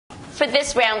for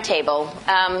this roundtable.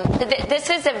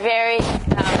 This is a very,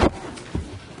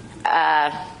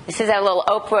 this is a little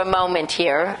Oprah moment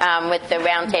here with the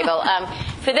roundtable.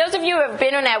 For those of you who have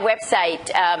been on our website,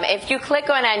 if you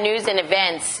click on our news and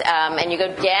events and you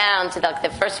go down to the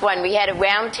first one, we had a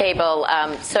roundtable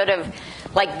sort of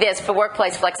like this for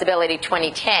Workplace Flexibility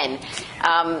 2010.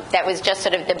 That was just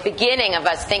sort of the beginning of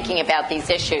us thinking about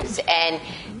these issues. And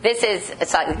this is a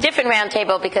slightly different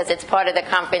roundtable because it's part of the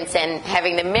conference and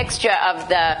having the mixture of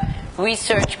the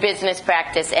research, business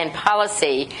practice, and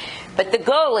policy. But the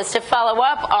goal is to follow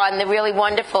up on the really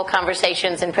wonderful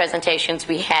conversations and presentations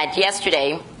we had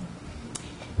yesterday,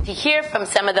 to hear from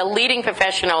some of the leading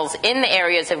professionals in the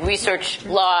areas of research,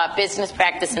 law, business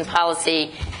practice, and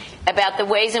policy about the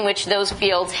ways in which those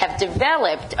fields have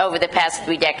developed over the past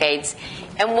 3 decades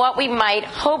and what we might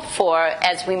hope for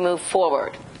as we move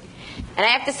forward. And I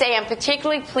have to say I'm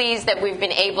particularly pleased that we've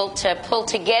been able to pull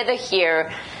together here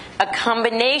a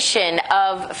combination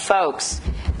of folks,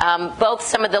 both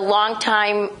some of the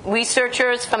longtime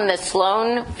researchers from the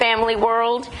Sloan family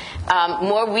world,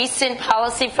 more recent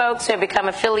policy folks who have become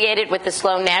affiliated with the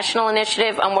Sloan National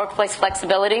Initiative on Workplace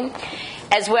Flexibility,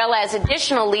 as well as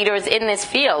additional leaders in this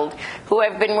field who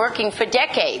have been working for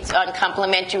decades on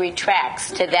complementary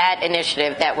tracks to that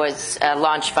initiative that was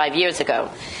launched 5 years ago.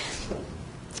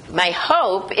 My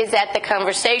hope is that the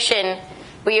conversation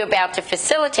we are about to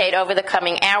facilitate over the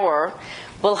coming hour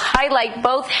will highlight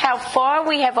both how far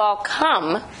we have all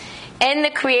come and the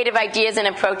creative ideas and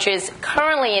approaches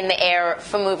currently in the air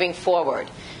for moving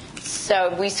forward.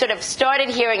 So we sort of started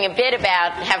hearing a bit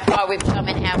about how far we've come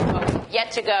and how far we've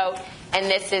yet to go, and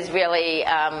this is really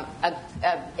a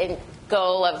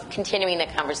goal of continuing the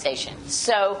conversation.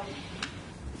 So,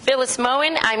 Phyllis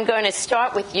Moen, I'm going to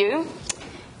start with you.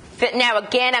 Now,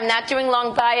 again, I'm not doing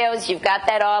long bios. You've got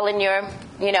that all in your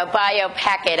bio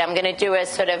packet. I'm going to do a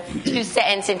sort of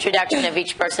 2-sentence introduction of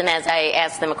each person as I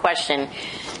ask them a question.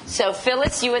 So,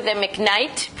 Phyllis, you are the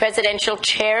McKnight Presidential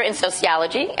Chair in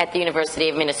Sociology at the University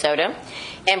of Minnesota.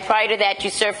 And prior to that, you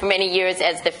served for many years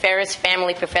as the Ferris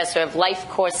Family Professor of Life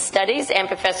Course Studies and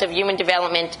Professor of Human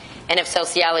Development and of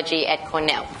Sociology at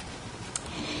Cornell.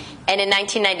 And in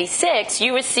 1996,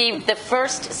 you received the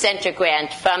first center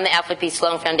grant from the Alfred P.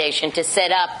 Sloan Foundation to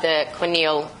set up the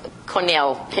Cornell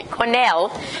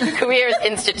Careers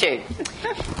Institute.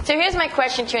 So here's my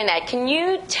question to you on that. Can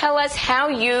you tell us how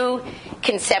you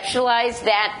conceptualized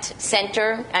that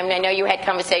center? I mean, I know you had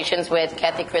conversations with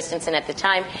Kathy Christensen at the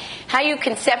time. How you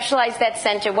conceptualized that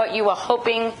center, what you were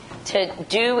hoping to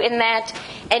do in that,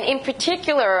 and in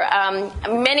particular,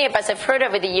 many of us have heard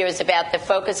over the years about the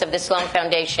focus of the Sloan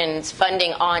Foundation's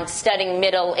funding on studying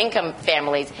middle-income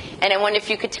families, and I wonder if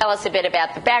you could tell us a bit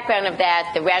about the background of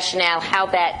that, the rationale, how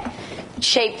that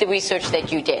shaped the research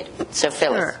that you did. So,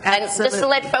 Phyllis. Sure, and just to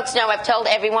let folks know, I've told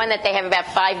everyone that they have about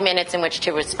 5 minutes in which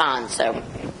to respond. So.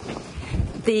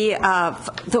 If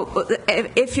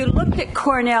you looked at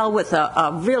Cornell with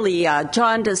a really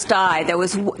jaundiced eye, there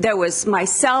was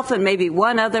myself and maybe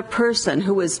one other person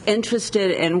who was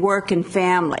interested in work and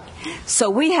family.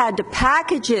 So we had to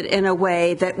package it in a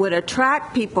way that would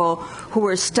attract people who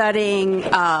were studying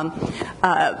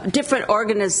different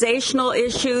organizational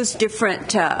issues,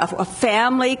 different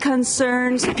family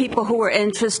concerns, people who were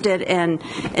interested in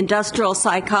industrial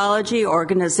psychology,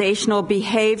 organizational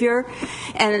behavior,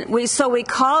 and we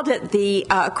called it the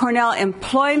Cornell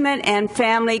Employment and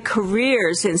Family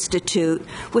Careers Institute,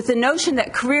 with the notion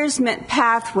that careers meant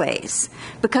pathways,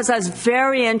 because I was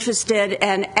very interested,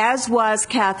 and as was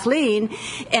Kathleen,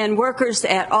 in workers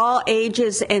at all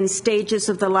ages and stages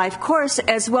of the life course,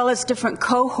 as well as different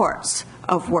cohorts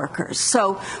of workers.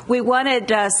 So we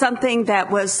wanted something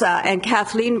that was, and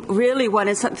Kathleen really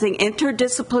wanted something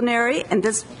interdisciplinary, and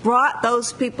this brought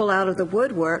those people out of the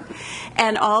woodwork,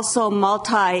 and also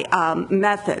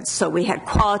multi-methods. So we had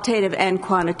qualitative and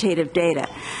quantitative data.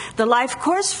 The life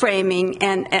course framing,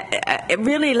 and it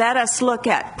really let us look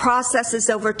at processes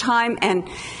over time and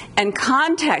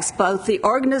context, both the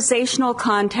organizational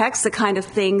context, the kind of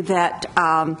thing that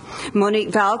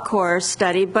Monique Valcourt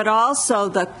studied, but also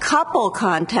the couple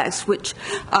context, which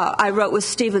I wrote with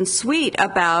Stephen Sweet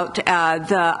about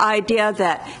the idea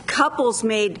that couples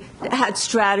had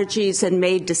strategies and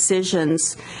made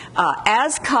decisions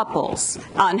as couples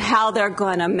on how they're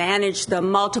going to manage the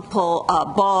multiple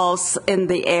balls in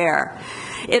the air.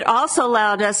 It also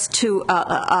allowed us to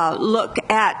look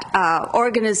at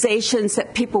organizations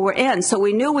that people were in. So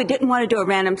we knew we didn't want to do a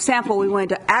random sample. We wanted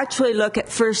to actually look at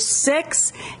first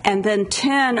 6 and then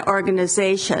 10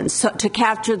 organizations to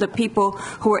capture the people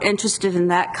who were interested in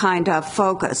that kind of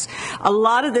focus. A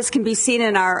lot of this can be seen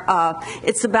in our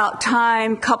It's About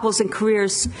Time, Couples and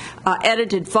Careers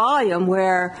edited volume,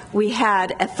 where we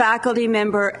had a faculty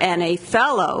member and a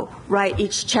fellow write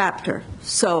each chapter.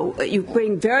 So you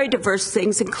bring very diverse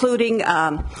things, including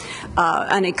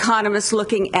an economist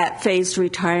looking at phased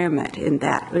retirement in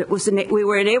that. We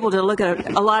were able to look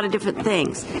at a lot of different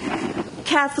things.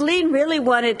 Kathleen really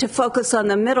wanted to focus on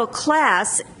the middle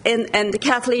class, and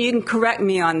Kathleen, you can correct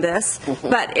me on this,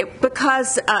 but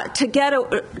because to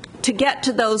get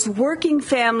to those working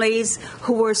families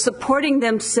who were supporting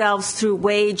themselves through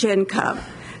wage income.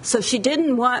 So she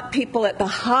didn't want people at the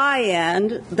high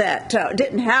end that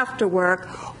didn't have to work,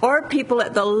 or people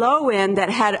at the low end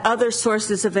that had other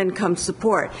sources of income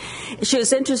support. She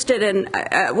was interested in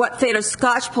what Theda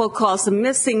Skocpol calls the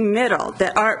missing middle,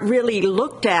 that aren't really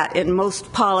looked at in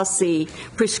most policy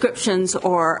prescriptions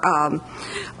or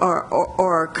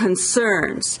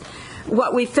concerns.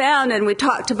 What we found, and we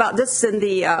talked about this in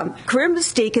the career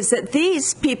mystique, is that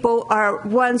these people are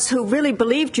ones who really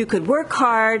believed you could work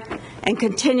hard and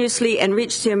continuously and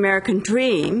reach the American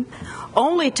dream,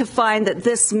 only to find that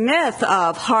this myth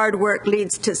of hard work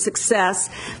leads to success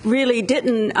really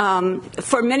didn't.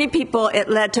 For many people, it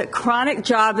led to chronic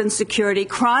job insecurity,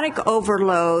 chronic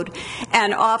overload,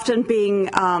 and often being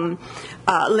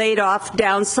laid off,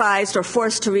 downsized, or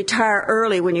forced to retire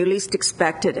early when you least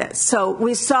expected it. So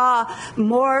we saw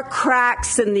more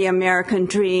cracks in the American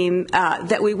dream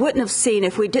that we wouldn't have seen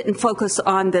if we didn't focus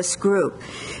on this group.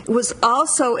 It was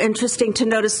also interesting to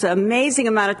notice the amazing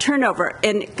amount of turnover.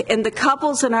 In the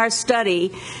couples in our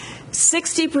study,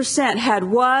 60% had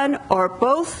one or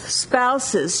both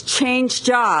spouses change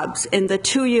jobs in the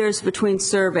 2 years between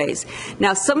surveys.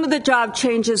 Now, some of the job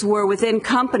changes were within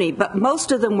company, but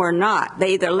most of them were not.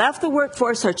 They either left the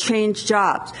workforce or changed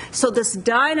jobs. So this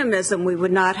dynamism we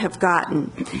would not have gotten.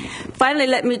 Finally,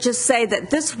 let me just say that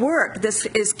this work, this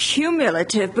is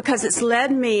cumulative because it's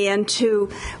led me into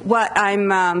what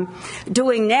I'm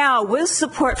doing now with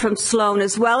support from Sloan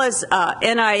as well as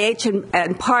NIH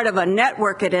and part of a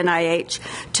network at NIH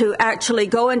to actually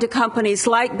go into companies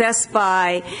like Best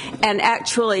Buy and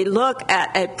actually look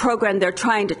at a program they're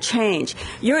trying to change.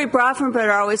 Yuri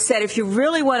Brofenberger always said, if you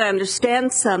really want to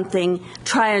understand something,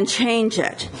 try and change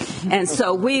it. And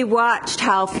so we watched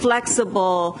how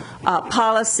flexible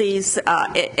policies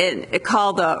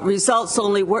called the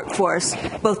results-only workforce,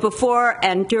 both before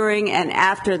and during and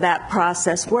after that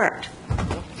process worked.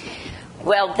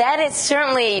 Well, that is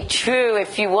certainly true.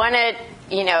 If you want to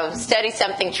study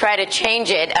something, try to change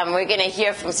it. We're going to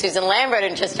hear from Susan Lambert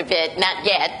in just a bit. Not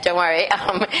yet, don't worry.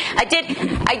 I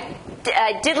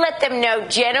did let them know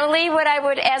generally what I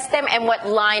would ask them and what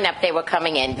lineup they were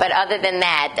coming in. But other than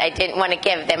that, I didn't want to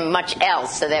give them much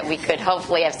else so that we could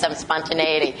hopefully have some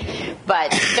spontaneity.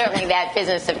 But certainly that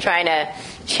business of trying to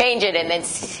change it and then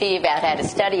see about how to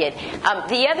study it.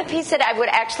 The other piece that I would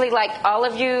actually like all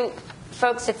of you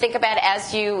folks to think about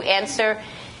as you answer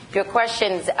your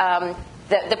questions,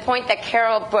 the point that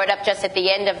Carol brought up just at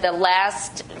the end of the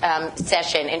last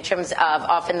session in terms of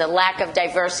often the lack of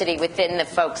diversity within the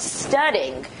folks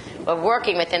studying or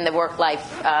working within the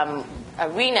work-life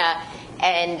arena,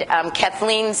 and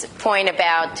Kathleen's point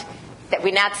about that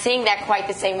we're not seeing that quite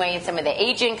the same way in some of the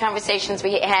aging conversations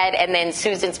we had, and then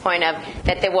Susan's point of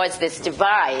that there was this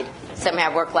divide,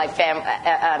 somehow work-life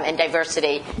and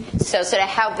diversity. So sort of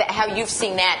how you've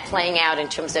seen that playing out in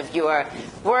terms of your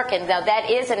work. And now that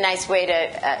is a nice way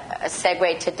to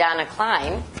segue to Donna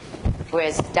Klein,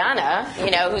 whereas Donna,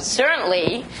 who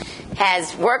certainly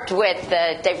has worked with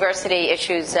the diversity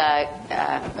issues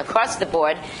across the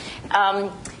board.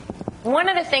 One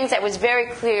of the things that was very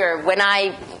clear when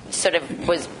I sort of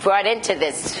was brought into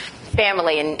this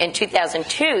family in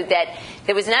 2002, that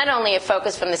there was not only a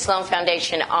focus from the Sloan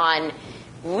Foundation on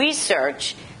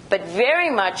research, but very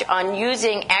much on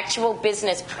using actual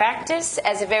business practice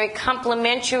as a very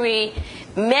complementary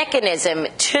mechanism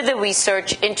to the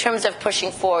research in terms of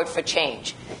pushing forward for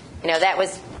change. That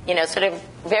was, sort of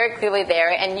very clearly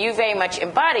there, and you very much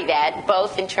embody that,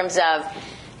 both in terms of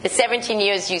the 17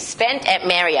 years you spent at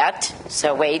Marriott.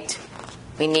 So wait,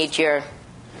 we need your...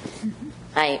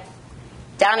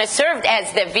 Donna served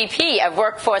as the VP of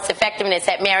Workforce Effectiveness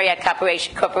at Marriott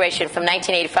Corporation from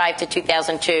 1985 to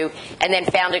 2002, and then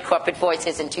founded Corporate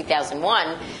Voices in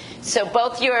 2001. So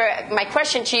my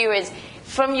question to you is,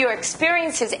 from your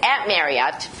experiences at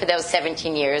Marriott for those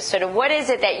 17 years, sort of what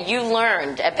is it that you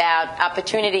learned about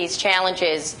opportunities,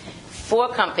 challenges for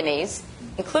companies,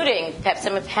 including perhaps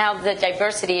some of how the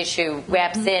diversity issue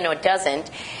wraps in or doesn't?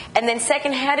 And then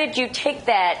second, how did you take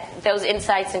those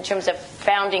insights in terms of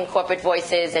founding Corporate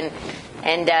Voices, and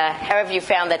how have you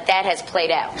found that has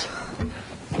played out?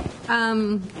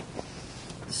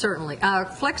 Certainly.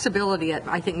 Flexibility at,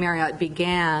 I think, Marriott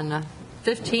began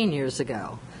 15 years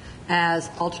ago as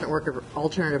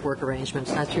alternative work arrangements.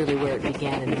 That's really where it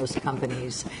began in most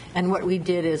companies. And what we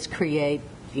did is create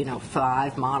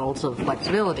 5 models of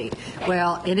flexibility.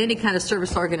 Well, in any kind of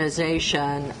service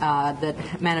organization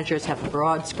that managers have a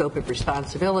broad scope of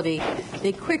responsibility,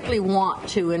 they quickly want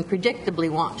to and predictably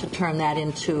want to turn that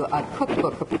into a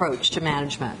cookbook approach to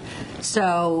management.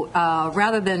 So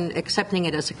rather than accepting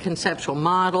it as a conceptual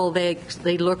model, they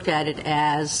looked at it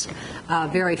as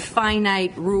very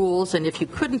finite rules, and if you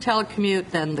couldn't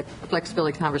telecommute, then the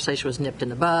flexibility conversation was nipped in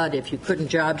the bud. If you couldn't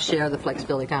job share, the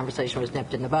flexibility conversation was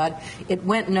nipped in the bud. It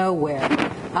went nowhere.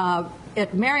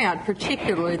 At Marriott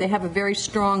particularly, they have a very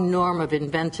strong norm of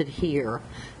invented here.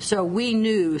 So we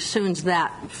knew as soon as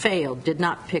that failed, did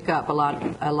not pick up a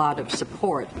lot of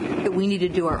support, that we needed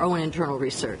to do our own internal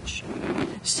research.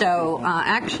 So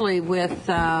actually with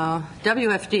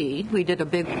WFD, we did a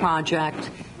big project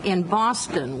in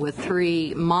Boston with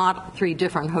three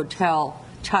different hotel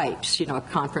types, a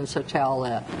conference hotel,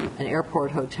 an airport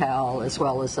hotel, as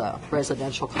well as a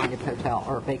residential kind of hotel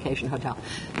or vacation hotel,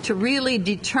 to really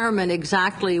determine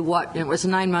exactly what, it was a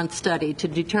 9-month study, to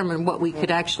determine what we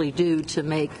could actually do to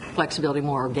make flexibility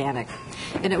more organic.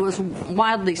 And it was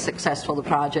wildly successful, the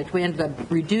project. We ended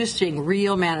up reducing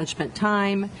real management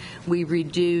time. We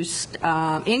increased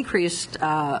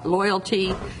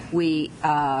loyalty. We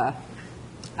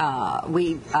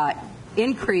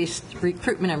increased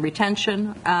recruitment and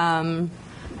retention,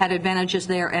 had advantages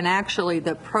there, and actually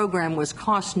the program was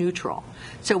cost neutral.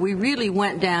 So we really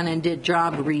went down and did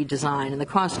job redesign, and the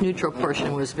cost neutral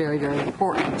portion was very, very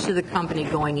important to the company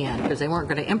going in, because they weren't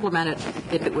going to implement it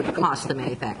if it would cost them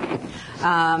anything.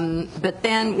 But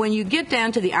then when you get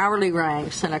down to the hourly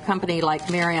ranks, and a company like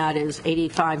Marriott is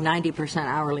 85-90%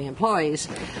 hourly employees,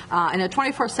 in a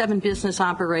 24/7 business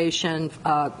operation,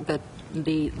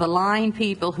 the line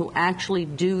people who actually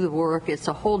do the work, it's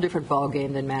a whole different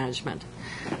ballgame than management.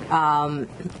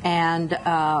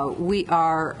 We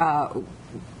are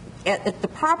at the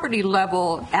property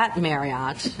level at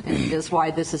Marriott, and is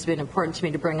why this has been important to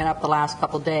me to bring it up the last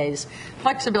couple of days.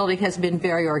 Flexibility has been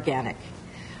very organic.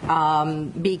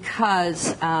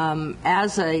 Because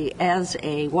as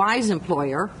a wise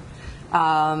employer,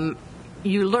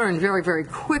 you learn very, very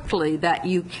quickly that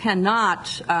you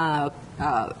cannot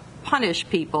punish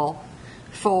people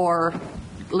for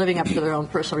living up to their own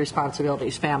personal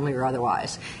responsibilities, family or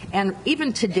otherwise. And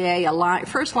even today, a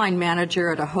first-line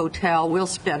manager at a hotel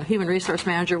human resource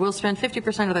manager will spend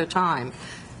 50% of their time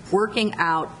working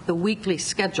out the weekly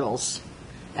schedules,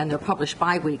 and they're published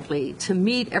biweekly, to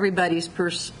meet everybody's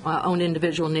own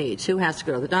individual needs. Who has to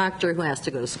go to the doctor, who has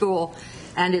to go to school.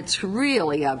 And it's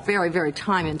really a very, very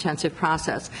time-intensive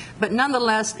process. But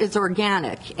nonetheless, it's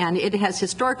organic, and it has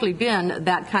historically been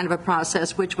that kind of a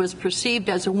process which was perceived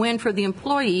as a win for the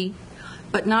employee,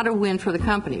 but not a win for the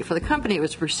company. For the company, it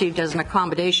was perceived as an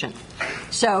accommodation.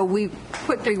 So we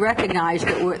quickly recognized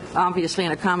that obviously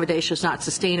an accommodation is not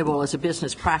sustainable as a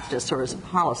business practice or as a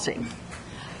policy.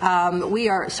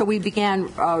 So we began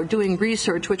doing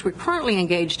research, which we're currently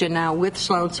engaged in now with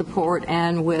Sloan support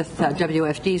and with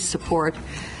WFD's support.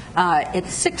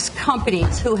 It's 6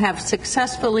 companies who have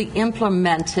successfully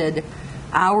implemented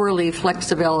hourly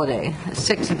flexibility,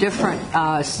 6 different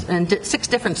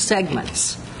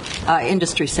segments,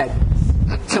 industry segments.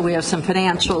 So we have some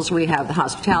financials, we have the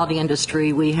hospitality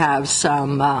industry, we have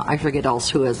some, I forget else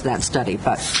who has that study,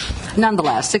 but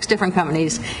nonetheless, 6 different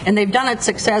companies, and they've done it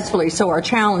successfully. So our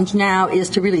challenge now is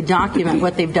to really document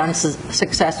what they've done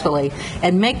successfully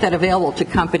and make that available to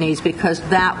companies, because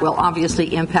that will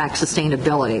obviously impact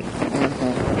sustainability.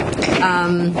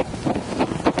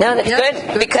 No, that's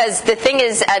good, because the thing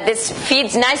is, this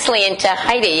feeds nicely into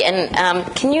Heidi. And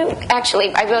can you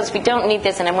actually, I realize we don't need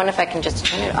this, and I wonder if I can just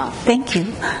turn it off. Thank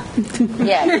you.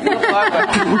 Yeah, Barbara.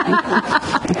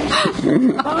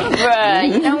 Barbara,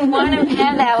 you don't want to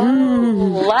have that little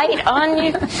light on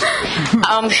you?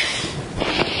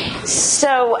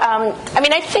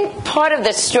 I think part of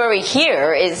the story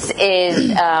here is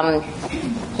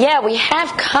Yeah, we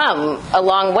have come a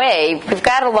long way. We've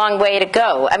got a long way to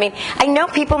go. I mean, I know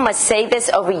people must say this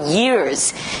over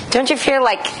years. Don't you feel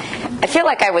like, I feel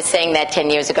like I was saying that 10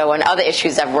 years ago on other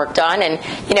issues I've worked on, and,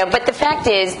 you know, but the fact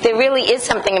is, there really is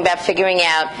something about figuring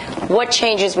out what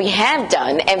changes we have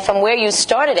done, and from where you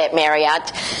started at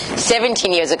Marriott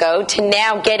 17 years ago to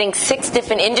now getting 6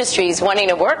 different industries wanting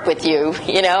to work with you,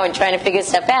 you know, and trying to figure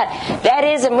stuff out. That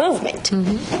is a movement.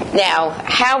 Mm-hmm. Now,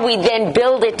 how we then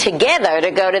build it together to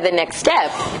go to the next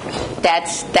step,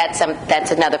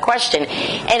 that's another question.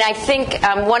 And I think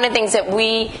one of the things that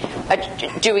we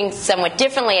are doing somewhat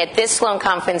differently at this Sloan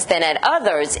conference than at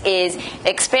others is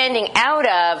expanding out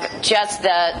of just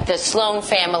the Sloan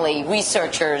family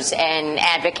researchers and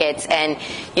advocates, and,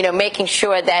 you know, making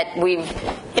sure that we've,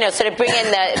 you know, sort of bring in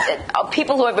the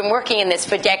people who have been working in this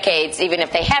for decades, even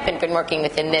if they haven't been working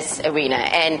within this arena.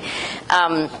 And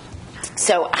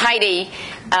so, Heidi,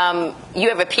 you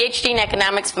have a Ph.D. in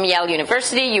economics from Yale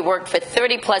University. You worked for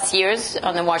 30-plus years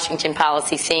on the Washington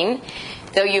policy scene.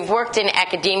 Though you've worked in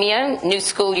academia, New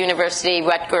School University,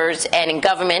 Rutgers, and in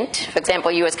government, for example,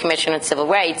 U.S. Commission on Civil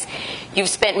Rights, you've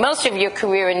spent most of your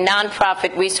career in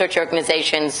nonprofit research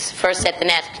organizations, first at the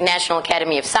National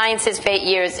Academy of Sciences for 8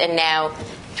 years, and now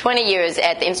 20 years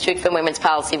at the Institute for Women's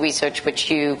Policy Research, which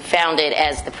you founded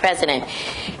as the president.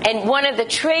 And one of the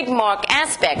trademark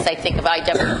aspects, I think, of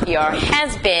IWPR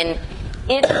has been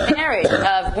its marriage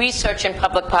of research and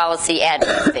public policy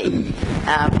advocacy.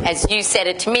 As you said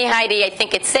it to me, Heidi, I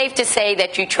think it's safe to say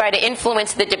that you try to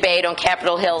influence the debate on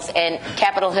Capitol Hill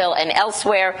and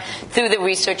elsewhere through the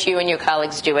research you and your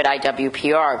colleagues do at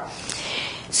IWPR.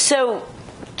 So,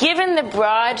 given the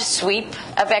broad sweep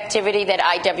of activity that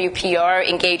IWPR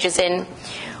engages in,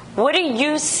 what do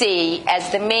you see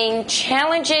as the main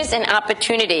challenges and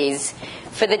opportunities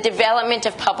for the development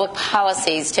of public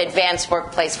policies to advance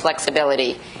workplace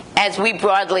flexibility, as we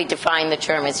broadly define the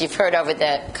term, as you've heard over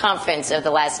the conference of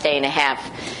the last day and a half,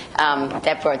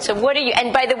 that broad. So what do you,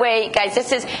 and by the way, guys,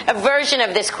 this is a version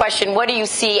of this question, what do you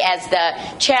see as the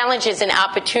challenges and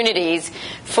opportunities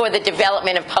for the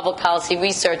development of public policy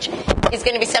research, is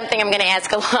going to be something I'm going to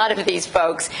ask a lot of these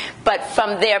folks, but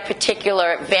from their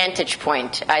particular vantage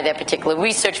point, either particular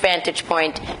research vantage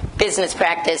point, business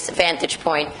practice vantage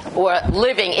point, or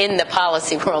living in the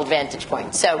policy world vantage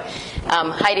point. So,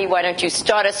 Heidi, why don't you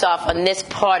start us off on this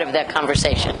part of that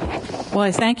conversation? Well,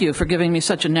 I thank you for giving me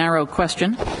such a narrow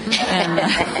question, and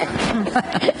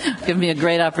give me a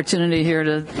great opportunity here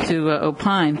to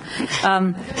opine.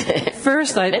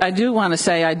 First, I do want to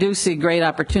say I do see great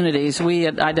opportunities. We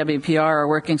at IWPR are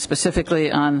working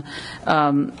specifically on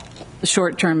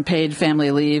short-term paid family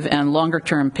leave and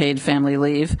longer-term paid family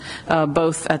leave,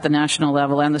 both at the national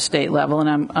level and the state level,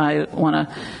 and I want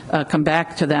to come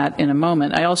back to that in a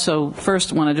moment. I also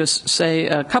first want to just say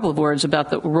a couple of words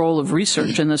about the role of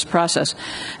research in this process.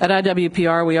 At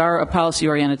IWPR, we are a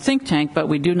policy-oriented think tank, but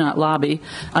we do not lobby.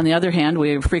 On the other hand,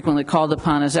 we are frequently called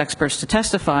upon as experts to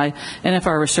testify, and if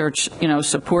our research,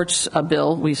 supports a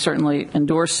bill, we certainly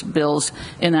endorse bills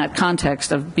in that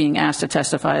context of being asked to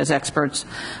testify as experts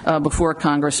before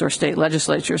Congress or state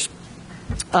legislatures.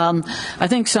 I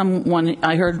think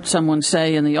I heard someone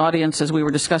say in the audience as we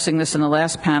were discussing this in the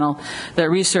last panel that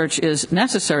research is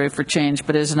necessary for change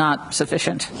but is not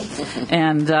sufficient.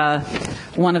 And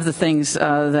one of the things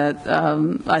that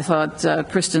I thought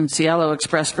Kristen Cielo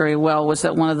expressed very well was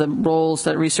that one of the roles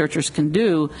that researchers can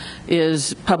do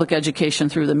is public education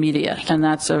through the media. And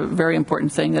that's a very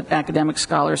important thing that academic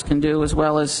scholars can do, as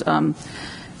well as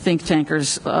think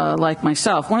tankers like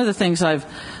myself. One of the things I've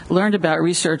learned about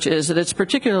research is that it's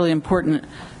particularly important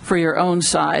for your own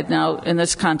side. Now, in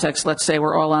this context, let's say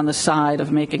we're all on the side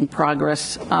of making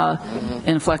progress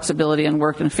in flexibility and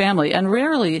work and family. And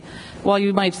rarely, while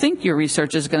you might think your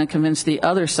research is going to convince the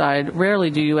other side, rarely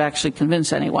do you actually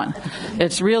convince anyone.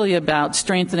 It's really about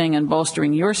strengthening and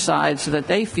bolstering your side so that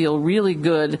they feel really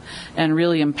good and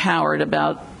really empowered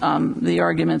about the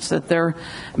arguments that they're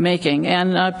making.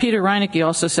 And Peter Reinecke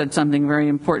also said something very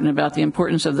important about the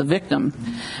importance of the victim,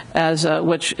 as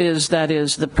which is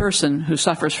the person who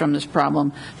suffers from this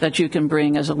problem that you can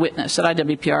bring as a witness. At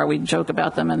IWPR, we joke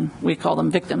about them and we call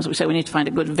them victims. We say we need to find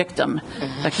a good victim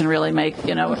that can really make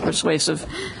a persuasive,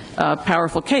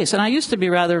 powerful case. And I used to be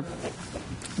rather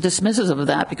dismissive of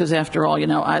that, because after all,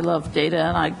 I love data,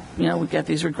 and we get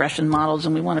these regression models,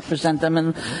 and we want to present them,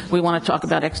 and we want to talk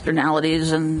about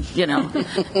externalities, and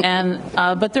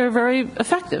but they're very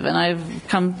effective, and I've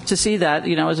come to see that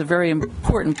as a very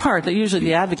important part that usually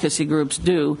the advocacy groups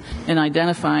do in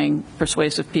identifying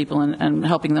persuasive people and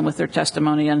helping them with their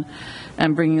testimony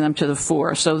and bringing them to the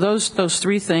fore. So those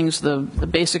three things, the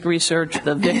basic research,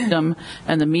 the victim,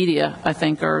 and the media, I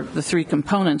think, are the three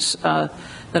components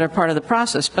that are part of the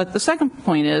process. But the second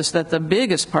point is that the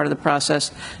biggest part of the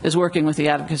process is working with the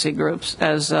advocacy groups,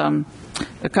 as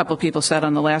a couple of people said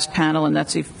on the last panel, and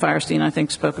that's Hairston, I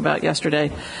think, spoke about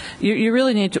yesterday. You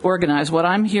really need to organize. What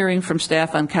I'm hearing from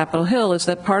staff on Capitol Hill is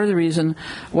that part of the reason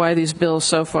why these bills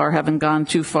so far haven't gone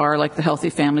too far, like the Healthy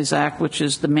Families Act, which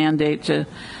is the mandate to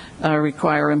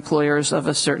require employers of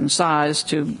a certain size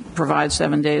to provide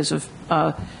 7 days of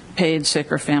paid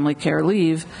sick or family care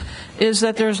leave, is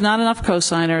that there's not enough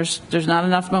co-signers, there's not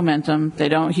enough momentum, they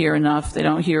don't hear enough, they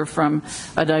don't hear from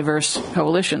a diverse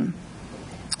coalition.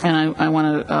 And I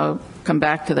want to come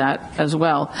back to that as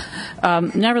well.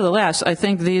 Nevertheless, I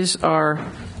think these are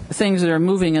things that are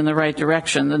moving in the right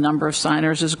direction. The number of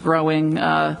signers is growing.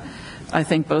 I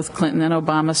think both Clinton and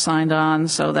Obama signed on,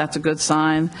 so that's a good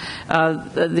sign.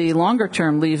 The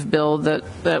longer-term leave bill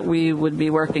that we would be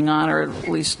working on, or at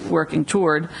least working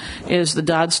toward, is the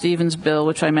Dodd-Stevens bill,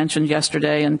 which I mentioned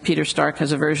yesterday, and Peter Stark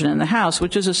has a version in the House,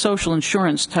 which is a social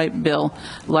insurance type bill,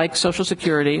 like Social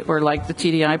Security or like the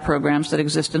TDI programs that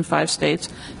exist in 5 states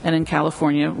and in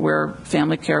California, where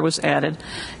family care was added.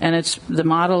 And it's the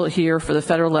model here for the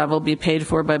federal level, be paid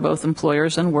for by both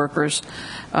employers and workers,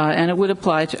 and it would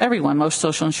apply to everyone. Most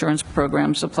social insurance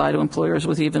programs apply to employers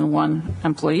with even one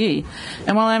employee.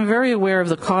 And while I'm very aware of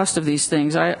the cost of these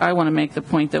things, I want to make the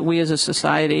point that we as a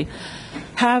society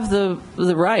have the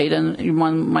right, and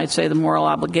one might say the moral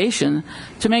obligation,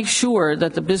 to make sure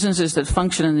that the businesses that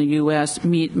function in the U.S.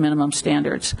 meet minimum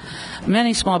standards.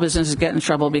 Many small businesses get in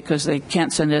trouble because they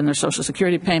can't send in their Social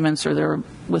Security payments, or they're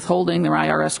withholding, their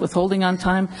IRS withholding on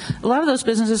time. A lot of those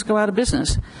businesses go out of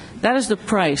business. That is the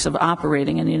price of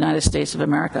operating in the United States of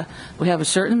America. We have a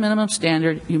certain minimum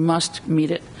standard. You must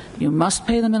meet it. You must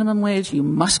pay the minimum wage. You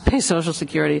must pay Social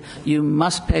Security. You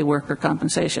must pay worker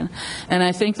compensation. And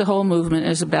I think the whole movement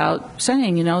is about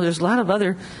saying, there's a lot of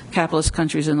other capitalist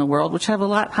countries in the world which have a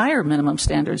lot higher minimum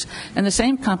standards. And the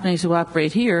same companies who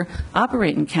operate here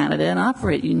operate in Canada and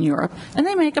operate in Europe, and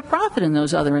they make a profit in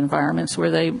those other environments where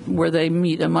they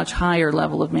meet a much higher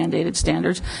level of mandated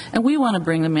standards. And we want to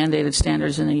bring the mandated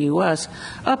standards in the U.S.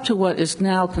 up to what is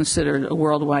now considered a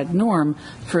worldwide norm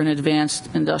for an advanced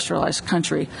industrialized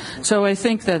country. So I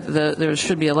think that there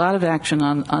should be a lot of action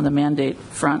on the mandate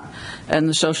front, and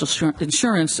the social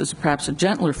insurance is perhaps a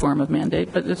gentler form of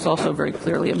mandate, but it's also very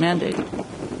clearly a mandate.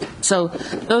 So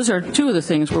those are two of the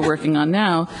things we're working on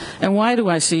now. And why do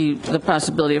I see the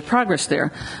possibility of progress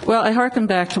there? Well, I hearken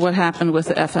back to what happened with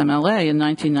the FMLA in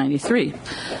 1993.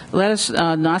 Let us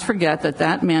not forget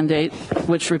that mandate,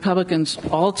 which Republicans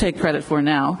all take credit for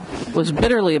now, was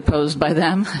bitterly opposed by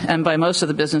them and by most of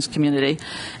the business community.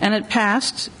 And it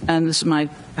passed, and this might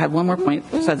have one more point,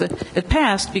 it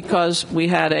passed because we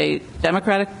had a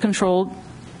Democratic-controlled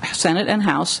Senate and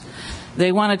House.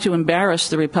 They wanted to embarrass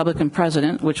the Republican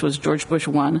president, which was George Bush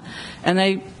 1, and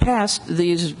they passed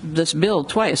this bill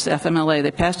twice, the FMLA.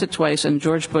 They passed it twice, and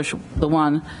George Bush,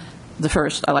 the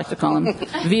first, I like to call him,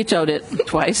 vetoed it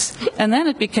twice, and then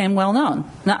it became well known.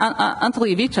 Now, until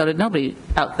he vetoed it, nobody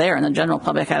out there in the general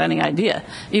public had any idea,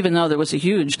 even though there was a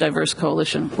huge, diverse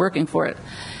coalition working for it.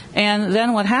 And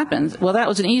then what happened? Well, that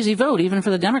was an easy vote, even for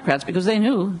the Democrats, because they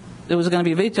knew it was going to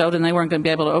be vetoed and they weren't going to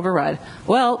be able to override.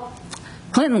 Well,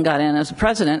 Clinton got in as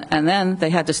president, and then they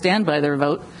had to stand by their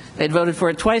vote. They'd voted for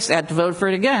it twice, they had to vote for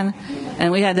it again,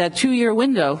 and we had that 2-year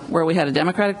window where we had a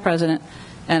Democratic president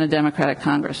and a Democratic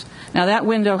Congress. Now, that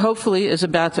window hopefully is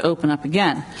about to open up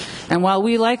again. And while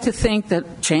we like to think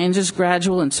that change is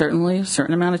gradual, and certainly a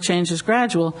certain amount of change is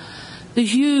gradual, the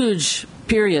huge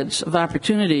periods of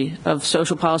opportunity of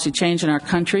social policy change in our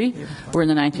country were in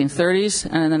the 1930s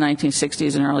and in the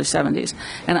 1960s and early 70s.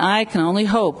 And I can only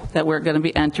hope that we're going to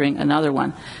be entering another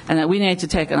one, and that we need to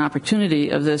take an opportunity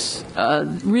of this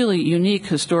really unique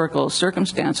historical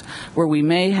circumstance where we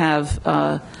may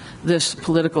have this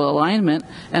political alignment.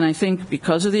 And I think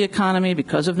because of the economy,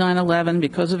 because of 9/11,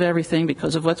 because of everything,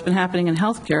 because of what's been happening in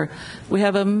healthcare, we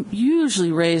have a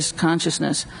hugely raised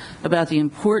consciousness about the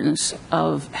importance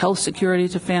of health security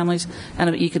to families and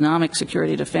of economic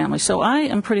security to families. So I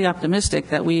am pretty optimistic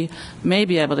that we may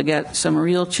be able to get some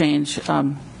real change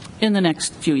in the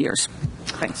next few years.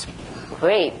 Thanks.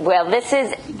 Great. Well, this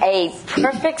is a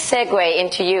perfect segue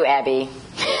into you, Abbey.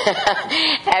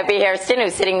 Abbey Hairston,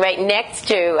 who's sitting right next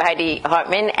to Heidi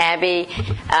Hartmann. Abbey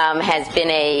has been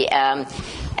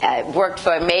worked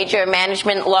for a major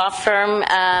management law firm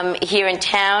here in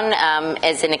town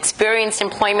as an experienced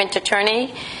employment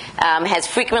attorney. Has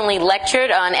frequently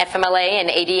lectured on FMLA and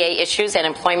ADA issues at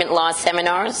employment law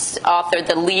seminars, authored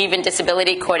the Leave and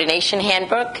Disability Coordination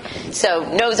Handbook,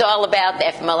 so knows all about the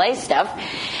FMLA stuff.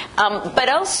 But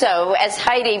also, as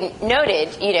Heidi noted,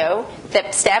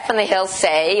 the staff on the Hill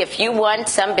say if you want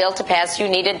some bill to pass, you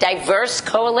need a diverse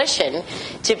coalition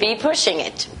to be pushing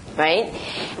it, right?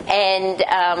 And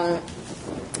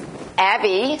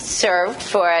Abbey served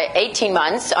for 18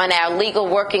 months on our legal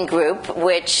working group,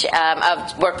 which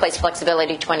of Workplace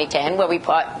Flexibility 2010, where we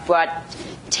brought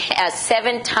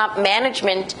 7 top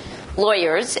management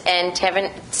lawyers and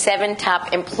 7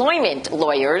 top employment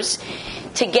lawyers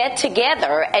to get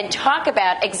together and talk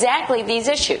about exactly these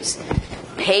issues.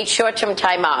 Paid short-term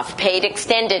time off, paid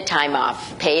extended time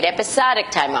off, paid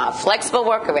episodic time off, flexible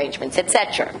work arrangements,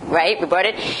 etc. Right? We brought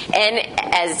it. And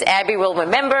as Abbey will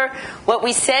remember, what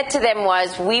we said to them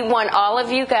was, we want all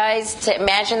of you guys to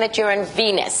imagine that you're on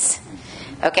Venus.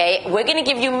 Okay? We're going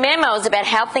to give you memos about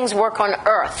how things work on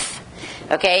Earth.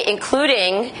 Okay?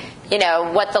 Including,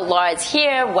 what the law is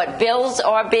here, what bills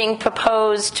are being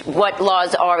proposed, what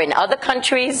laws are in other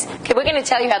countries. Okay, we're going to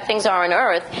tell you how things are on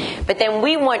Earth, but then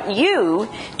we want you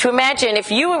to imagine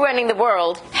if you were running the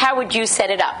world, how would you set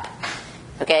it up?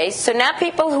 Okay, so not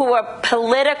people who are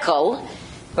political,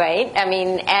 right? I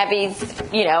mean, Abbey,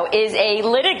 is a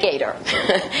litigator.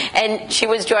 And she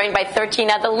was joined by 13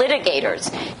 other litigators,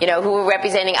 who were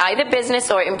representing either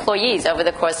business or employees over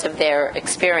the course of their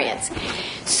experience.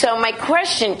 So my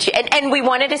question and we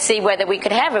wanted to see whether we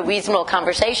could have a reasonable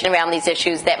conversation around these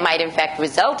issues that might in fact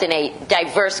result in a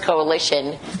diverse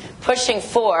coalition pushing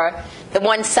for the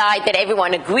one side that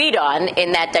everyone agreed on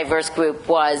in that diverse group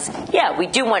was, we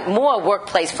do want more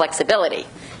workplace flexibility.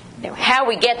 How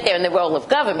we get there in the role of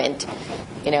government,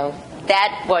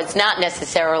 that was not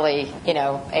necessarily,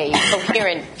 a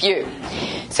coherent view.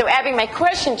 So, Abbey, my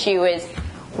question to you is,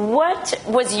 what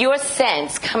was your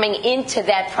sense coming into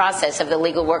that process of the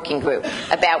legal working group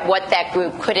about what that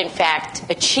group could in fact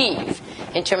achieve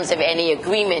in terms of any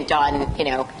agreement on,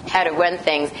 how to run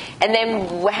things? And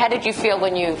then how did you feel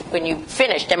when you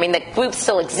finished? I mean, the group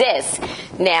still exists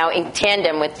now in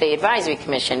tandem with the advisory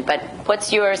commission, but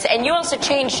what's yours? And you also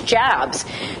changed jobs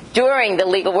during the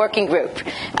legal working group.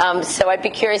 So I'd be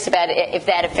curious about if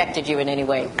that affected you in any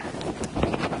way.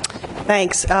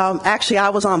 Thanks. Actually, I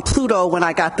was on Pluto when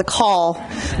I got the call,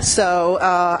 so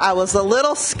I was a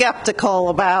little skeptical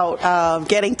about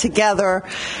getting together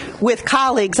with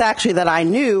colleagues, actually, that I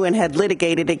knew and had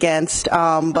litigated against,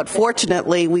 but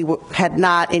fortunately, we had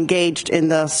not engaged in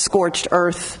the scorched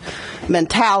earth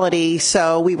mentality,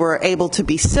 so we were able to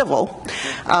be civil.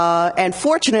 And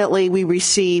fortunately, we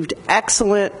received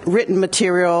excellent written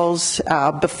materials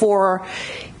before.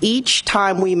 Each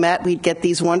time we met, we'd get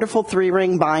these wonderful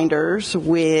 3-ring binders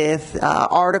with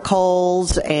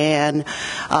articles and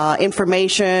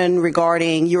information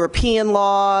regarding European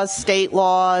laws, state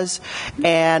laws,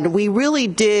 and we really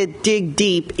did dig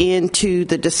deep into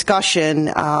the discussion,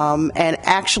 and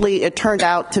actually it turned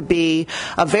out to be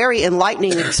a very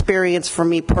enlightening experience for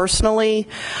me personally,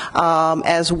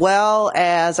 as well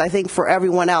as I think for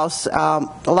everyone else. A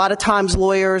lot of times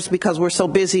lawyers, because we're so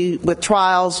busy with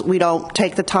trials, we don't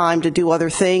take the time to do other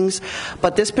things,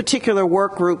 but this particular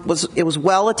work group was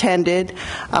well attended.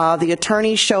 The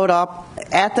attorneys showed up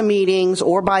at the meetings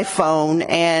or by phone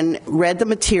and read the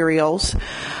materials,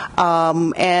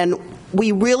 and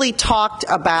we really talked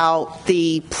about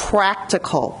the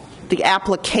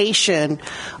application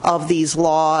of these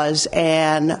laws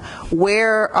and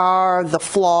where are the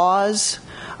flaws.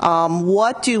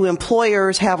 What do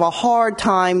employers have a hard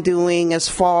time doing as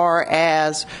far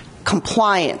as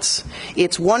compliance?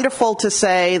 It's wonderful to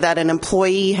say that an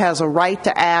employee has a right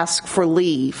to ask for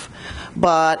leave,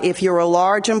 but if you're a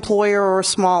large employer or a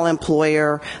small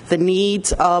employer, the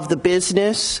needs of the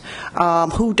business,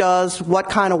 who does what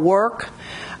kind of work,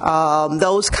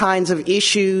 those kinds of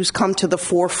issues come to the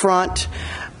forefront.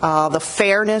 The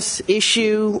fairness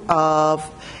issue of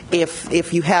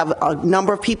if you have a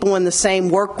number of people in the same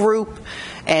work group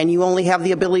and you only have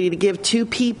the ability to give 2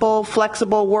 people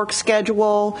flexible work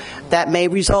schedule, that may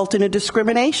result in a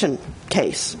discrimination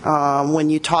case.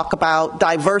 When you talk about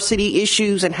diversity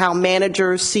issues and how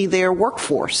managers see their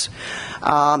workforce.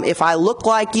 If I look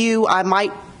like you, I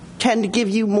might tend to give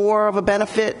you more of a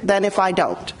benefit than if I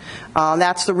don't.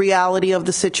 That's the reality of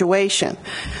the situation.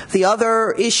 The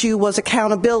other issue was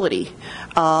accountability.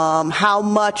 How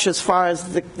much, as far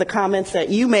as the comments that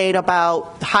you made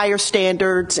about higher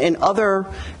standards in other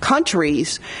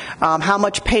countries, how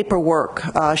much paperwork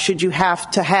should you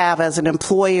have to have as an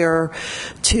employer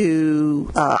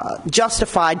to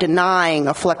justify denying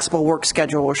a flexible work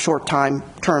schedule or short time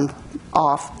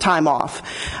off?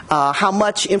 How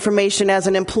much information as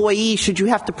an employee should you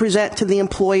have to present to the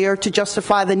employer to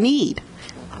justify the need?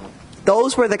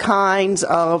 Those were the kinds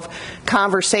of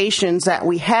conversations that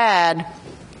we had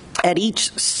at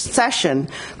each session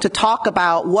to talk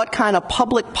about what kind of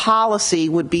public policy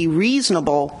would be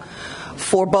reasonable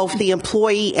for both the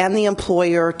employee and the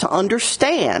employer to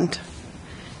understand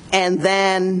and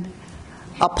then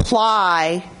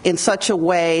apply in such a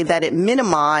way that it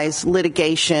minimized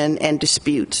litigation and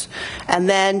disputes. And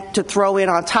then to throw in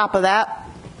on top of that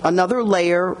another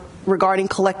layer regarding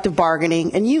collective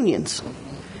bargaining and unions,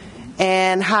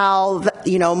 and how,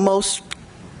 most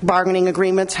bargaining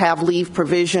agreements have leave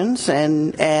provisions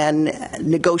and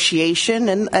negotiation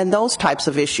and those types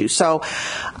of issues. So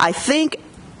I think,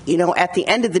 at the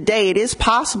end of the day, it is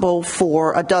possible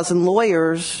for a dozen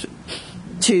lawyers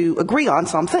to agree on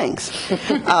some things.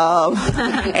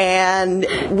 And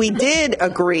we did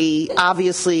agree,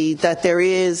 obviously, that there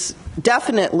is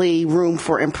definitely room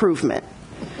for improvement.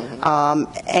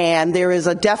 And there is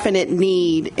a definite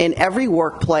need in every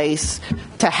workplace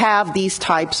to have these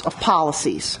types of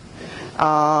policies.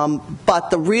 But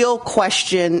the real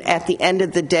question at the end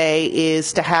of the day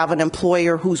is to have an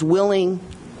employer who's willing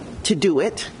to do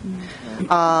it,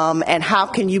 and how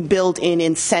can you build in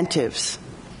incentives?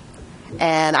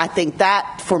 And I think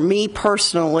that, for me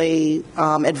personally,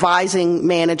 advising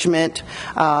management,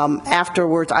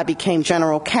 afterwards I became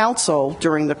general counsel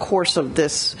during the course of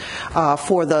this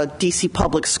for the D.C.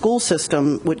 public school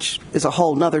system, which is a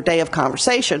whole nother day of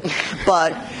conversation.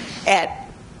 But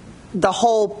the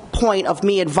whole point of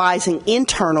me advising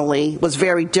internally was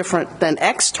very different than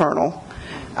external.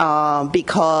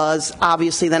 Because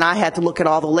obviously then I had to look at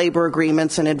all the labor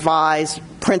agreements and advise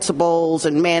principals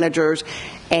and managers.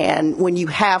 And when you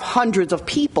have hundreds of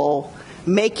people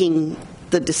making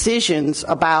the decisions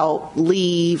about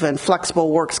leave and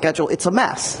flexible work schedule, it's a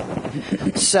mess.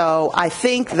 So I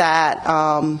think that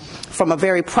from a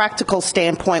very practical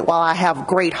standpoint, while I have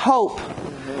great hope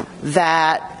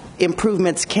that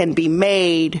improvements can be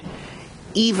made,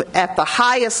 even at the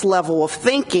highest level of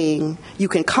thinking, you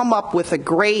can come up with a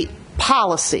great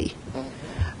policy,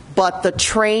 but the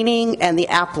training and the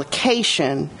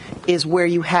application is where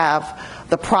you have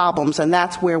the problems, and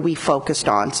that's where we focused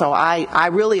on. So I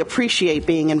really appreciate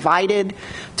being invited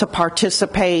to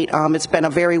participate. It's been a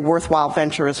very worthwhile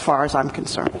venture as far as I'm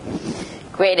concerned.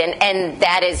 Great, and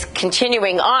that is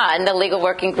continuing on. The Legal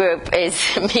Working Group is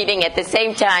meeting at the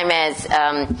same time as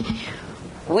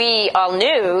we all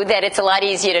knew that it's a lot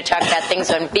easier to talk about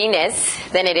things on Venus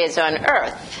than it is on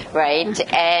Earth, right?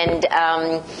 And,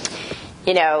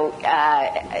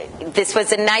 this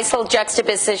was a nice little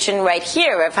juxtaposition right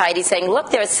here of Heidi saying,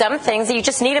 look, there are some things that you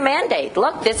just need a mandate.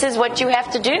 Look, this is what you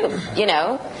have to do,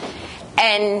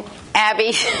 And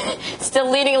Abbey still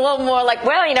leaning a little more like,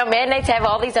 well, mandates have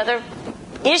all these other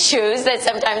issues that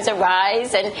sometimes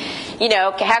arise, and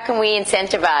how can we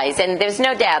incentivize? And there's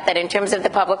no doubt that in terms of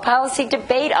the public policy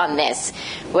debate on this,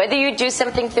 whether you do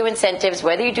something through incentives,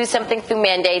 whether you do something through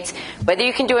mandates, whether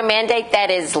you can do a mandate that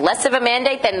is less of a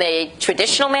mandate than the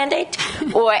traditional mandate,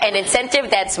 or an incentive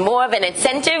that's more of an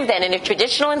incentive than a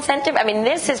traditional incentive,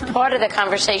 this is part of the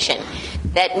conversation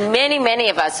that many, many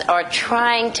of us are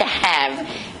trying to have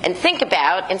and think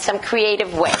about in some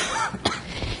creative way.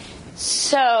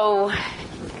 So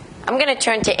I'm going to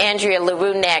turn to Andrea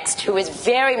LaRue next, who is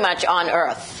very much on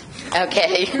Earth.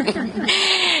 Okay.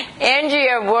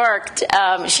 Andrea worked,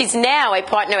 she's now a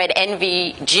partner at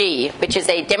NVG, which is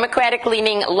a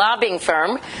Democratic-leaning lobbying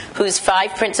firm whose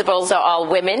 5 principals are all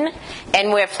women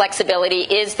and where flexibility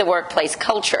is the workplace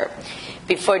culture.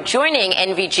 Before joining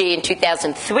NVG in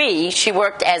 2003, she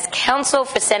worked as counsel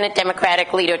for Senate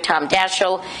Democratic leader Tom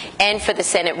Daschle and for the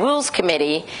Senate Rules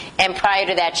Committee, and prior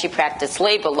to that she practiced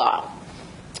labor law.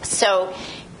 So,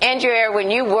 Andrea, when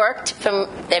you worked from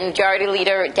the Majority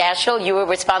Leader Daschle, you were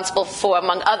responsible for,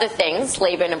 among other things,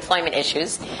 labor and employment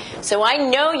issues. So I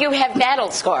know you have battle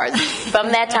scars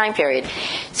from that time period.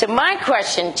 So my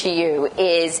question to you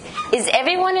is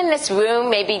everyone in this room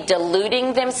maybe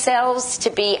deluding themselves to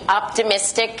be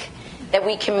optimistic that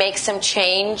we can make some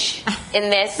change in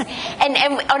this? And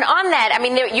on that,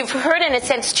 you've heard, in a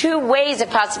sense, 2 ways of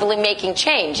possibly making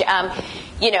change.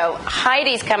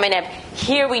 Heidi's coming up,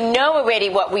 here we know already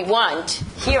what we want.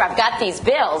 Here, I've got these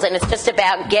bills, and it's just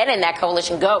about getting that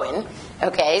coalition going.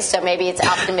 Okay, so maybe it's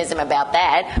optimism about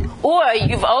that. Or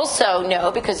you've also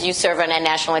know, because you serve on a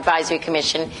National Advisory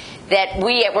Commission, that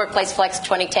we at Workplace Flex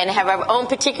 2010 have our own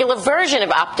particular version of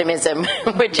optimism,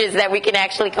 which is that we can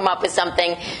actually come up with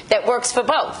something that works for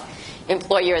both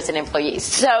employers and employees.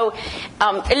 So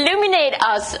illuminate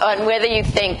us on whether you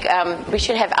think we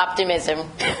should have optimism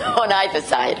on either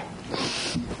side.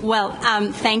 Well,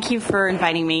 thank you for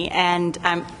inviting me, and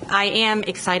I am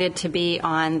excited to be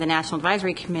on the National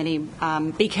Advisory Committee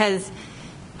because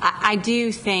I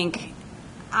do think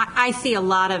I see a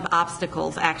lot of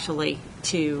obstacles, actually,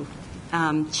 to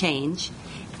change.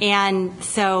 And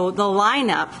so the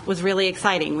lineup was really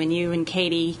exciting. When you and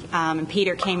Katie and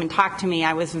Peter came and talked to me,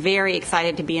 I was very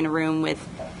excited to be in a room with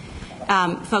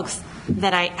folks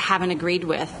that I haven't agreed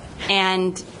with.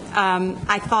 And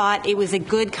I thought it was a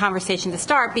good conversation to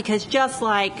start because just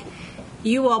like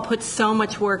you all put so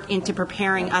much work into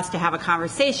preparing us to have a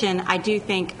conversation, I do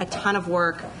think a ton of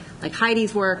work, like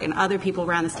Heidi's work and other people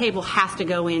around this table, has to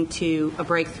go into a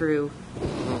breakthrough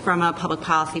from a public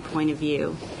policy point of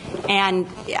view. And,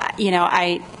 you know,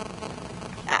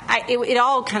 it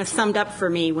all kind of summed up for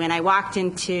me when I walked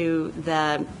into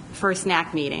the first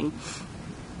NAC meeting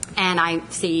and I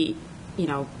see, you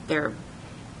know, there are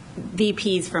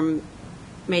VPs from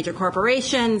major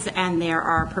corporations and there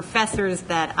are professors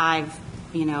that I've,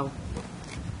 you know,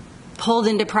 pulled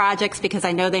into projects because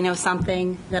I know they know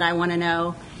something that I want to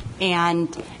know.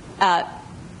 And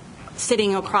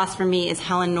sitting across from me is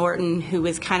Helen Norton, who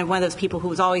is kind of one of those people who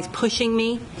was always pushing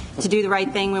me to do the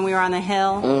right thing when we were on the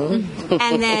Hill. Mm-hmm.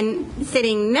 And then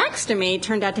sitting next to me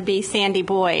turned out to be Sandy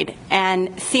Boyd.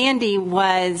 And Sandy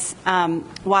was,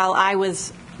 while I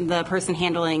was the person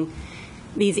handling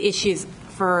these issues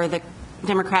for the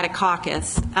Democratic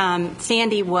caucus,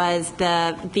 Sandy was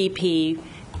the VP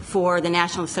for the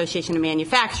National Association of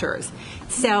Manufacturers.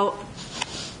 So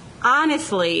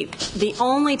honestly, the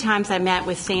only times I met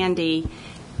with Sandy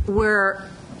were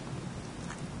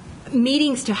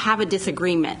meetings to have a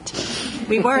disagreement.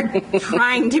 We weren't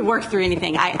trying to work through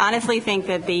anything. I honestly think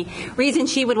that the reason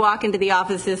she would walk into the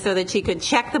office is so that she could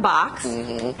check the box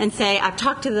and say, I've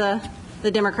talked to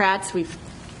the Democrats, we've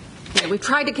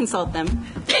tried to consult them.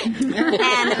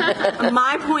 And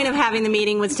my point of having the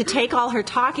meeting was to take all her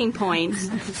talking points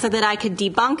so that I could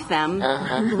debunk them,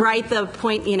 write the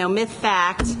point, you know, myth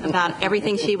fact about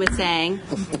everything she was saying,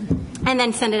 and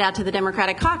then send it out to the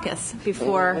Democratic caucus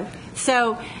before.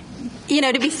 So, you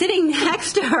know, to be sitting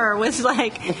next to her was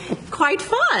like quite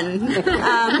fun.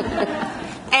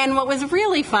 And what was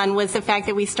really fun was the fact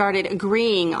that we started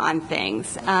agreeing on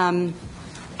things.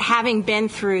 Having been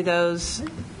through those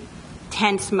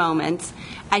tense moments,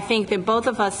 I think that both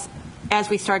of us, as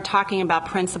we started talking about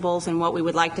principles and what we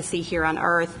would like to see here on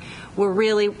Earth, were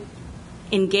really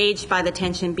engaged by the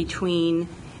tension between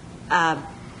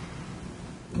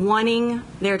wanting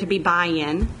there to be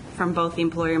buy-in from both the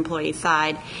employer-employee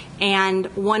side and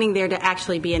wanting there to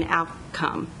actually be an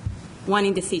outcome,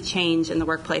 wanting to see change in the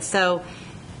workplace. So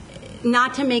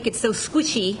not to make it so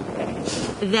squishy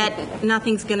that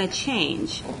nothing's going to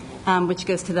change, which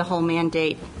goes to the whole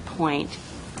mandate point.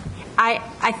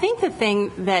 I think the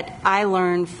thing that I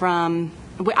learned from,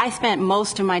 I spent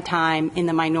most of my time in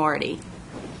the minority.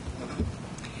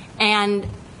 And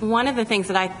one of the things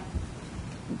that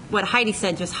what Heidi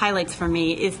said just highlights for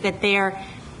me is that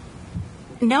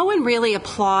no one really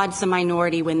applauds the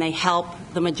minority when they help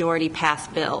the majority pass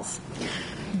bills.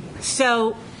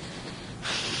 So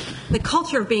the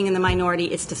culture of being in the minority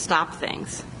is to stop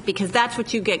things, because that's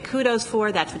what you get kudos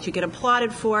for, that's what you get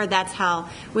applauded for, that's how,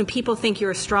 when people think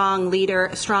you're a strong leader,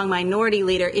 a strong minority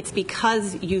leader, it's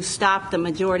because you stopped the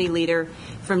majority leader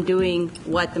from doing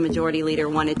what the majority leader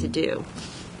wanted to do.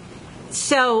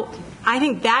 So I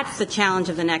think that's the challenge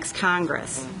of the next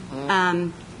Congress.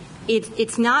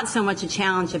 It's not so much a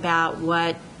challenge about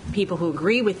what people who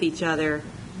agree with each other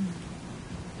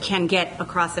can get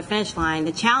across the finish line.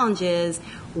 The challenge is,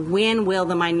 when will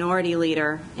the minority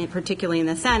leader, and particularly in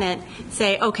the Senate,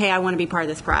 say, okay, I want to be part of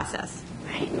this process?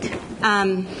 Right.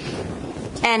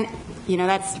 And, you know,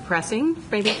 that's depressing,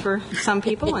 maybe for some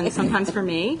people and sometimes for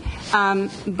me.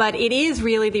 But it is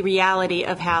really the reality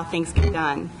of how things get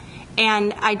done.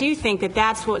 And I do think that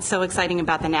that's what's so exciting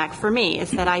about the NAC for me,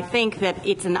 is that I think that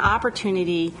it's an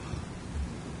opportunity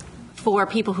for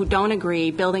people who don't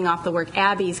agree, building off the work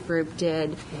Abbey's group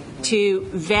did, to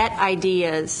vet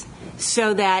ideas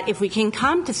so that if we can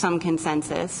come to some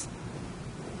consensus,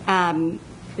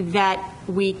 that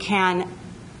we can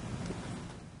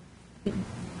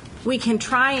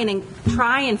try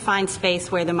and find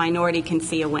space where the minority can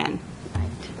see a win.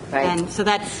 Right. And so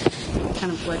that's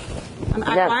kind of what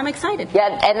I'm excited.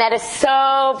 Yeah, and that is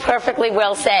so perfectly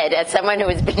well said. As someone who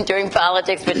has been doing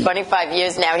politics for 25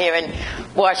 years now here in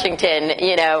Washington,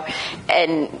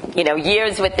 and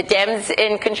years with the Dems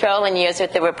in control and years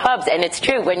with the Repubs, and it's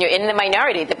true. When you're in the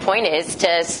minority, the point is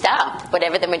to stop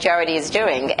whatever the majority is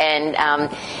doing, and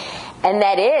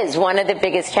that is one of the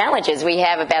biggest challenges we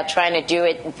have about trying to do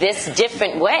it this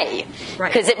different way,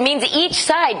 because it means each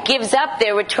side gives up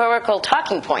their rhetorical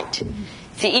talking point.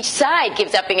 See, each side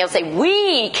gives up being able to say,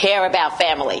 we care about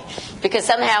family, because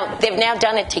somehow they've now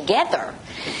done it together.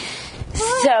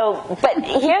 So, but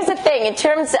here's the thing, in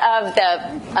terms of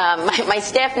my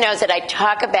staff knows that I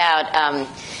talk about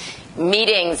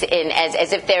meetings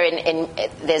as if they're in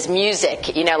there's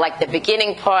music, like the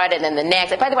beginning part and then the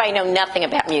next. By the way, I know nothing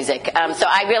about music, so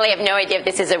I really have no idea if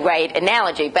this is a right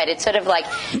analogy, but it's sort of like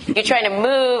you're trying to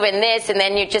move and this, and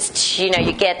then you just, you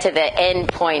get to the end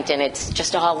point and it's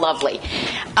just all lovely.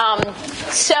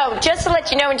 So just to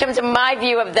let you know, in terms of my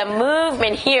view of the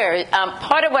movement here,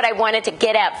 part of what I wanted to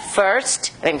get at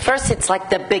first it's like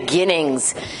the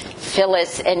beginnings,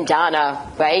 Phyllis and Donna,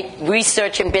 right?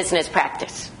 Research and business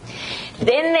practice.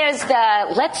 Then there's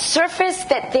let's surface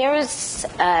that there's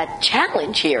a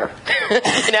challenge here,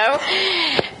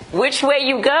 Which way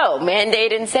you go,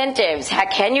 mandate incentives. How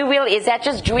can you really, is that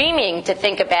just dreaming to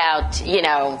think about,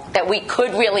 that we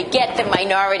could really get the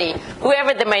minority,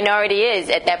 whoever the minority is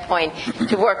at that point,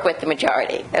 to work with the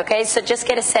majority, okay? So just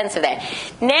get a sense of that.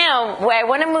 Now, what I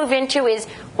want to move into is,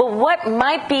 what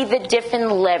might be the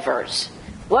different levers?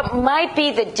 What might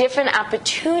be the different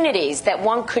opportunities that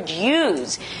one could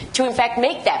use to, in fact,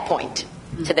 make that point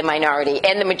to the minority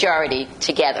and the majority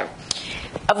together?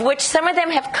 Of which some of them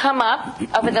have come up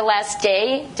over the last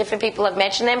day. Different people have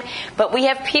mentioned them. But we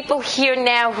have people here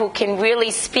now who can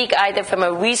really speak either from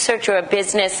a research or a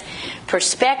business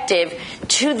perspective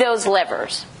to those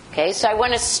levers. Okay, so I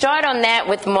want to start on that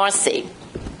with Marcie.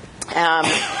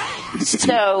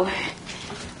 So,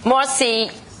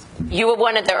 Marcie, you were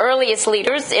one of the earliest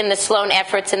leaders in the Sloan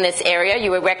efforts in this area.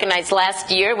 You were recognized last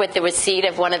year with the receipt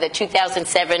of one of the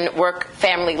 2007 Work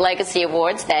Family Legacy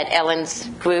Awards that Ellen's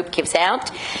group gives out.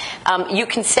 You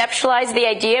conceptualized the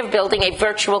idea of building a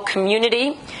virtual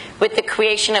community with the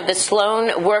creation of the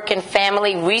Sloan Work and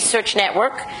Family Research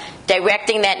Network,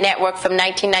 directing that network from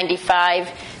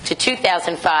 1995 to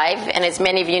 2005. And as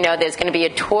many of you know, there's going to be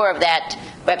a tour of that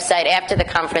website after the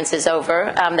conference is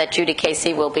over that Judy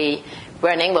Casey will be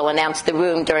running. We'll announce the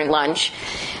room during lunch.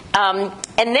 And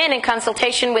then in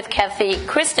consultation with Kathy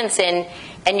Christensen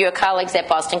and your colleagues at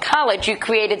Boston College, you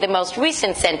created the most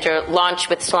recent center launched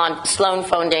with Sloan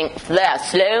funding,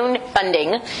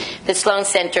 the Sloan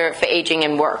Center for Aging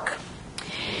and Work.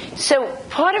 So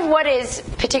part of what is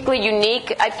particularly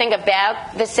unique, I think,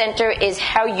 about the center is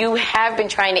how you have been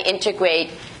trying to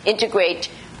integrate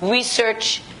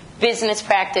research, business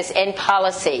practice, and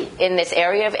policy in this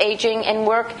area of aging and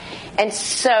work. And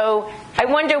so I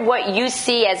wonder what you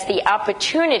see as the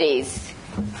opportunities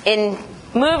in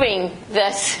moving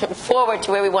this forward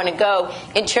to where we want to go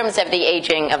in terms of the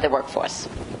aging of the workforce.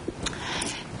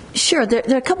 Sure. There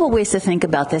are a couple of ways to think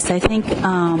about this. I think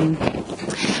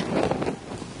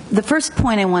the first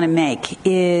point I want to make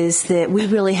is that we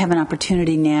really have an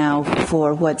opportunity now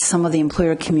for what some of the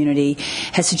employer community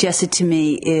has suggested to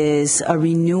me is a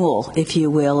renewal, if you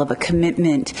will, of a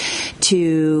commitment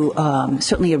to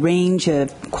certainly a range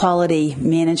of quality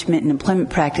management and employment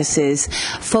practices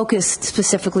focused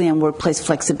specifically on workplace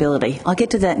flexibility. I'll get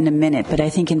to that in a minute, but I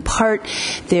think in part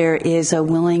there is a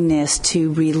willingness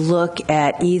to relook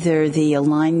at either the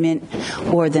alignment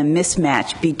or the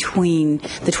mismatch between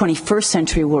the 21st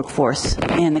century workforce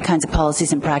and the kinds of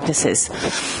policies and practices.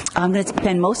 I'm going to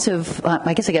spend most of,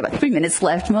 I guess I got about 3 minutes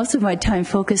left, most of my time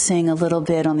focusing a little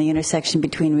bit on the intersection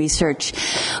between research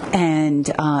and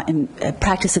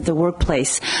practice at the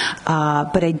workplace.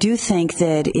 But I do think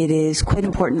that it is quite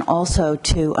important also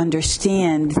to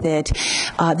understand that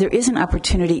there is an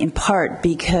opportunity in part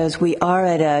because we are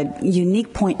at a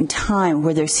unique point in time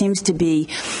where there seems to be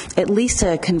at least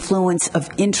a confluence of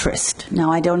interest.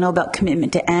 Now, I don't know about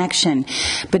commitment to action,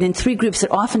 but in three groups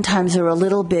that oftentimes are a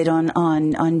little bit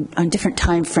on different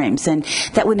time frames. And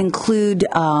that would include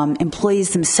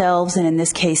employees themselves, and in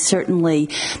this case, certainly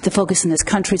the focus in this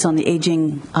country is on the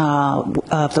aging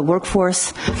of the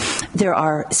workforce. There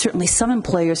are certainly some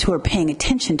employers who are paying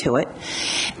attention to it,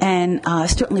 and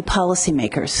certainly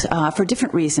policymakers for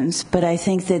different reasons, but I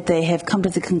think that they have come to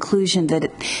the conclusion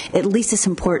that at least it's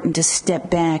important to step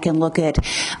back and look at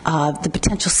the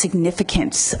potential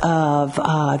significance of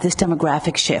this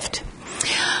demographic shift.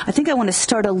 I think I want to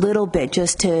start a little bit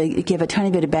just to give a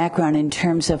tiny bit of background in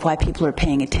terms of why people are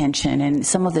paying attention. And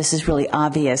some of this is really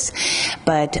obvious,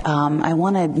 but I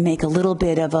want to make a little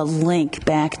bit of a link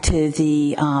back to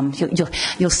the,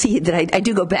 you'll see that I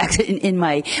do go back in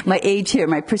my age here,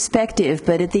 my perspective,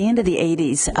 but at the end of the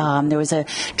 80s, there was a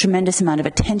tremendous amount of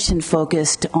attention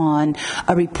focused on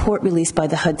a report released by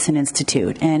the Hudson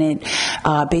Institute. And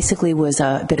it basically was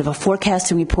a bit of a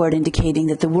forecasting report indicating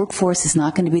that the workforce is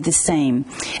not going to be the same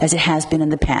as it has been in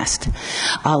the past.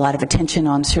 A lot of attention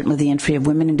on certainly the entry of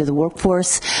women into the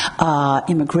workforce,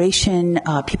 immigration,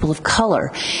 people of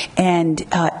color. And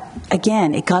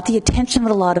again, it got the attention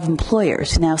of a lot of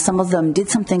employers. Now, some of them did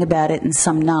something about it and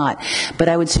some not. But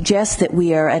I would suggest that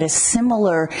we are at a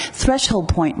similar threshold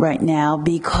point right now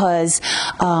because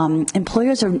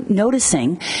employers are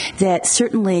noticing that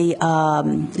certainly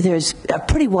there's a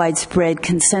pretty widespread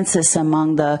consensus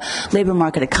among the labor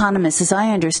market economists, as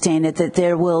I understand it, that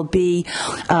there will be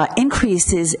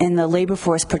increases in the labor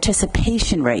force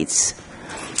participation rates.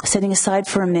 Setting aside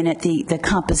for a minute the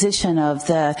composition of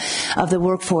the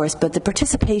workforce, but the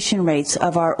participation rates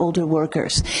of our older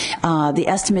workers. The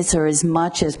estimates are as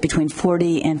much as between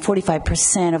 40 and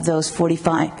 45% of those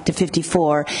 45 to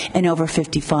 54 and over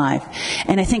 55.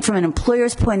 And I think from an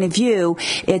employer's point of view,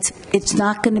 it's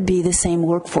not going to be the same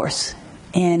workforce.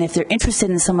 And if they're interested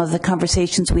in some of the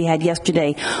conversations we had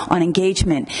yesterday on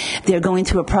engagement, they're going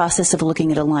through a process of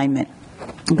looking at alignment.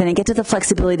 I'm going to get to the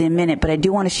flexibility in a minute, but I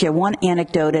do want to share one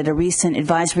anecdote at a recent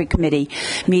advisory committee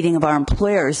meeting of our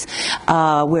employers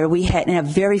where we had a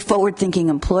very forward-thinking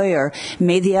employer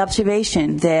made the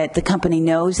observation that the company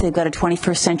knows they've got a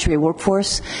 21st century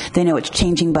workforce. They know it's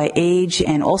changing by age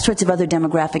and all sorts of other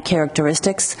demographic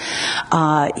characteristics.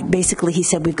 Basically, he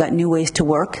said, we've got new ways to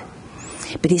work.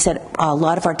 But he said a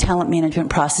lot of our talent management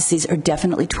processes are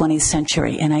definitely 20th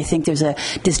century, and I think there's a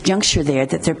disjuncture there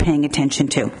that they're paying attention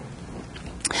to.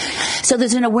 So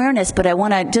there's an awareness, but I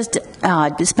want to just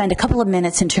spend a couple of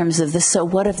minutes in terms of the so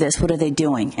what of this, what are they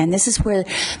doing? And this is where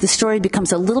the story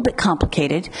becomes a little bit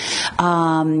complicated.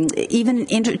 Even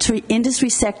industry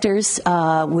sectors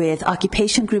with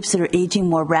occupation groups that are aging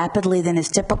more rapidly than is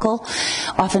typical,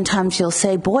 oftentimes you'll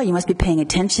say, boy, you must be paying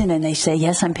attention, and they say,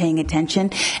 yes, I'm paying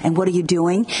attention, and what are you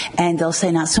doing? And they'll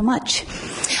say, not so much.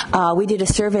 We did a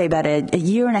survey about a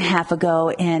year and a half ago,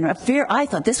 and I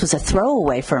thought this was a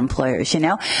throwaway for employers, you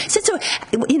know. So,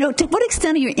 to what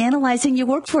extent are you analyzing your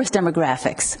workforce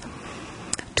demographics?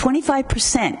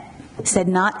 25% said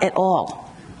not at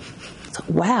all.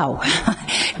 Wow,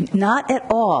 not at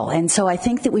all. And so I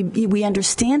think that we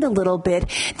understand a little bit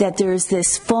that there's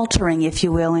this faltering, if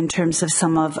you will, in terms of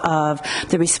some of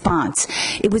the response.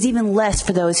 It was even less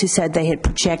for those who said they had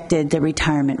projected their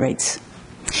retirement rates.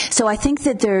 So I think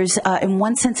that there's, in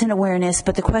one sense, an awareness,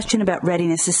 but the question about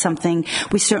readiness is something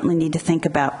we certainly need to think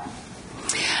about.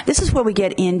 This is where we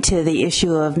get into the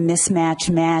issue of mismatch,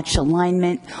 match,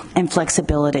 alignment, and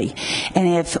flexibility. And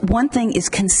if one thing is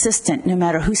consistent, no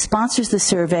matter who sponsors the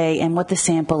survey and what the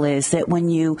sample is, that when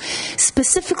you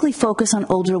specifically focus on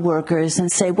older workers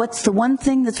and say, what's the one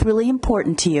thing that's really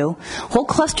important to you, whole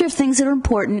cluster of things that are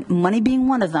important, money being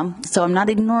one of them, so I'm not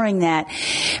ignoring that,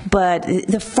 but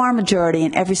the far majority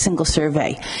in every single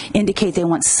survey indicate they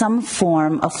want some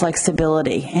form of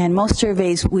flexibility. And most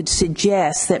surveys would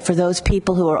suggest that for those people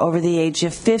who are over the age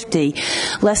of 50,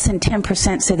 less than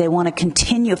 10% say they want to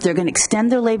continue, if they're going to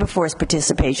extend their labor force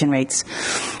participation rates,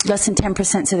 less than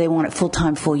 10% say they want it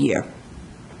full-time, full year.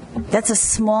 That's a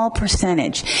small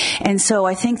percentage. And so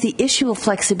I think the issue of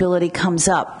flexibility comes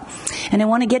up. And I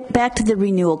want to get back to the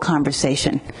renewal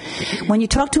conversation. When you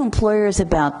talk to employers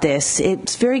about this,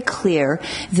 it's very clear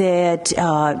that,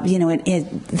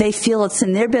 they feel it's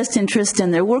in their best interest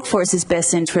and their workforce's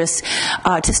best interest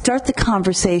to start the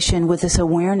conversation with this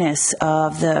awareness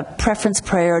of the preference,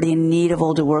 priority, and need of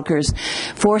older workers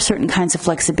for certain kinds of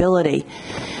flexibility.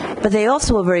 But they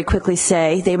also will very quickly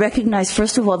say, they recognize,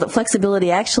 first of all, that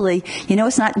flexibility actually,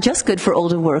 it's not just good for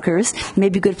older workers,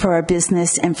 maybe good for our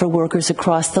business and for workers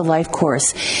across the life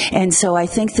course. And so I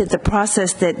think that the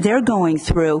process that they're going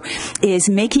through is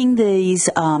making these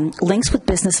links with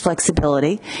business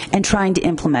flexibility and trying to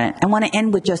implement it. I want to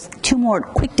end with just two more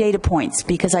quick data points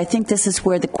because I think this is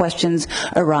where the questions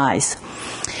arise.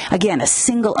 Again, a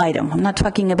single item. I'm not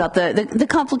talking about the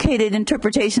complicated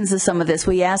interpretations of some of this.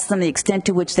 We asked them the extent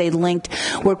to which they linked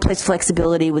workplace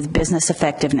flexibility with business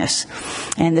effectiveness.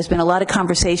 And and there's been a lot of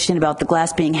conversation about the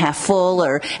glass being half full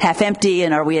or half empty,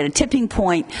 and are we at a tipping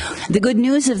point? The good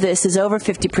news of this is over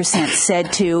 50%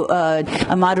 said to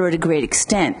a moderate to great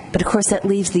extent, but of course that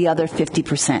leaves the other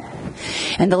 50%.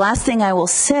 And the last thing I will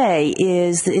say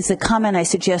is a comment I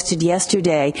suggested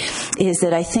yesterday, is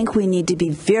that I think we need to be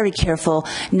very careful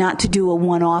not to do a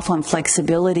one-off on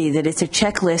flexibility, that it's a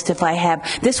checklist. If I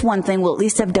have this one thing, well, at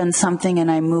least I've done something and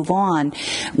I move on.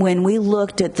 When we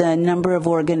looked at the number of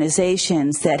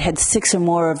organizations that had 6 or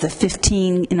more of the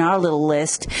 15 in our little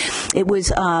list, it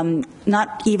was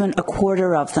not even a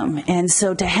quarter of them. And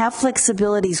so to have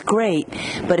flexibility is great,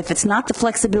 but if it's not the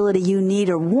flexibility you need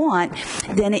or want,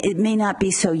 then it may not be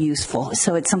so useful.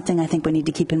 So it's something I think we need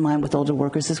to keep in mind with older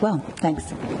workers as well.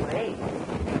 Thanks. Great.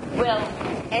 Well,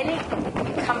 any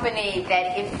company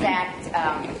that in fact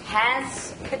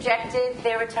has projected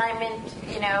their retirement,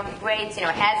 rates,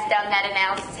 has done that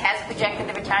analysis, has projected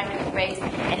the retirement rates,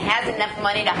 and has enough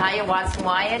money to hire Watson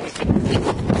Wyatt,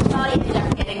 probably end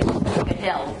up getting Tomeka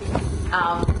Hill.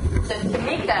 So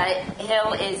Tomeka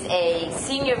Hill is a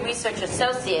senior research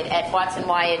associate at Watson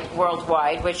Wyatt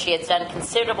Worldwide, where she has done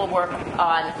considerable work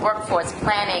on workforce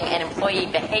planning and employee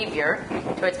behavior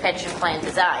towards pension plan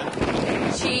design.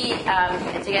 She,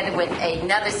 together with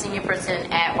another senior person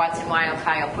at Watson Wyatt,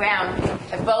 Kyle Brown,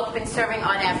 have both been serving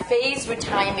on our phased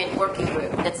retirement working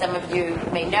group that some of you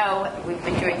may know. We've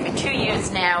been doing for 2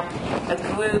 years now, a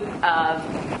group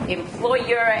of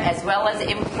employer as well as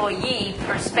employee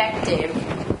perspective,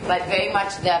 but very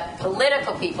much the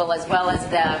political people as well as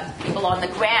the people on the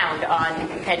ground on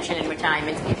pension and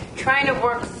retirement, trying to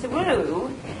work through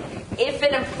if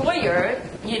an employer,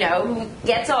 who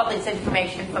gets all this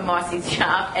information from Marcie's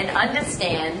job and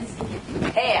understands,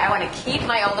 hey, I want to keep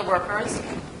my older workers,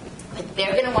 but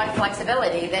they're going to want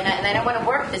flexibility, then I don't want to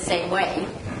work the same way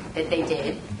that they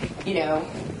did,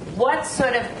 what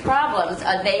sort of problems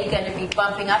are they going to be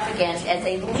bumping up against as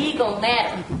a legal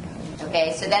matter?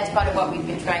 Okay, so that's part of what we've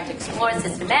been trying to explore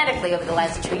systematically over the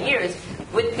last 2 years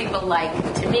with people like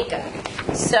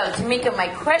Tomeka. So, Tomeka, my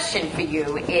question for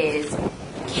you is,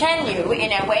 can you,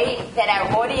 in a way that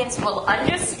our audience will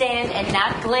understand and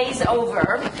not glaze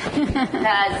over,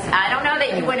 because I don't know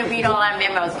that you want to read all our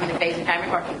memos from the Phased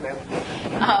Retirement Working Group,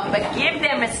 but give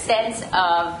them a sense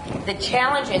of the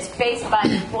challenges faced by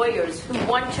employers who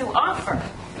want to offer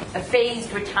a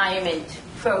phased retirement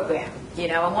program,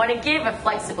 and want to give a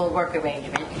flexible work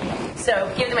arrangement.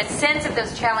 So give them a sense of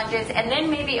those challenges, and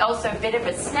then maybe also a bit of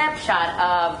a snapshot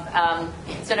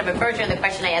of sort of a version of the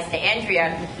question I asked to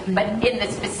Andrea, but in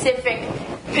the specific,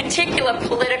 particular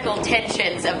political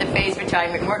tensions of the Phased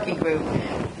Retirement Working Group,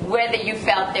 whether you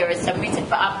felt there is some reason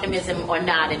for optimism or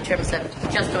not in terms of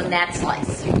just on that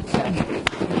slice.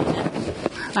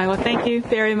 All right, well, thank you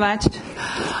very much.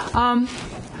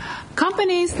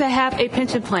 Companies that have a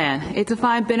pension plan, a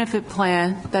defined benefit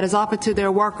plan that is offered to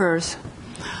their workers,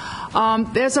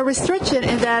 there's a restriction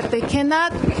in that they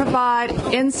cannot provide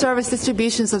in-service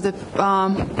distributions of their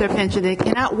pension. They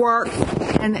cannot work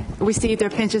and receive their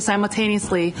pension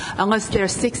simultaneously unless they're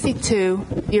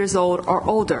 62 years old or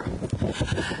older.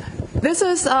 This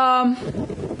is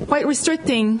quite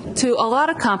restricting to a lot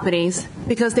of companies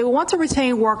because they want to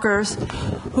retain workers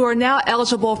who are now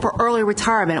eligible for early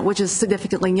retirement, which is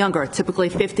significantly younger, typically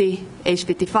age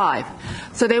 55.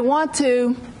 So they want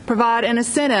to provide an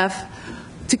incentive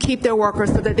to keep their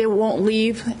workers so that they won't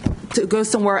leave to go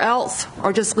somewhere else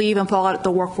or just leave and fall out of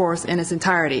the workforce in its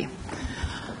entirety.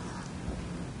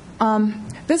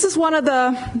 This is one of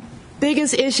the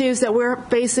biggest issues that we're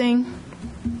facing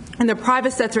in the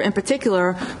private sector in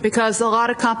particular, because a lot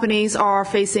of companies are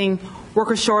facing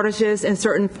worker shortages in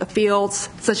certain fields,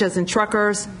 such as in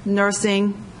truckers,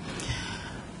 nursing.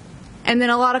 And then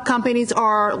a lot of companies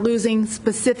are losing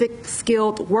specific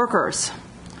skilled workers.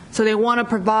 So they want to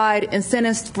provide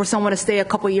incentives for someone to stay a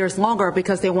couple years longer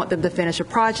because they want them to finish a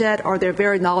project, or they're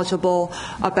very knowledgeable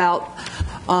about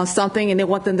something and they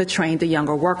want them to train the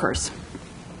younger workers.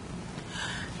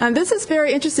 And this is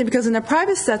very interesting because in the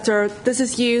private sector, this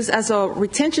is used as a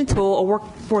retention tool, a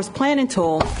workforce planning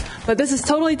tool, but this is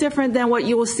totally different than what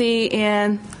you will see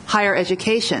in higher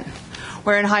education,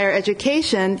 where in higher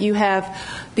education you have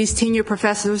these tenured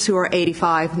professors who are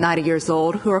 85, 90 years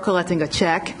old who are collecting a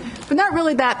check, but not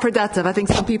really that productive. I think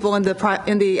some people in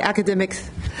the academic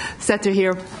sector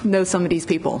here know some of these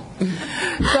people.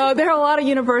 So there are a lot of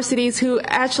universities who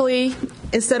actually,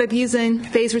 instead of using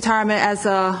phased retirement as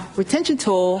a retention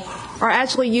tool, are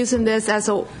actually using this as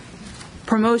a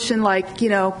promotion, kind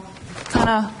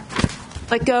of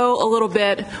let go a little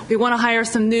bit. We want to hire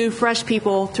some new, fresh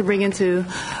people to bring into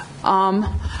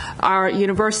our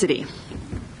university.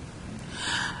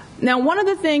 Now, one of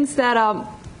the things that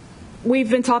we've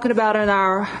been talking about in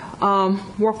our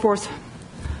workforce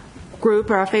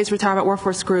group, our phased retirement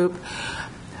workforce group,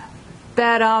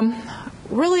 that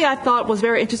really I thought was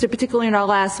very interesting, particularly in our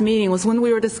last meeting, was when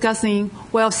we were discussing,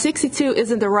 well, if 62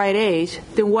 isn't the right age,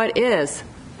 then what is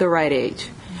the right age?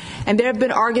 And there have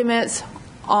been arguments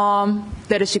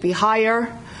that it should be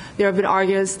higher. There have been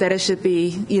arguments that it should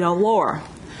be, lower.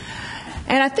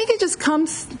 And I think it just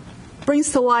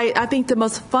brings to light, I think, the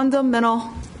most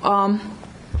fundamental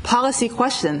policy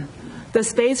question.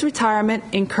 Does phased retirement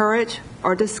encourage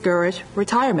or discourage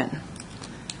retirement?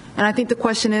 And I think the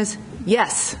question is,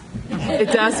 yes,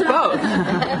 it does both.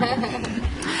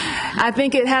 I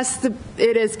think it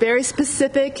is very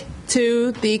specific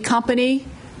to the company,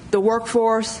 the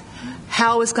workforce,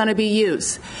 how it's going to be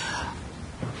used.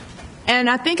 And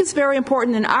I think it's very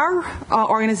important in our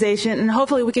organization, and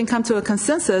hopefully we can come to a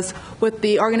consensus with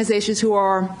the organizations who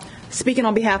are speaking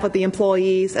on behalf of the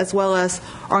employees, as well as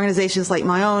organizations like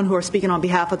my own who are speaking on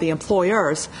behalf of the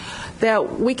employers,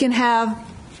 that we can have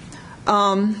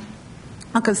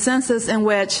a consensus in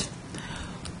which,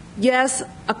 yes,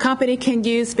 a company can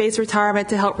use phased retirement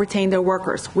to help retain their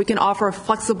workers. We can offer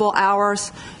flexible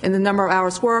hours in the number of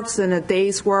hours worked and the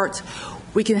days worked.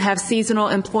 We can have seasonal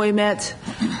employment,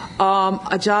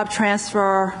 a job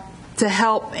transfer to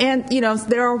help. And,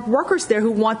 there are workers there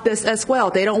who want this as well.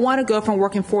 They don't want to go from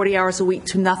working 40 hours a week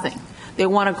to nothing. They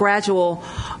want a gradual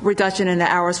reduction in the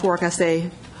hours worked as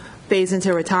they phase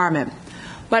into retirement.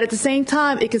 But at the same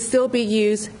time, it could still be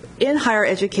used in higher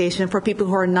education for people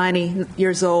who are 90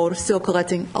 years old, still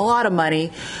collecting a lot of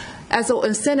money, as an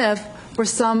incentive for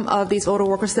some of these older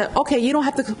workers that, okay, you don't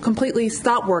have to completely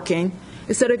stop working.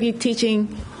 Instead of you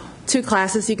teaching 2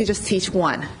 classes, you could just teach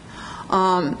 1.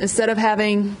 Instead of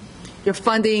having your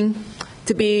funding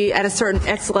to be at a certain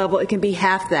X level, it can be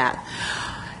half that.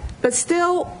 But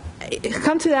still,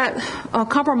 come to that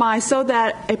compromise so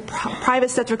that a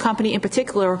private sector company in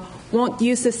particular won't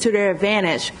use this to their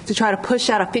advantage to try to push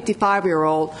out a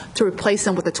 55-year-old to replace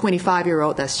them with a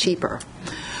 25-year-old that's cheaper.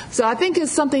 So I think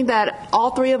it's something that all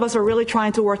 3 of us are really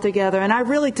trying to work together, and I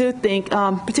really do think,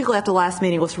 particularly after the last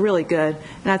meeting, was really good,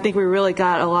 and I think we really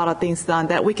got a lot of things done,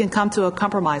 that we can come to a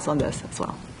compromise on this as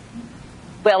well.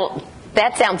 Well,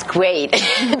 that sounds great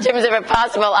in terms of a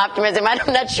possible optimism. I'm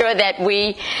not sure that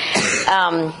we...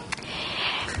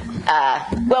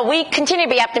 we continue to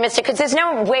be optimistic because there's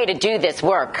no way to do this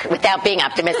work without being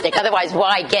optimistic. Otherwise,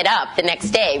 why get up the next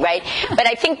day, right? But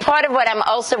I think part of what I'm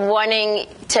also wanting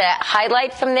to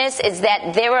highlight from this is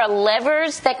that there are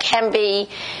levers that can be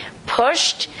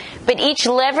pushed, but each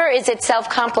lever is itself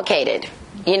complicated.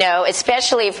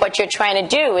 Especially if what you're trying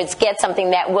to do is get something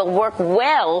that will work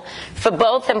well for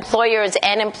both employers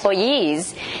and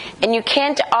employees, and you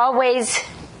can't always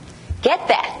get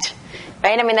that.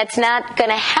 Right? I mean, that's not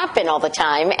going to happen all the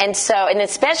time. And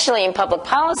especially in public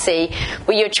policy,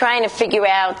 where you're trying to figure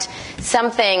out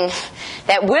something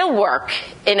that will work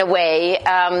in a way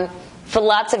for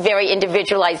lots of very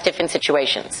individualized different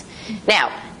situations. Now,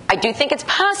 I do think it's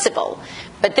possible,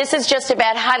 but this is just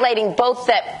about highlighting both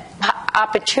the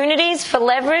opportunities for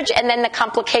leverage and then the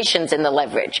complications in the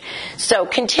leverage. So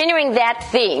continuing that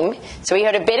theme, so we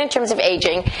heard a bit in terms of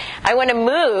aging, I want to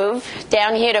move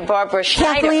down here to Barbara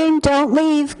Schneider. Kathleen, don't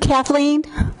leave. Kathleen,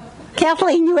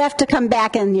 you have to come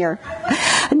back in here.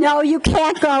 No, you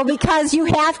can't go because you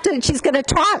have to. She's going to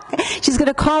talk. She's going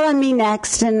to call on me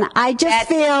next, and I just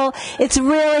feel it's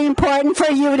really important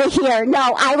for you to hear.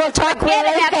 No, I will talk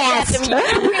really fast.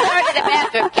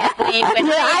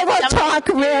 I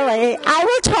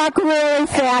will talk really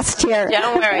fast here.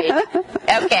 Don't worry.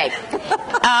 Okay.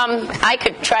 I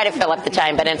could try to fill up the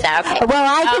time, but it's not okay. Well,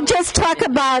 I could just talk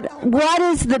about what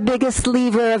is the biggest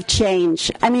lever of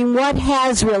change. I mean, what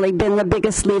has really been the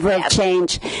biggest lever of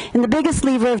change? And the biggest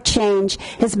lever of change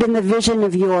has been the vision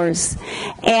of yours.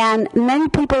 And many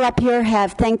people up here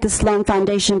have thanked the Sloan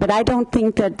Foundation, but I don't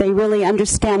think that they really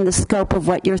understand the scope of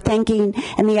what you're thinking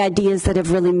and the ideas that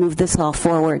have really moved this all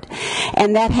forward.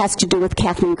 And that has to do with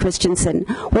Kathleen Christensen.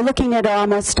 We're looking at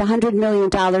almost $100 million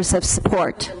of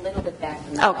support.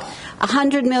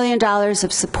 $100 million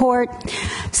of support,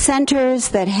 centers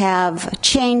that have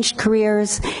changed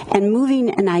careers, and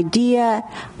moving an idea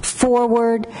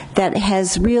forward that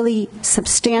has really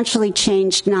substantially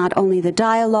changed not only the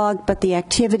dialogue but the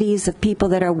activities of people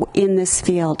that are in this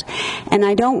field. And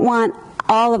I don't want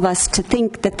all of us to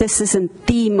think that this isn't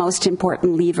the most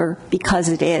important lever, because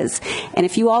it is. And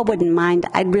if you all wouldn't mind,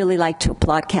 I'd really like to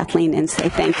applaud Kathleen and say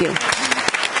thank you.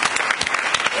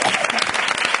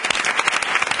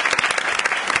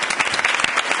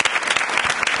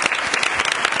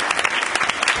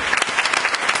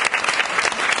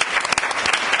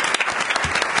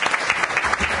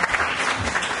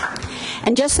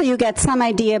 And just so you get some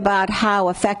idea about how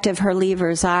effective her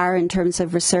levers are in terms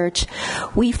of research,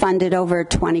 we funded over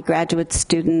 20 graduate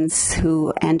students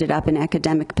who ended up in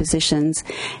academic positions.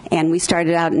 And we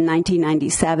started out in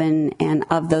 1997, and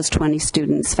of those 20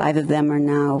 students, 5 of them are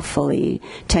now fully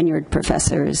tenured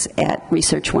professors at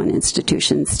Research One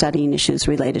institutions studying issues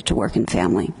related to work and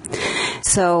family.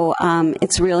 So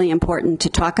it's really important to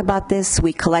talk about this.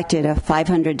 We collected a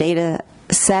 500 data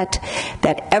set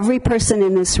that every person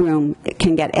in this room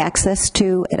can get access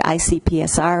to at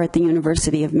ICPSR at the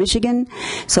University of Michigan.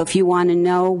 So if you want to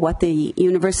know what the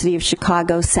University of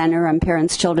Chicago Center on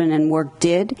Parents, Children, and Work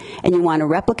did, and you want to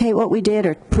replicate what we did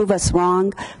or prove us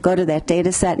wrong, go to that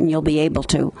data set and you'll be able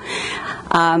to.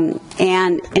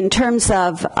 And in terms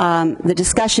of the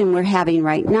discussion we're having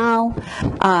right now,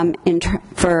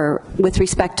 with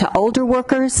respect to older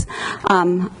workers,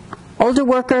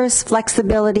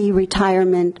 flexibility,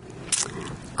 retirement,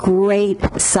 great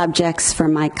subjects for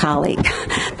my colleague.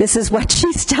 This is what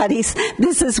she studies.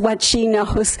 This is what she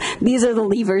knows. These are the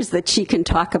levers that she can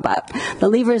talk about. The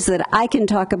levers that I can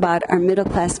talk about are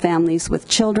middle-class families with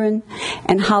children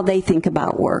and how they think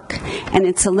about work. And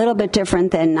it's a little bit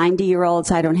different than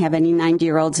 90-year-olds. I don't have any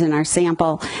 90-year-olds in our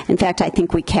sample. In fact, I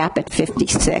think we cap at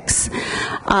 56.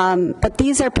 But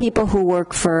these are people who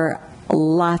work for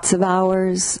lots of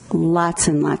hours, lots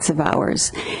and lots of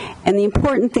hours. And the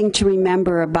important thing to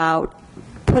remember about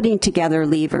putting together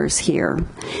levers here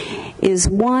is,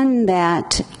 one,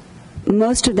 that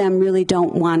most of them really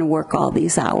don't want to work all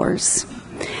these hours.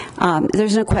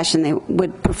 There's no question they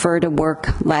would prefer to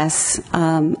work less,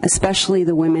 especially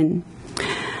the women.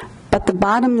 But the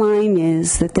bottom line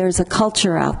is that there's a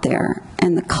culture out there,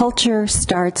 and the culture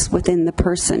starts within the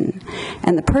person.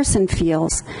 And the person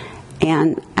feels,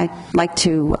 and I'd like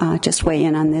to just weigh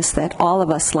in on this, that all of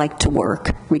us like to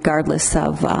work, regardless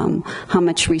of how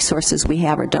much resources we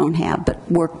have or don't have,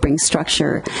 but work brings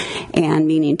structure and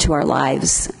meaning to our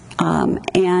lives.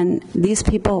 And these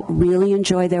people really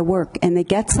enjoy their work, and they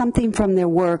get something from their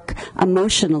work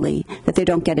emotionally that they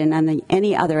don't get in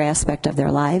any other aspect of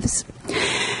their lives.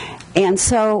 And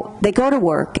so they go to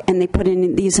work and they put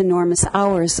in these enormous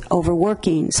hours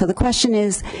overworking. So the question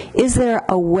is there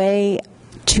a way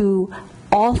to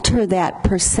alter that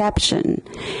perception?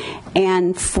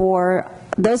 And for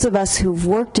those of us who've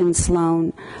worked in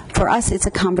Sloan, for us it's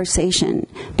a conversation,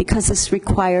 because this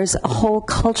requires a whole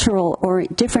cultural or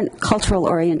different cultural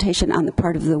orientation on the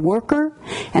part of the worker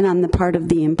and on the part of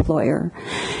the employer.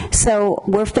 So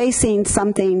we're facing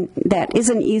something that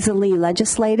isn't easily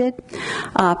legislated,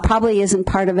 probably isn't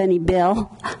part of any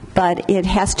bill, but it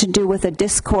has to do with a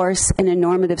discourse and a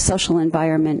normative social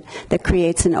environment that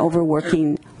creates an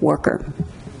overworking worker.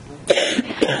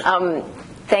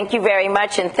 Thank you very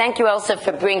much, and thank you also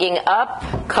for bringing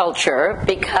up culture,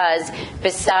 because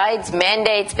besides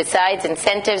mandates, besides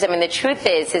incentives, I mean, the truth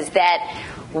is that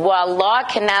while law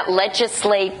cannot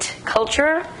legislate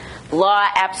culture, law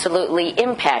absolutely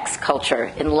impacts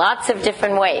culture in lots of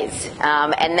different ways,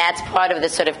 and that's part of the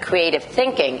sort of creative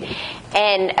thinking.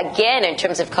 And again, in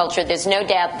terms of culture, there's no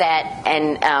doubt that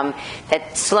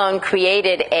that Sloan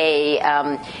created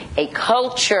a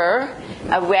culture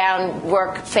around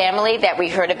work family that we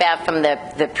heard about from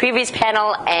the previous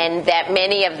panel, and that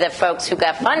many of the folks who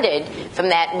got funded from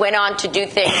that went on to do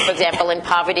things, for example, in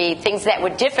poverty, things that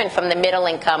were different from the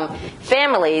middle-income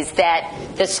families that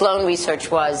the Sloan research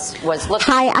was looking at.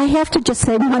 Hi, I have to just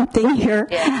say one thing here.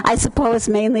 Yeah. I suppose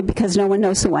mainly because no one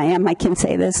knows who I am, I can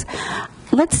say this.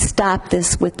 Let's stop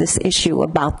this with this issue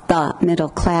about the middle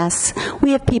class.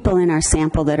 We have people in our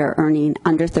sample that are earning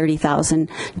under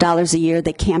 $30,000 a year.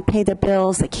 They can't pay their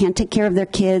bills. They can't take care of their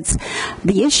kids.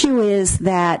 The issue is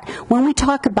that when we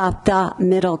talk about the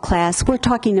middle class, we're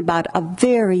talking about a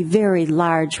very, very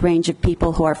large range of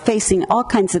people who are facing all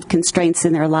kinds of constraints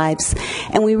in their lives.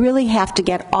 And we really have to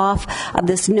get off of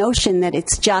this notion that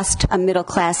it's just a middle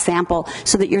class sample,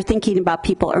 so that you're thinking about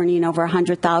people earning over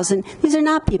 $100,000. These are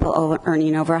not people earning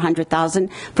over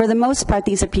 $100,000. For the most part,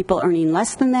 these are people earning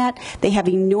less than that. They have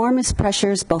enormous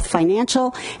pressures, both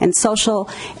financial and social,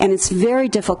 and it's very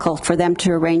difficult for them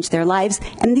to arrange their lives.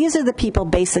 And these are the people,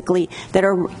 basically, that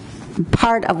are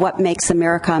part of what makes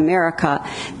America America.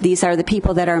 These are the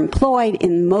people that are employed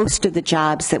in most of the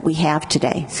jobs that we have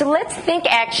today. So let's think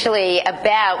actually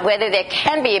about whether there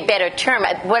can be a better term.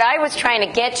 What I was trying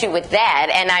to get to with that,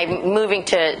 and I'm moving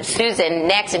to Susan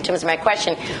next in terms of my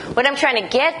question, what I'm trying to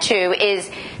get to is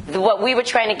what we were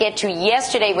trying to get to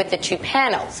yesterday with the two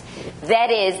panels.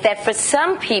 That is that for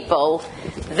some people,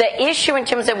 the issue in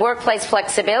terms of workplace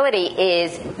flexibility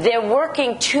is they're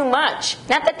working too much.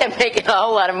 Not that they're making a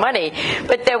whole lot of money,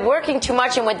 but they're working too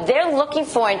much, and what they're looking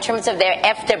for in terms of their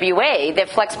FWA, their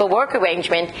flexible work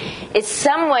arrangement, is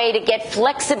some way to get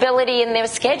flexibility in their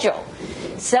schedule.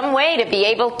 Some way to be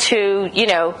able to,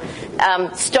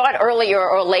 start earlier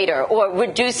or later, or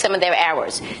reduce some of their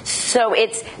hours. So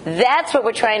that's what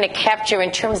we're trying to capture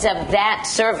in terms of that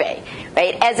survey,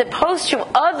 right? As opposed to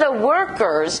other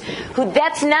workers who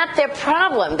that's not their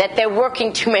problem, that they're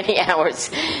working too many hours.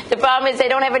 The problem is they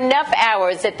don't have enough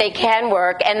hours that they can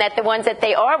work, and that the ones that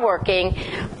they are working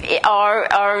they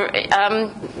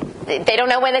don't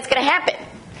know when that's going to happen.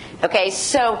 Okay,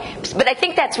 but I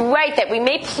think that's right, that we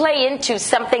may play into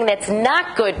something that's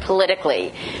not good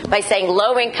politically by saying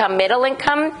low income, middle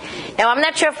income. Now, I'm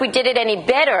not sure if we did it any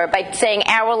better by saying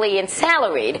hourly and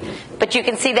salaried, but you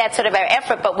can see that's sort of our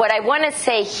effort. But what I want to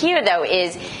say here, though,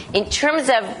 is in terms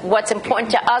of what's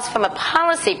important to us from a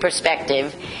policy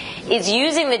perspective, is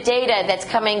using the data that's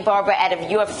coming, Barbara, out of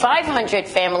your 500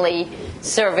 family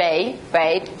survey,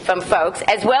 right, from folks,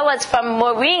 as well as from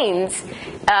Maureen's,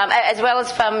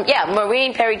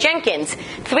 Maureen Perry Jenkins'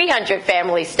 300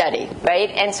 family study, right,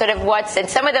 and and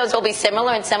some of those will be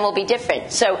similar and some will be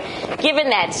different. So given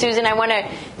that, Susan, I want to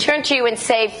turn to you and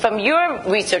say, from your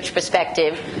research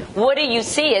perspective, what do you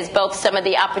see as both some of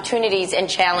the opportunities and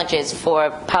challenges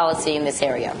for policy in this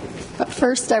area? But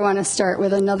first, I want to start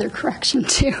with another correction,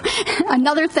 too.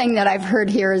 Another thing that I've heard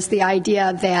here is the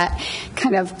idea that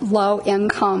kind of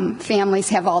low-income families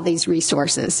have all these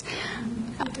resources.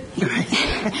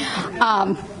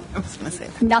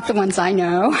 Not the ones I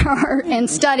know and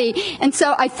study. And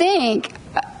so I think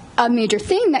a major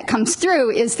theme that comes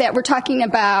through is that we're talking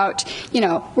about,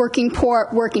 working poor,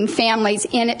 working families,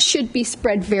 and it should be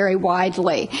spread very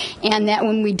widely. And that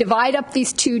when we divide up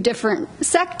these two different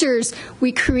sectors,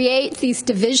 we create these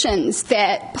divisions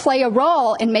that play a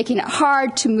role in making it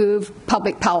hard to move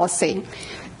public policy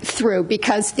through,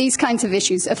 because these kinds of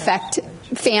issues affect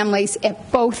families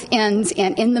at both ends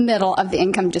and in the middle of the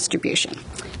income distribution.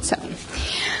 So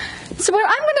what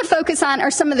I'm going to focus on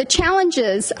are some of the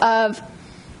challenges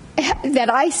that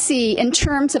I see in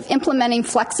terms of implementing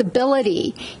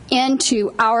flexibility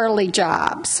into hourly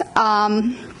jobs.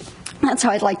 That's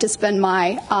how I'd like to spend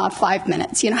my 5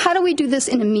 minutes. How do we do this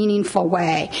in a meaningful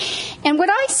way? And what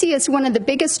I see as one of the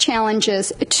biggest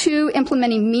challenges to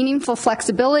implementing meaningful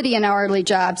flexibility in hourly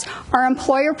jobs are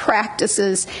employer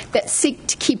practices that seek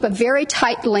to keep a very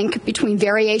tight link between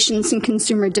variations in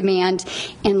consumer demand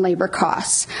and labor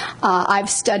costs. I've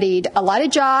studied a lot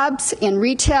of jobs in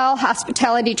retail,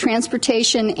 hospitality,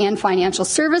 transportation, and financial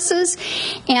services.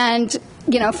 And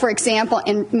for example,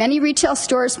 in many retail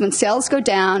stores, when sales go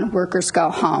down, workers go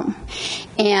home.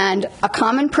 And a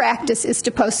common practice is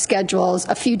to post schedules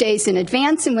a few days in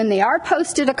advance, and when they are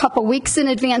posted a couple weeks in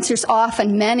advance, there's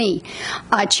often many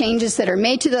changes that are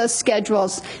made to those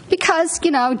schedules because,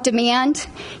 demand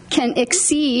can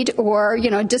exceed or,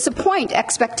 disappoint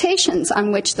expectations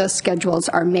on which those schedules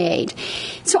are made.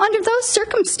 So under those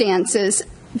circumstances,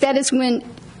 that is when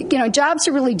jobs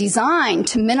are really designed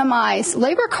to minimize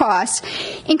labor costs.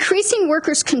 Increasing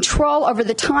workers' control over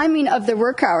the timing of their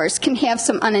work hours can have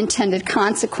some unintended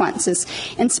consequences.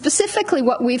 And specifically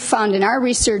what we've found in our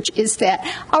research is that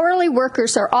hourly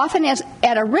workers are often at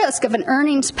a risk of an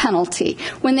earnings penalty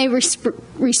when they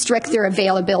restrict their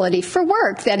availability for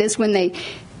work. That is, when they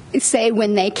say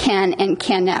when they can and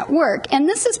cannot work. And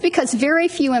this is because very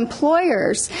few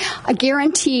employers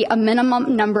guarantee a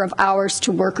minimum number of hours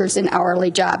to workers in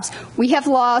hourly jobs. We have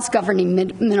laws governing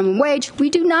minimum wage. We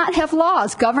do not have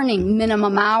laws governing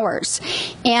minimum hours.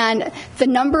 And the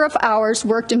number of hours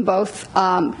worked in both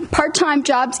part-time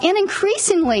jobs and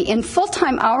increasingly in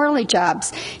full-time hourly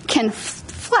jobs can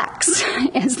flex,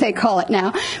 as they call it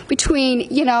now, between,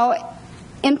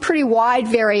 in pretty wide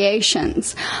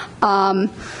variations.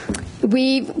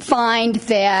 We find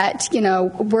that,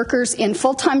 workers in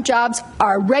full-time jobs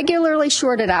are regularly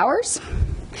shorted hours.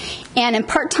 And in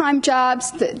part-time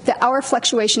jobs, the hour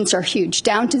fluctuations are huge,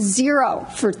 down to zero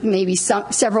for maybe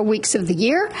several weeks of the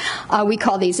year. We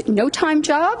call these no-time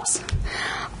jobs.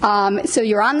 So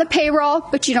you're on the payroll,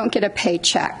 but you don't get a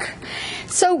paycheck.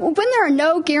 So when there are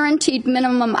no guaranteed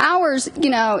minimum hours,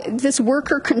 this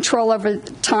worker control over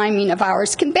the timing of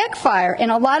hours can backfire.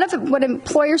 And a lot of what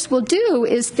employers will do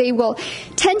is they will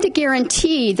tend to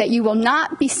guarantee that you will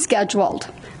not be scheduled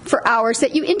for hours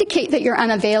that you indicate that you're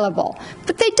unavailable.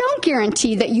 But they don't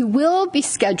guarantee that you will be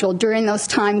scheduled during those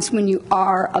times when you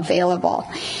are available.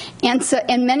 And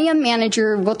many a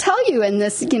manager will tell you in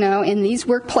this, in these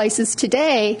workplaces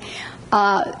today,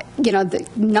 the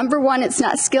number one, it's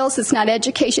not skills, it's not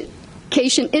education.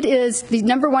 It is the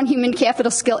number one human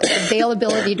capital skill is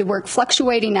availability to work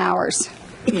fluctuating hours.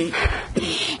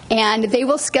 And they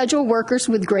will schedule workers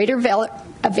with greater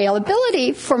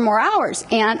availability for more hours.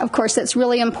 And, of course, that's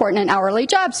really important in hourly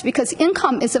jobs because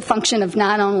income is a function of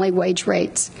not only wage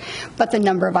rates, but the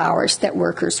number of hours that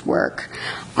workers work.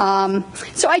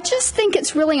 So I just think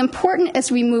it's really important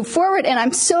as we move forward, and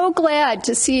I'm so glad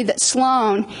to see that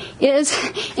Sloan is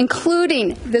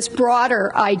including this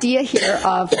broader idea here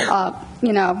of,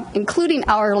 including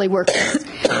hourly workers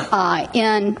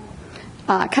on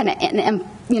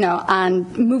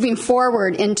moving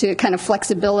forward into kind of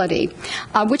flexibility,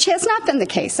 which has not been the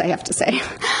case, I have to say.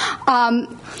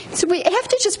 So we have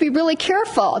to just be really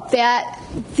careful that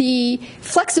the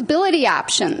flexibility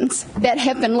options that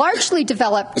have been largely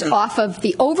developed off of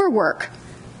the overwork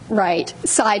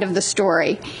side of the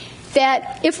story,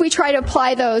 that if we try to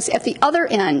apply those at the other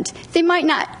end, they might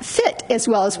not fit as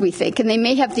well as we think, and they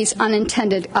may have these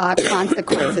unintended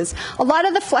consequences. A lot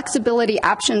of the flexibility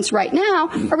options right now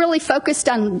are really focused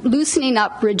on loosening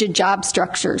up rigid job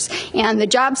structures, and the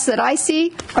jobs that I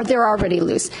see, they're already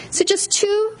loose. So just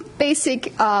two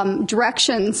basic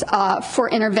directions for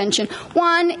intervention.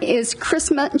 One is,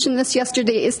 Chris mentioned this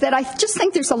yesterday, is that I just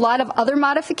think there's a lot of other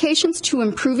modifications to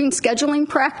improving scheduling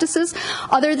practices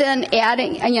other than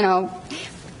adding,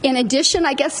 in addition,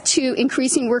 I guess, to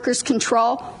increasing workers'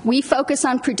 control. We focus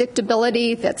on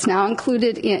predictability. That's now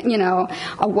included in,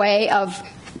 a way of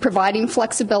providing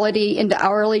flexibility into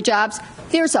hourly jobs.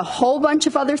 There's a whole bunch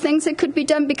of other things that could be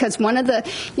done because one of the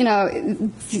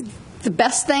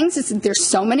best things is that there's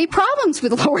so many problems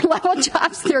with lower-level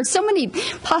jobs. There are so many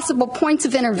possible points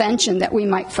of intervention that we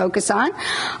might focus on.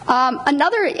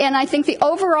 And I think the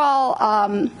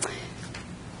overall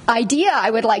idea I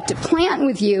would like to plant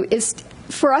with you is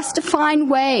for us to find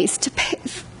ways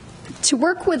to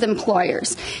work with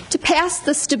employers, to pass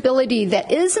the stability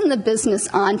that is in the business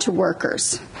on to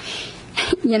workers.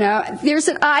 There's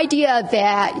an idea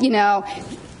that,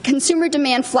 consumer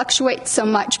demand fluctuates so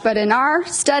much, but in our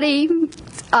study,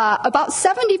 about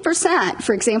 70%,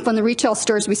 for example, in the retail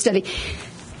stores we study,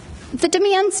 the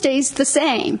demand stays the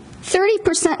same.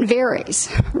 30% varies,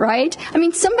 right? I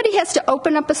mean, somebody has to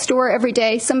open up a store every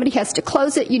day. Somebody has to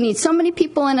close it. You need so many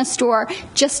people in a store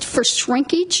just for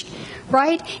shrinkage,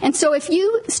 right? And so if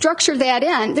you structure that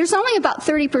in, there's only about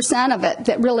 30% of it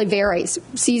that really varies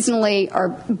seasonally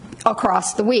or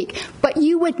across the week. But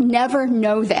you would never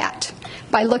know that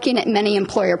by looking at many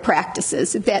employer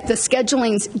practices, that the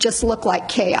schedulings just look like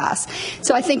chaos.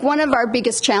 So I think one of our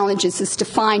biggest challenges is to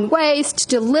find ways to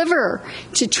deliver,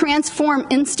 to transform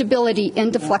instability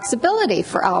into flexibility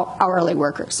for hourly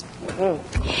workers.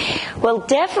 Mm-hmm. Well,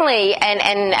 definitely,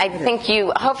 and I think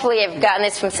you hopefully have gotten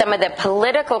this from some of the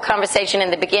political conversation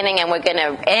in the beginning, and we're going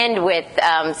to end with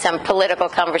some political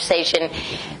conversation,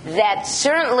 that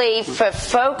certainly for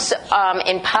folks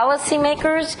in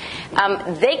policymakers,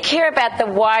 they care about the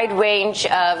wide range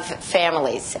of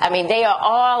families. I mean, they are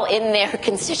all in their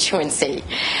constituency.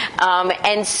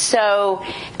 And so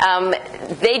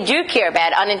they do care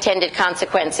about unintended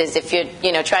consequences if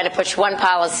you're trying to push one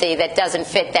policy that doesn't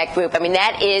fit that group. I mean,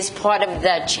 that is part of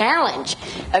the challenge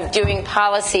of doing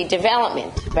policy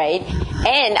development, right?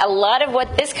 And a lot of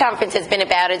what this conference has been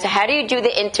about is how do you do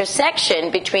the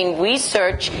intersection between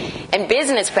research and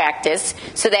business practice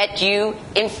so that you,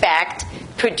 in fact,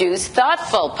 produce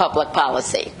thoughtful public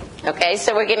policy. Okay,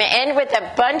 so we're going to end with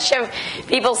a bunch of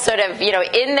people sort of,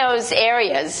 in those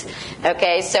areas.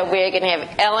 Okay, so we're going to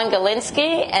have Ellen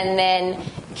Galinsky, and then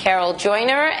Carol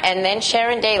Joyner, and then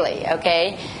Sharon Daly.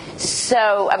 Okay,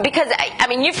 so because,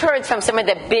 you've heard from some of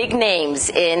the big names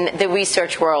in the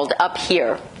research world up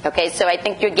here. Okay, so I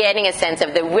think you're getting a sense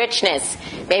of the richness,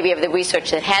 maybe, of the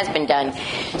research that has been done.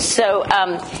 So,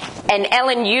 and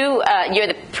Ellen, you're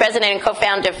the president and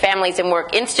co-founder of Families and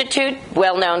Work Institute,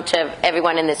 well known to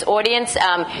everyone in this audience.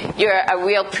 You're a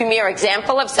real premier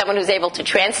example of someone who's able to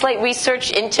translate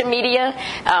research into media.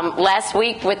 Last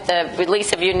week, with the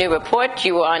release of your new report,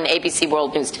 you were on ABC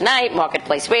World News Tonight,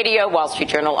 Marketplace Radio, Wall Street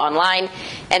Journal Online,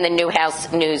 and the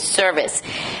Newhouse News Service.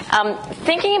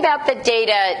 Thinking about the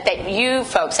data that you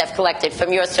folks have collected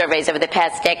from your surveys over the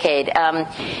past decade,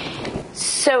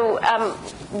 So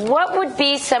what would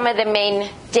be some of the main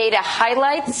data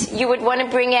highlights you would want to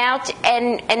bring out?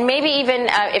 And maybe even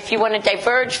if you want to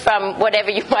diverge from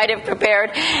whatever you might have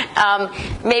prepared,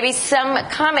 maybe some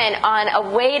comment on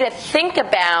a way to think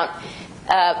about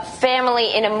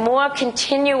family in a more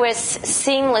continuous,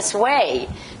 seamless way.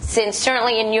 Since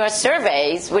certainly in your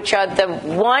surveys, which are the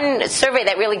one survey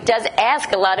that really does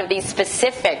ask a lot of these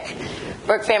specific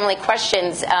work-family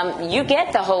questions, you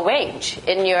get the whole range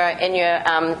in your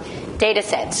data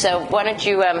set. So why don't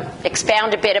you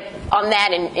expound a bit on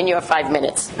that in your 5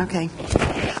 minutes? Okay.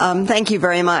 Thank you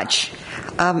very much.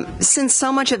 Since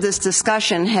so much of this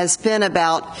discussion has been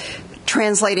about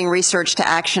translating research to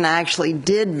action, I actually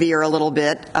did veer a little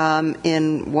bit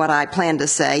in what I planned to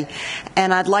say.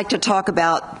 And I'd like to talk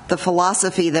about the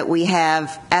philosophy that we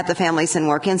have at the Families and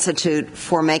Work Institute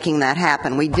for making that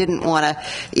happen. We didn't want to,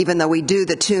 even though we do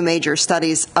the two major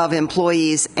studies of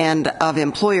employees and of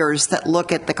employers that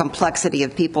look at the complexity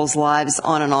of people's lives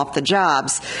on and off the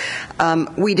jobs,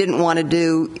 we didn't want to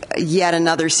do yet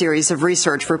another series of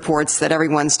research reports that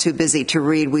everyone's too busy to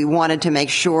read. We wanted to make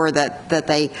sure that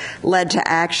they led to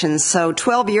action. So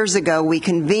 12 years ago, we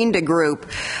convened a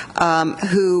group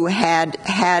who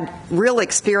had real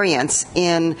experience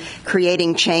in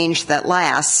creating change that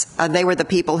lasts. They were the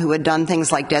people who had done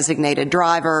things like designated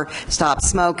driver, stop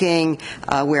smoking,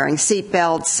 wearing seat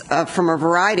belts from a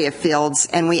variety of fields,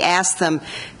 and we asked them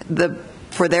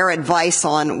for their advice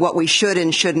on what we should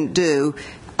and shouldn't do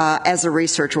as a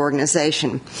research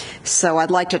organization. So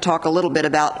I'd like to talk a little bit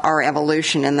about our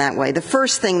evolution in that way. The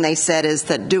first thing they said is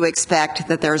that do expect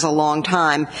that there's a long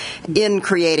time in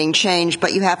creating change,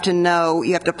 but you have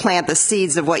to plant the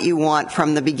seeds of what you want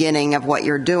from the beginning of what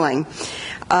you're doing.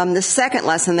 The second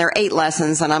lesson, there are 8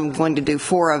 lessons, and I'm going to do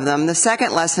 4 of them. The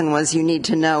second lesson was you need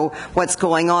to know what's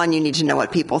going on, you need to know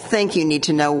what people think, you need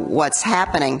to know what's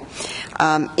happening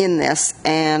in this,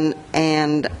 and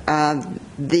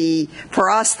for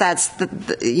us, that's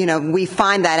we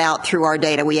find that out through our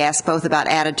data. We ask both about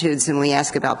attitudes and we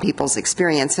ask about people's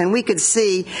experience. And we could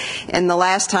see in the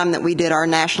last time that we did our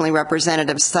nationally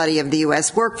representative study of the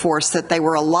U.S. workforce that there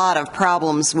were a lot of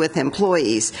problems with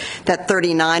employees, that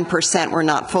 39% were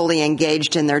not fully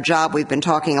engaged in their job. We've been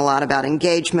talking a lot about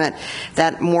engagement,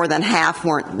 that more than half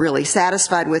weren't really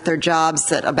satisfied with their jobs,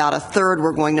 that about a third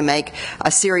were going to make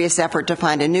a serious effort to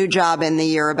find a new job in the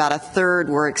year, about a third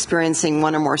were experiencing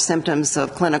one or more symptoms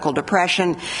of clinical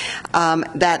depression,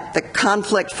 that the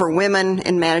conflict for women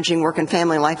in managing work and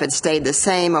family life had stayed the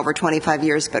same over 25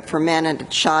 years, but for men it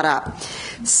had shot up.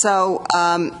 So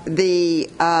the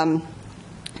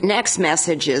next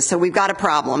message is, so we've got a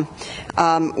problem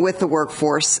with the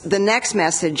workforce. The next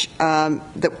message,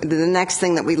 the next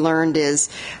thing that we learned is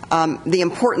the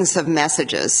importance of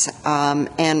messages.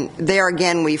 And there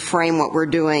again, we frame what we're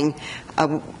doing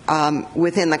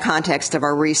within the context of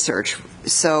our research.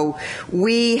 So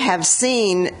we have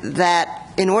seen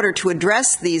that in order to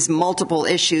address these multiple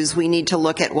issues, we need to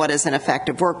look at what is an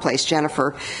effective workplace.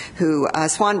 Jennifer,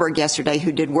 Swanberg yesterday,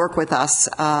 who did work with us,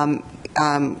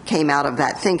 came out of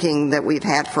that thinking that we've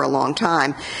had for a long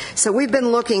time. So we've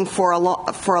been looking for a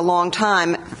long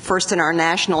time, first in our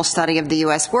national study of the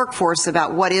U.S. workforce,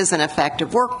 about what is an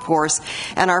effective workforce,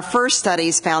 and our first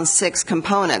studies found 6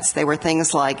 components. They were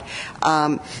things like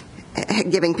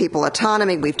giving people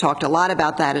autonomy. We've talked a lot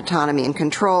about that, autonomy and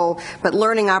control. But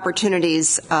learning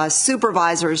opportunities,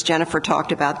 supervisors, Jennifer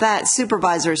talked about that,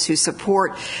 supervisors who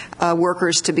support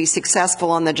workers to be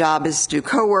successful on the job, as do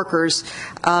coworkers,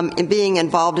 in being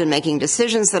involved in making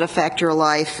decisions that affect your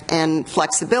life, and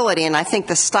flexibility. And I think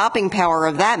the stopping power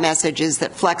of that message is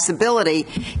that flexibility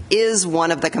is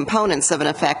one of the components of an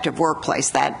effective workplace.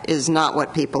 That is not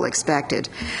what people expected.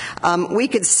 We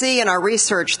could see in our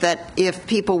research that if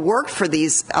people worked for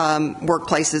these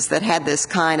workplaces that had this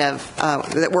kind of,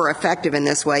 that were effective in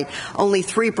this way, only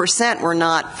 3% were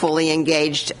not fully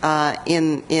engaged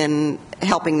in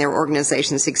helping their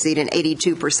organization succeed, and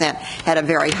 82% had a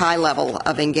very high level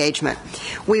of engagement.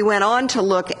 We went on to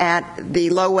look at the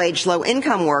low-wage,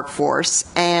 low-income workforce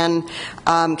and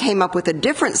came up with a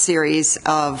different series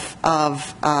of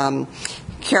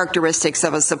characteristics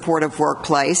of a supportive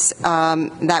workplace.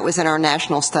 That was in our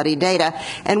national study data.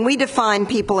 And we define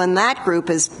people in that group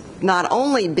as not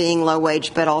only being low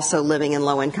wage, but also living in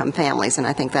low-income families, and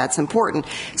I think that's important.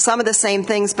 Some of the same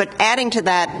things, but adding to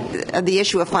that the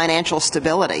issue of financial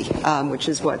stability, which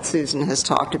is what Susan has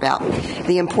talked about.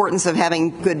 The importance of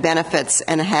having good benefits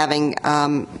and having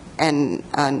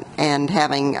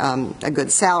having a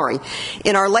good salary.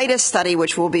 In our latest study,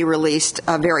 which will be released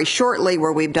very shortly,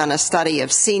 where we've done a study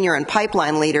of senior and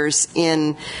pipeline leaders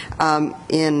in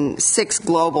 6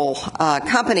 global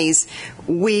companies,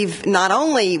 we've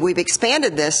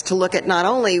expanded this to look at not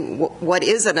only what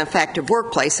is an effective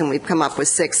workplace, and we've come up with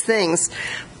 6 things,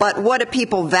 but what do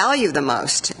people value the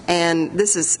most? And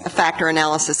this is a factor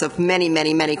analysis of many,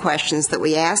 many, many questions that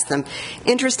we asked them.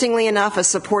 Interestingly enough, a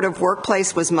supportive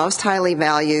workplace was most highly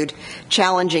valued.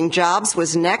 Challenging jobs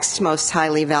was next most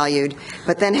highly valued.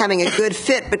 But then having a good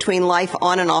fit between life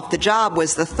on and off the job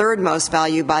was the 3rd most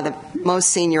valued by the most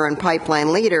senior and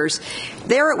pipeline leaders.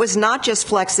 There it was not just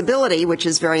flexibility, which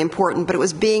is very important, but it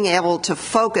was being able to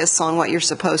focus on what you're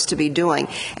supposed to be doing.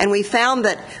 And we found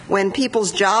that when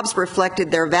people's jobs reflected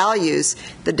their values,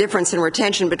 the difference in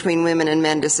retention between women and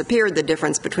men disappeared, the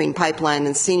difference between pipeline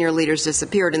and senior leaders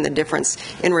disappeared, and the difference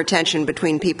in retention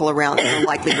between people around,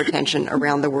 likely retention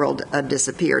around the world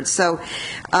disappeared. So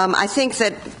I think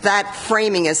that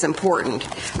framing is important.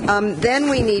 Then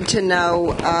we need to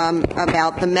know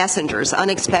about the messengers,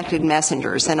 unexpected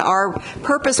messengers, and our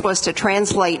purpose was to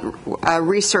translate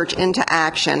research into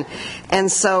action.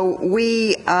 And so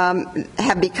we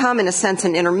have become, in a sense,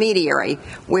 an intermediary,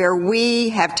 where we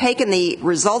have taken the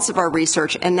results of our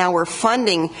research and now we're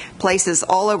funding places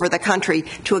all over the country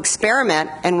to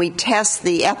experiment, and we test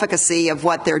the efficacy of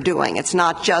what they're doing. It's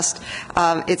not just,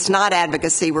 it's not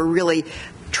advocacy. We're really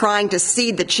trying to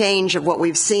seed the change of what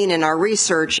we've seen in our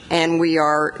research, and we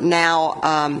are now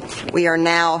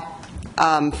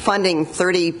funding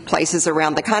 30 places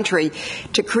around the country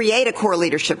to create a core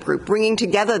leadership group, bringing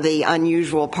together the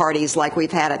unusual parties like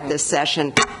we've had at this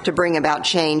session to bring about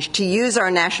change, to use our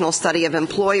national study of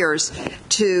employers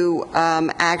to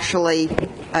actually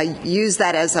use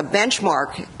that as a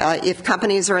benchmark. If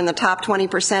companies are in the top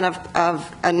 20%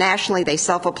 of nationally, they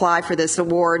self-apply for this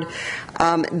award.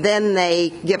 Then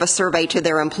they give a survey to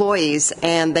their employees,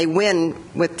 and they win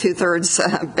with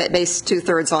based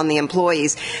two-thirds on the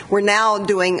employees. We're now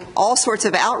doing all sorts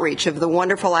of outreach of the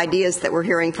wonderful ideas that we're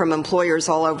hearing from employers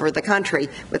all over the country.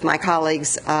 With my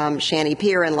colleagues Shani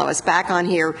Peer and Lois Back on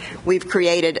here, we've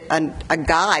created a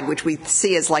guide, which we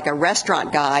see as like a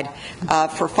restaurant guide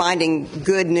for finding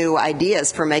good new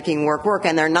ideas for making work.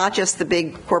 And they're not just the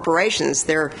big corporations.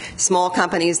 They're small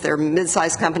companies, they're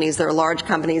mid-sized companies, they're large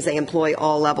companies. They employ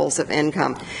all levels of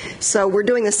income. So we're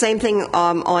doing the same thing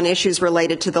on issues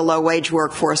related to the low-wage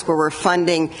workforce, where we're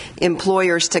funding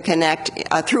employers to connect,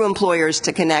 through employers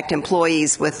to connect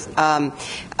employees with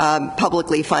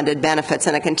publicly funded benefits,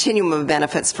 and a continuum of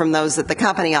benefits from those that the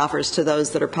company offers to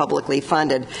those that are publicly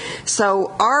funded.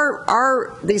 So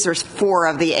these are 4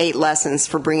 of the 8 lessons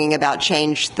for bringing about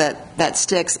change that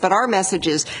sticks. But our message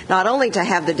is not only to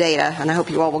have the data, and I hope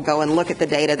you all will go and look at the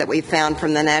data that we found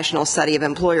from the National Study of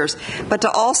Employers, but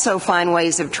to also find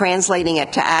ways of translating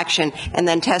it to action and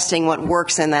then testing what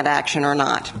works in that action or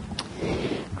not.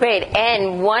 Great.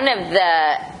 And one of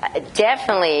the,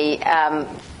 definitely,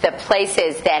 the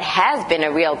places that has been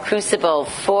a real crucible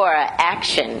for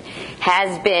action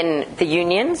has been the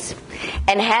unions,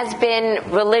 and has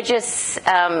been religious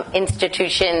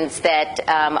institutions that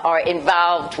are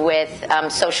involved with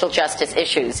social justice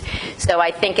issues. So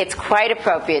I think it's quite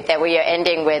appropriate that we are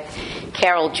ending with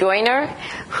Carol Joyner,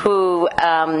 who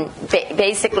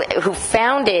basically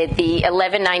founded the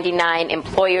 1199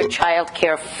 Employer Child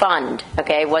Care Fund.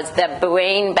 Okay, was the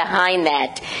brain behind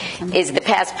that. Is the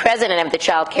past president of the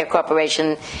Child Care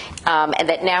Corporation, and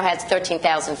that now has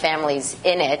 13,000 families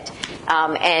in it.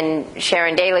 And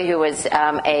Sharon Daly, who was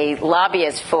a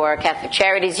lobbyist for Catholic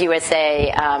Charities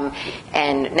USA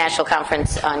and National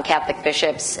Conference on Catholic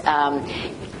Bishops,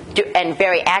 and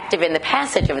very active in the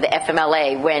passage of the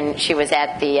FMLA when she was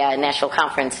at the National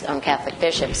Conference on Catholic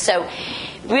Bishops. So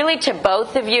really to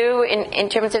both of you in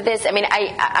terms of this, I mean,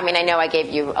 I know I gave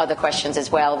you other questions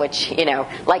as well, which,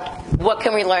 like what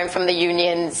can we learn from the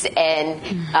unions, and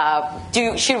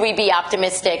should we be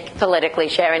optimistic politically,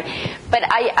 Sharon? But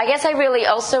I guess I really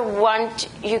also want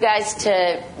you guys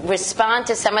to respond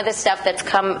to some of the stuff that's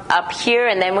come up here,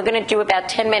 and then we're going to do about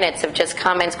 10 minutes of just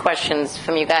comments, questions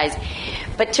from you guys.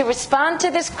 But to respond to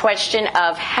this question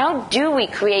of how do we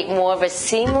create more of a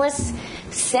seamless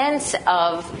sense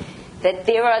of that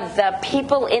there are the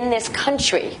people in this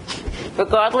country,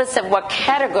 regardless of what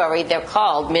category they're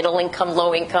called, middle income,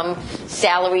 low income,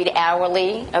 salaried,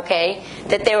 hourly, okay,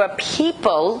 that there are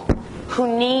people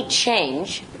who need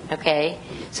change, okay?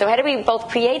 So how do we both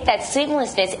create that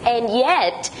seamlessness and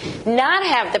yet not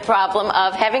have the problem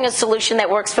of having a solution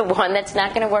that works for one that's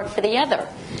not going to work for the other?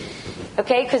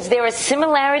 Okay, because there are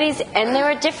similarities and there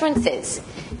are differences.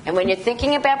 And when you're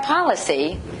thinking about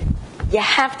policy, you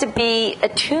have to be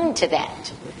attuned to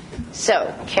that.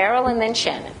 So, Carol and then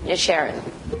Shannon. Sharon.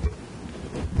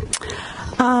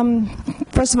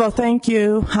 First of all, thank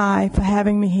you, hi, for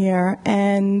having me here.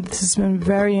 And this has been a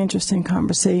very interesting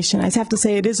conversation. I have to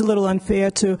say it is a little unfair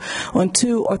to, on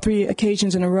 2 or 3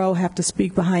 occasions in a row, have to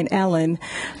speak behind Ellen.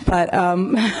 But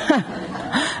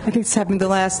I think it's happened the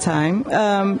last time.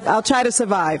 I'll try to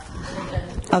survive.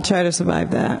 I'll try to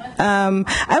survive that.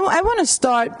 I want to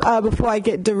start, before I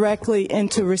get directly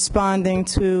into responding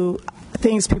to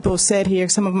things people have said here,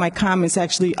 some of my comments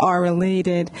actually are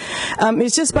related.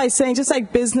 It's just by saying, just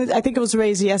like business, I think it was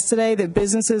raised yesterday that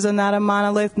businesses are not a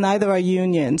monolith, neither are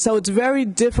unions. So it's very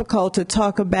difficult to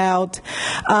talk about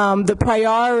the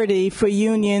priority for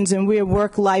unions and where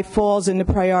work-life falls in the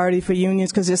priority for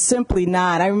unions, because they're simply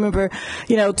not. I remember,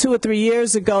 2 or 3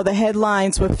 years ago, the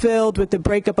headlines were filled with the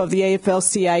breakup of the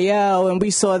AFL-CIO, and we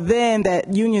saw then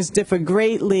that unions differ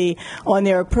greatly on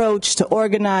their approach to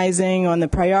organizing, on the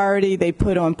priority they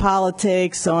put on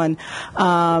politics, and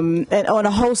on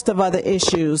a host of other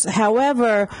issues.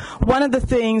 However, one of the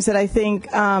things that I think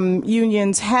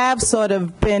unions have sort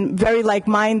of been very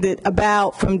like-minded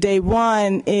about from day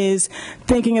one is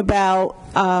thinking about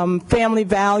family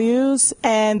values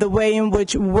and the way in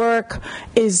which work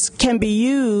can be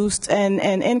used and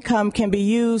income can be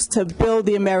used to build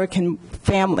the American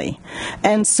family.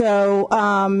 And so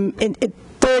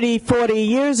 30, 40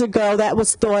 years ago, that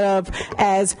was thought of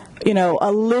as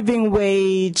a living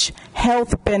wage,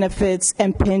 health benefits,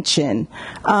 and pension.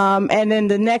 And then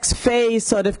the next phase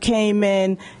sort of came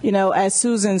in, as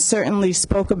Susan certainly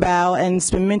spoke about, and it's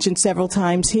been mentioned several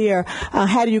times here,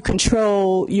 how do you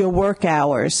control your work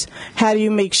hours? How do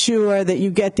you make sure that you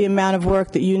get the amount of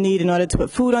work that you need in order to put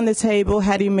food on the table?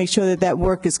 How do you make sure that that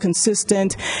work is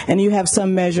consistent and you have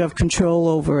some measure of control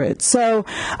over it? So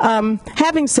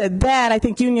having said that, I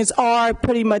think unions are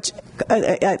pretty much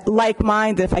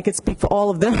like-minded, if I could speak for all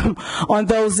of them, on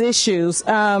those issues.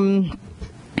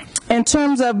 In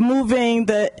terms of moving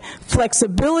the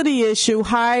flexibility issue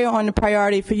higher on the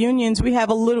priority for unions, we have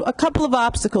a couple of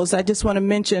obstacles I just want to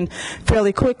mention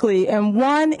fairly quickly. And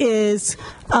one is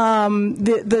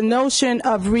the notion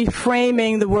of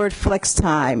reframing the word flex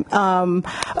time.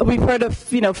 We've heard of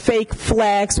fake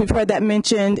flex. We've heard that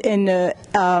mentioned in the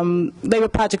Labor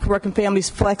Project for Working Families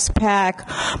Flex Pack.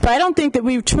 But I don't think that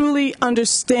we truly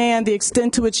understand the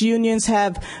extent to which unions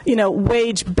have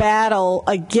waged battle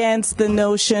against the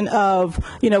notion of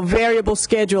variable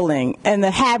scheduling and the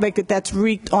havoc that's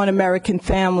wreaked on American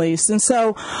families. And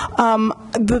so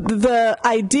the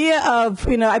idea of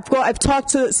I've talked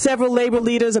to several labor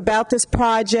leaders about this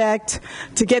project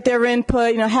to get their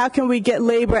input. How can we get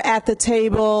labor at the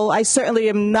table? I certainly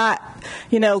am not,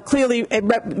 clearly,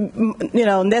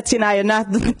 Netzi and I are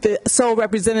not the sole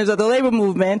representatives of the labor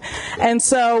movement. And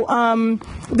so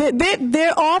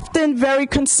they're often very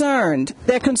concerned.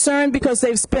 They're concerned because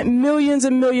they've spent millions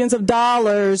and millions of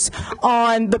dollars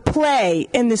on the play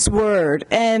in this word,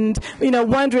 and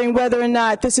wondering whether or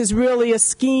not this is really a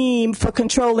scheme for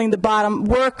controlling the bottom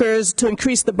workers to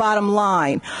increase the bottom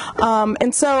line.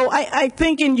 And so I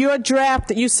think in your draft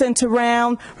that you sent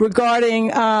around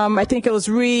regarding, I think it was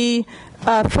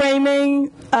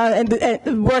framing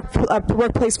and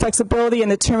workplace flexibility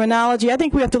and the terminology, I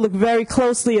think we have to look very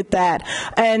closely at that.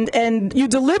 And you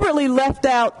deliberately left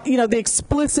out, the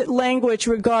explicit language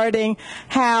regarding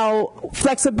how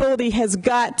flexibility has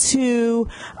got to,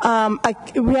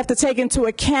 we have to take into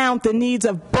account the needs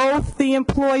of both the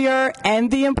employer and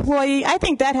the employee. I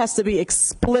think that has to be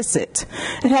explicit.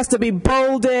 It has to be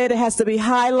bolded. It has to be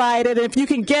highlighted. And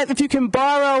if you can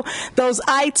borrow those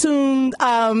iTunes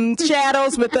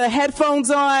shadows with the headphones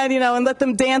on, and let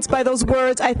them dance by those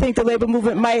words, I think the labor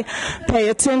movement might pay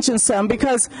attention some,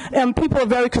 because people are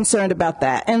very concerned about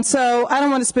that. And so I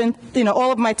don't want to spend,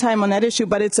 all of my time on that issue,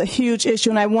 but it's a huge issue,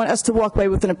 and I want us to walk away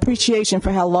with an appreciation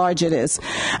for how large it is.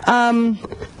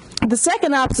 The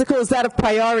second obstacle is that of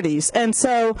priorities. And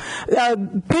so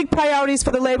big priorities for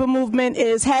the labor movement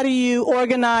is how do you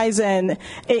organize in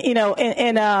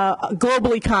a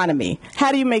global economy?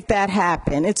 How do you make that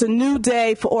happen? It's a new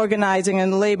day for organizing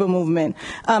in the labor movement.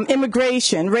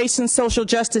 Immigration, race and social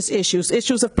justice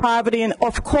issues of poverty, and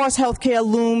of course healthcare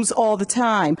looms all the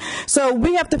time. So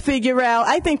we have to figure out,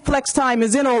 I think flex time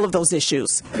is in all of those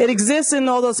issues. It exists in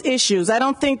all those issues. I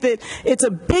don't think that it's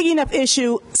a big enough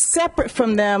issue separate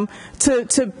from them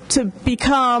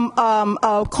become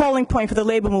a calling point for the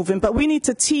labor movement. But we need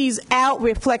to tease out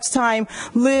where flex time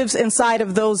lives inside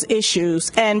of those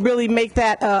issues and really make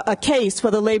that a case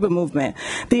for the labor movement.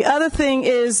 The other thing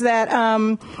is that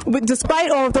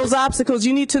despite all of those obstacles,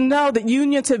 you need to know that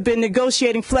unions have been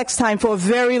negotiating flex time for a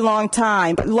very long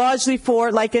time, but largely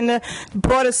for, like in the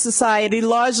broader society,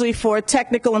 largely for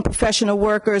technical and professional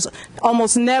workers,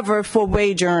 almost never for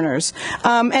wage earners.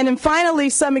 And then finally,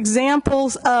 some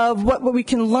examples of what we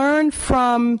can learn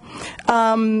from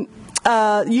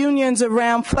unions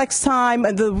around flex time,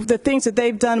 the things that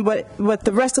they've done, what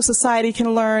the rest of society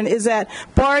can learn is that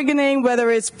bargaining, whether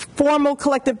it's formal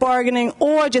collective bargaining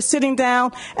or just sitting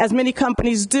down, as many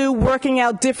companies do, working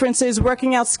out differences,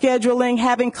 working out scheduling,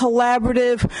 having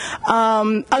collaborative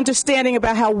understanding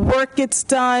about how work gets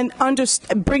done,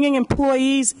 bringing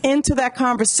employees into that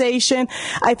conversation,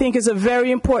 I think is a very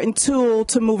important tool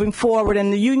to moving forward.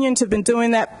 And the unions have been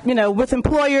doing that, with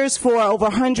employers for over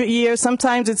 100 years.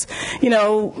 Sometimes it's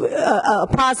a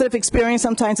positive experience,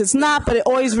 sometimes it's not, but it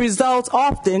always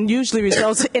usually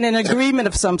results in an agreement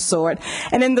of some sort.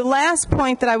 And then the last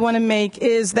point that I want to make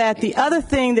is that the other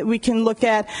thing that we can look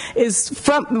at is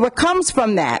what comes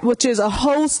from that, which is a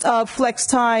host of flex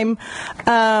time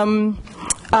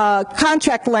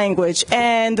contract language.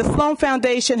 And the Sloan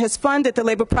Foundation has funded the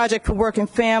Labor Project for Work and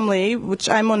Family, which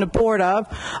I'm on the board of,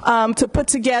 to put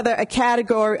together a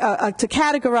category, to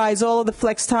categorize all of the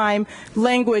flex time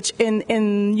language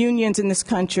in unions in this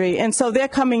country. And so they're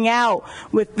coming out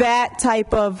with that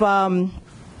type of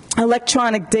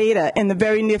electronic data in the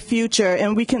very near future,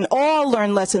 and we can all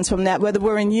learn lessons from that, whether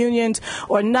we're in unions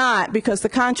or not, because the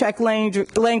contract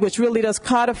language really does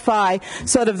codify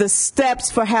sort of the steps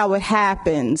for how it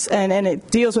happens, and it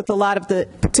deals with a lot of the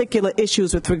particular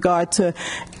issues with regard to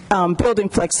building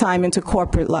flex time into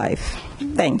corporate life.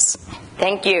 Thanks.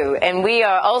 Thank you. And we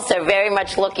are also very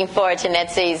much looking forward to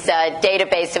NETSI's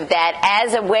database of that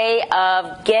as a way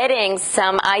of getting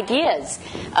some ideas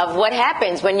of what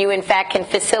happens when you, in fact, can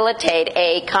facilitate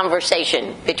a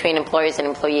conversation between employers and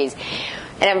employees.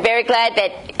 And I'm very glad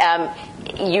that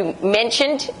you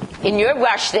mentioned in your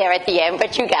rush there at the end,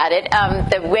 but you got it,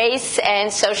 the race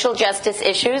and social justice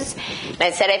issues. And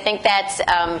I said I think that's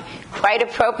quite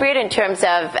appropriate in terms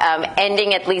of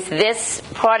ending at least this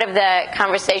part of the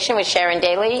conversation with Sharon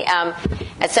Daly.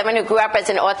 As someone who grew up as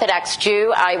an Orthodox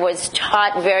Jew, I was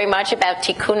taught very much about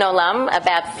tikkun olam,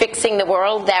 about fixing the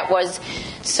world. That was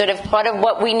sort of part of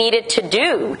what we needed to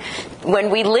do when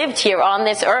we lived here on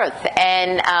this earth.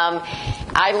 And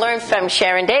I learned from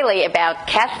Sharon Daly about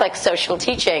Catholic social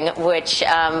teaching, which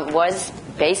was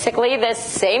basically the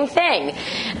same thing,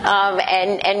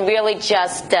 and really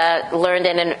just learned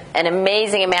an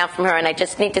amazing amount from her. And I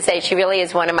just need to say she really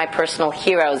is one of my personal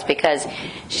heroes, because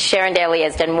Sharon Daly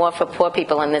has done more for poor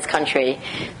people in this country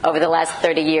over the last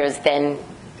 30 years than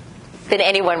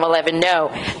anyone will ever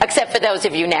know, except for those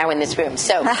of you now in this room.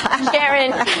 So,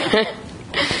 Sharon.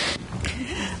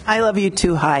 I love you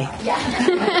too, Hi.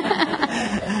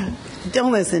 Yeah.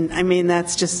 Don't listen. I mean,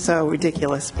 that's just so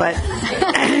ridiculous. But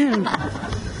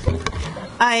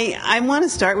I want to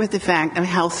start with the fact of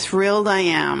how thrilled I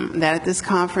am that at this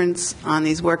conference on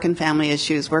these work and family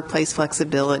issues, workplace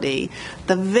flexibility,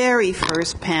 the very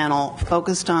first panel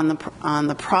focused on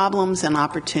the problems and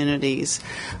opportunities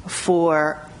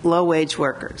for low-wage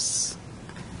workers,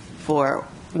 for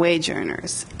wage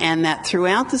earners, and that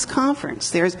throughout this conference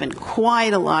there's been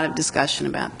quite a lot of discussion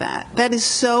about that. That is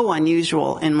so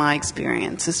unusual in my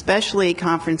experience, especially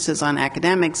conferences on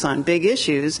academics on big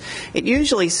issues. It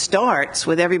usually starts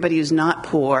with everybody who's not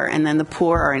poor, and then the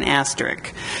poor are an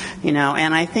asterisk, and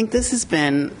I think this has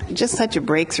been just such a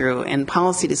breakthrough in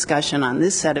policy discussion on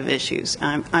this set of issues.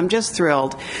 I'm just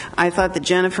thrilled. I thought that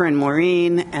Jennifer and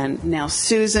Maureen and now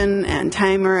Susan and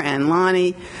Tamer and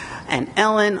Lonnie and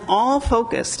Ellen all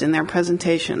focused in their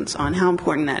presentations on how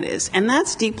important that is. And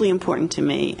that's deeply important to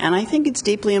me. And I think it's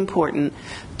deeply important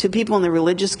to people in the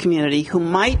religious community who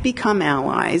might become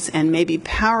allies and maybe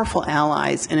powerful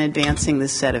allies in advancing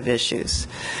this set of issues.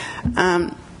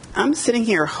 I'm sitting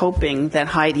here hoping that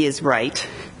Heidi is right.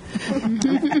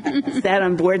 Sat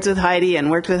on boards with Heidi and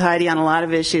worked with Heidi on a lot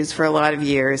of issues for a lot of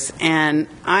years. And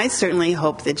I certainly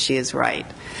hope that she is right.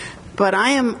 But I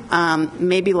am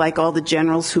maybe like all the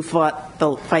generals who fight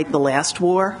the last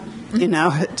war,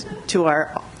 to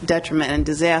our detriment and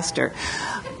disaster.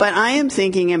 But I am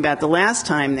thinking about the last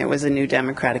time there was a new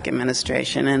Democratic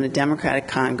administration and a Democratic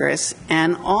Congress,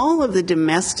 and all of the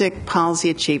domestic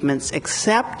policy achievements,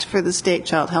 except for the state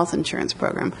child health insurance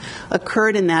program,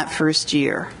 occurred in that first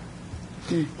year.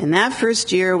 In that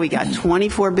first year, we got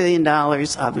 $24 billion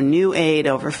of new aid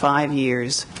over 5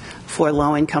 years for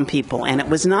low-income people, and it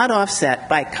was not offset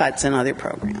by cuts in other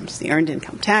programs. The Earned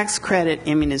Income Tax Credit,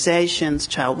 immunizations,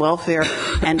 child welfare,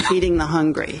 and feeding the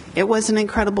hungry. It was an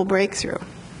incredible breakthrough.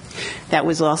 That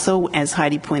was also, as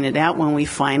Heidi pointed out, when we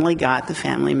finally got the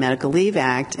Family Medical Leave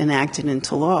Act enacted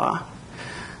into law.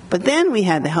 But then we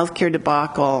had the health care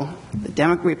debacle,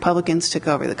 the Republicans took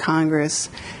over the Congress,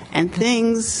 and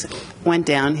things went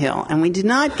downhill, and we did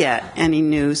not get any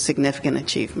new significant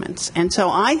achievements. And so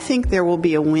I think there will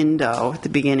be a window at the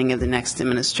beginning of the next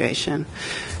administration,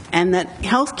 and that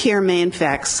health care may in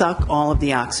fact suck all of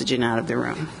the oxygen out of the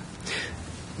room,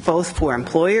 both for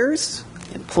employers,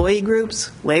 employee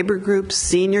groups, labor groups,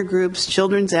 senior groups,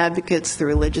 children's advocates, the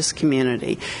religious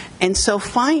community. And so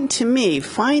to me,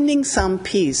 finding some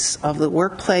piece of the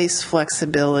workplace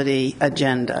flexibility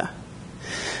agenda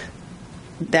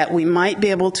that we might be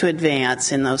able to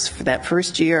advance in that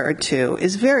first year or two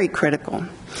is very critical.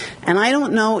 And I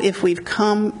don't know if we've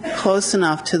come close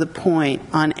enough to the point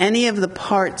on any of the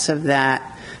parts of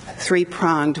that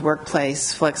three-pronged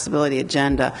workplace flexibility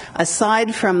agenda,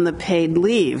 aside from the paid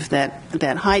leave that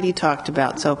Heidi talked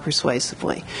about so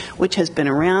persuasively, which has been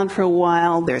around for a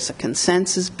while. There's a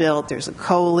consensus built, there's a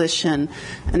coalition,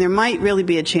 and there might really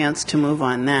be a chance to move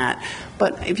on that.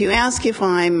 But if you ask if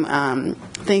I'm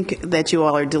think that you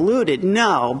all are deluded,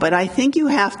 no, but I think you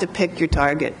have to pick your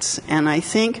targets. And I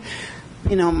think,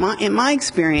 in my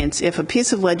experience, if a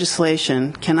piece of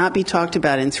legislation cannot be talked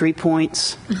about in 3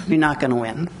 points, you're not going to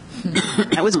win.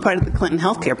 That was part of the Clinton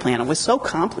health care plan. It was so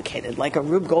complicated, like a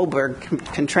Rube Goldberg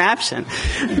contraption,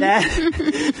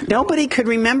 that nobody could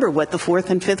remember what the fourth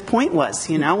and fifth point was.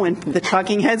 When the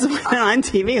talking heads went on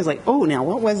TV, it was like, oh, now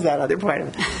what was that other part of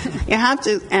it? You have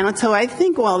to, and so I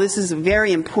think while this is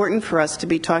very important for us to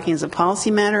be talking as a policy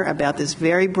matter about this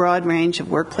very broad range of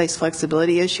workplace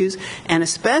flexibility issues, and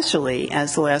especially,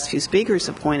 as the last few speakers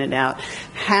have pointed out,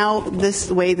 how this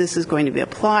is going to be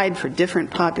applied for different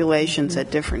populations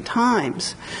at different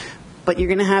times, but you're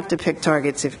going to have to pick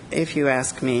targets if you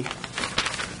ask me.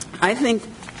 I think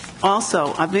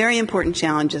also a very important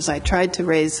challenge, as I tried to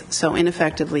raise so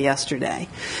ineffectively yesterday,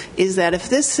 is that if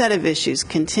this set of issues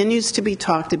continues to be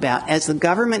talked about as the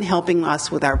government helping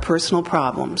us with our personal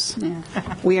problems,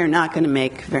 we are not going to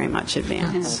make very much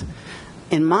advance.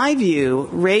 In my view,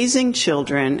 raising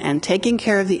children and taking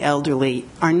care of the elderly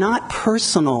are not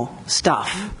personal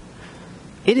stuff.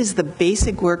 It is the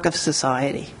basic work of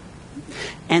society.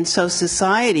 And so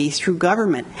society, through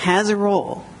government, has a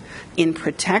role in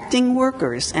protecting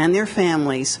workers and their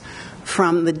families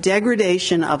from the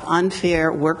degradation of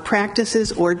unfair work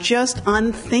practices or just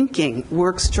unthinking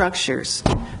work structures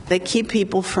that keep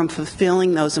people from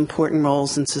fulfilling those important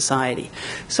roles in society.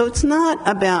 So it's not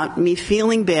about me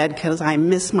feeling bad because I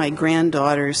miss my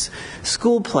granddaughter's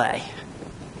school play.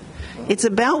 It's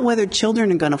about whether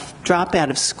children are going to drop out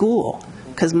of school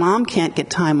because mom can't get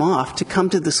time off to come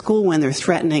to the school when they're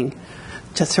threatening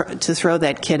to throw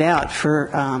that kid out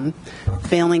for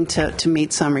failing to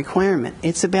meet some requirement.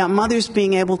 It's about mothers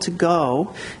being able to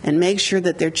go and make sure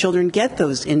that their children get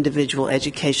those individual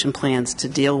education plans to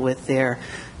deal with their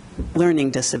learning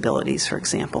disabilities, for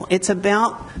example. It's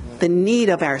about the need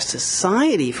of our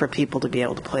society for people to be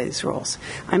able to play these roles.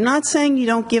 I'm not saying you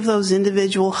don't give those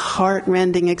individual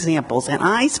heart-rending examples, and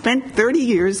I spent 30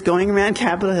 years going around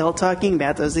Capitol Hill talking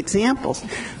about those examples.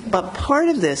 But part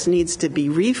of this needs to be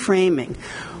reframing.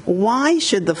 Why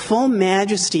should the full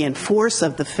majesty and force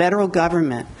of the federal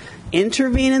government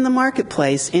intervene in the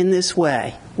marketplace in this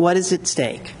way? What is at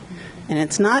stake? And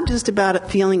it's not just about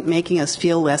it making us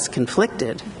feel less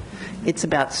conflicted. It's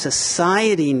about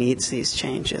society needs these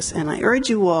changes. And I urge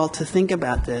you all to think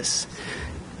about this.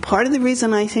 Part of the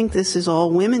reason I think this is all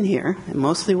women here, and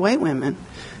mostly white women,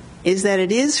 is that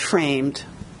it is framed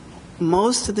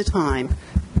most of the time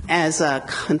as a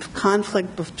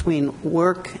conflict between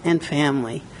work and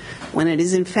family, when it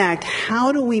is in fact,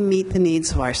 how do we meet the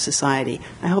needs of our society?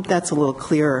 I hope that's a little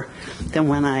clearer than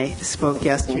when I spoke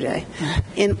yesterday.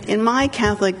 In my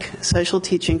Catholic social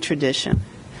teaching tradition,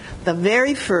 the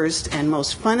very first and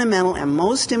most fundamental and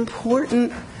most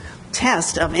important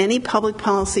test of any public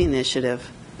policy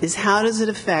initiative is how does it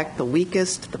affect the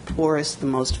weakest, the poorest, the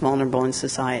most vulnerable in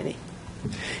society.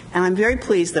 And I'm very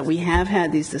pleased that we have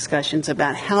had these discussions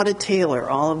about how to tailor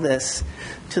all of this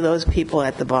to those people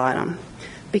at the bottom.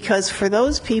 Because for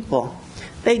those people,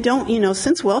 they don't,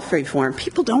 since welfare reform,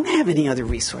 people don't have any other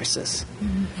resources.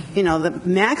 The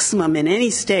maximum in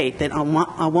any state that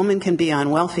a woman can be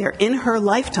on welfare in her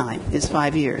lifetime is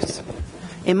 5 years.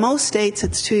 In most states,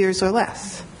 it's 2 years or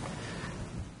less.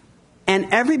 And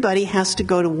everybody has to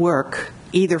go to work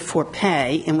either for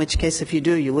pay, in which case if you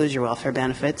do, you lose your welfare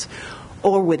benefits,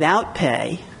 or without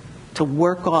pay to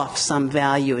work off some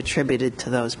value attributed to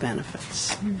those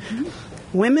benefits. Mm-hmm.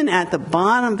 Women at the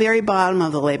bottom, very bottom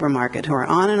of the labor market who are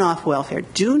on and off welfare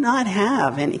do not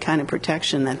have any kind of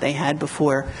protection that they had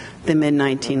before the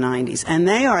mid-1990s. And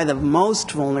they are the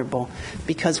most vulnerable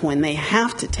because when they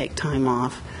have to take time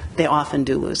off, they often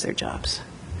do lose their jobs.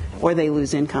 Or they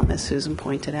lose income, as Susan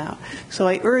pointed out. So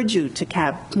I urge you to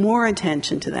have more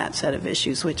attention to that set of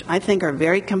issues, which I think are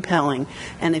very compelling.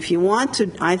 And if you want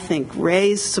to, I think,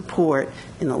 raise support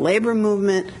in the labor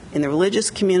movement, in the religious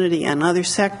community, and other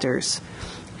sectors,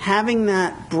 having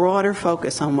that broader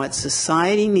focus on what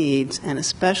society needs, and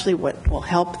especially what will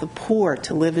help the poor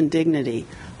to live in dignity,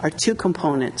 are two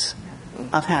components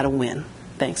of how to win.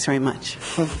 Thanks very much.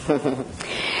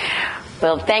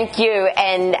 Well, thank you.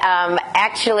 And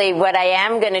actually, what I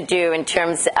am going to do in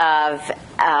terms of,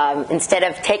 instead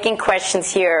of taking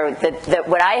questions here,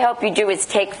 what I hope you do is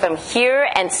take from here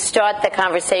and start the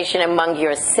conversation among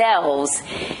yourselves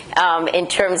in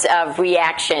terms of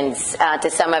reactions to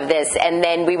some of this. And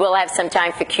then we will have some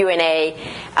time for Q&A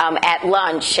at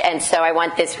lunch. And so I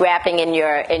want this wrapping in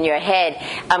your head.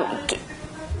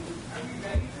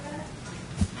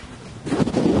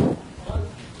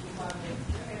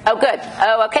 Oh, good.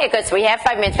 Oh, okay, good. So we have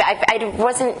 5 minutes. I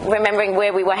wasn't remembering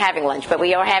where we were having lunch, but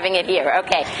we are having it here.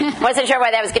 Okay. Wasn't sure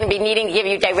why that was going to be needing to give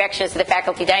you directions to the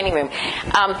faculty dining room.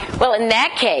 Well, in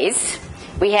that case,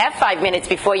 we have 5 minutes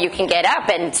before you can get up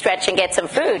and stretch and get some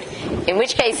food. In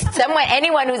which case,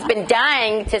 anyone who's been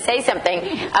dying to say something,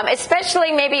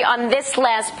 especially maybe on this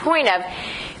last point of,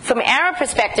 from our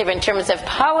perspective in terms of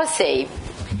policy,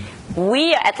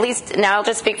 we, at least, now I'll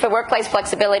just speak for Workplace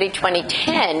Flexibility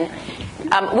 2010,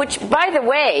 which, by the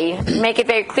way, make it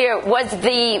very clear, was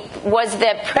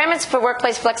the premise for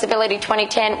Workplace Flexibility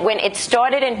 2010 when it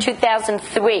started in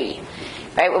 2003.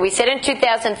 Right? What we said in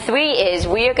 2003 is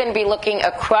we are going to be looking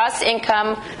across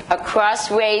income,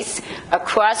 across race,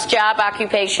 across job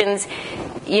occupations.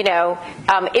 You know,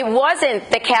 it wasn't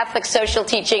the Catholic social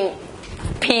teaching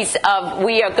piece of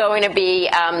we are going to be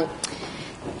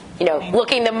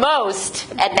looking the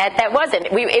most at that. That wasn't.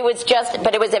 It was just,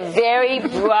 but it was a very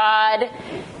broad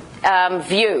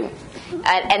view.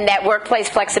 And that workplace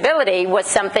flexibility was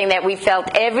something that we felt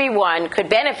everyone could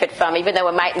benefit from, even though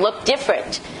it might look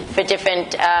different for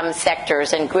different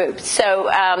sectors and groups. So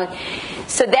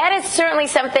that is certainly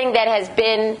something that has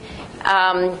been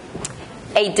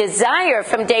a desire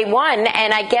from day one.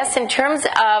 And I guess in terms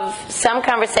of some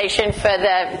conversation for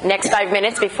the next 5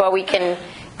 minutes before we can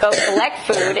go collect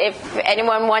food, if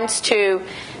anyone wants to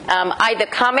either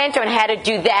comment on how to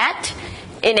do that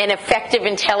in an effective,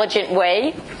 intelligent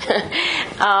way,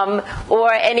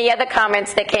 or any other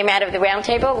comments that came out of the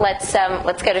roundtable,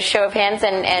 let's get a show of hands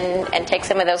and take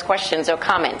some of those questions or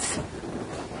comments.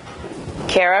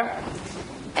 Kara,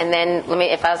 and then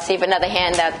if I'll see if another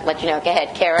hand, I'll let you know. Go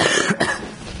ahead, Kara.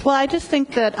 Well, I just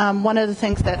think that one of the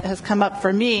things that has come up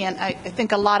for me, and I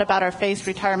think a lot about our phased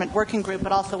retirement working group,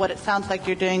 but also what it sounds like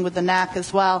you're doing with the NAC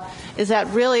as well, is that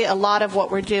really a lot of what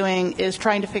we're doing is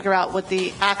trying to figure out what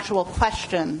the actual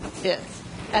question is.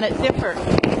 And it differs.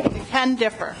 It can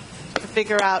differ to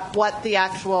figure out what the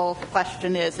actual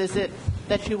question is. Is it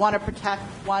that you want to protect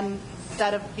one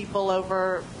set of people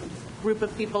over group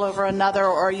of people over another,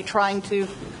 or are you trying to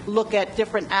look at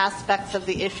different aspects of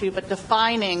the issue, but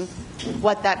defining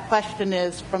what that question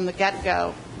is from the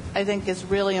get-go, I think is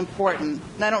really important.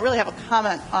 And I don't really have a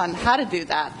comment on how to do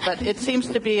that, but it seems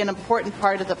to be an important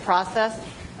part of the process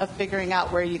of figuring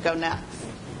out where you go next.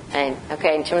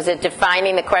 Okay, in terms of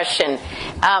defining the question.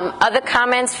 Other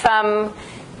comments from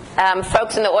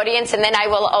folks in the audience, and then I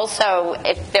will also,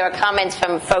 if there are comments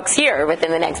from folks here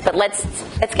within the next, but let's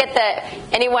get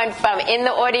anyone from in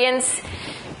the audience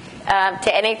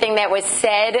to anything that was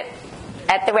said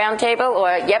at the roundtable,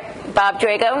 or, yep, Bob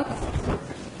Drago.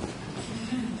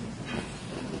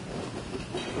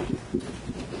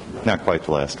 Not quite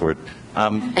the last word.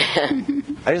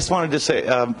 I just wanted to say,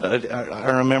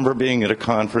 I remember being at a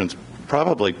conference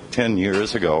probably 10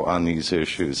 years ago on these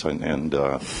issues, and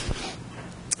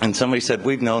somebody said,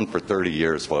 we've known for 30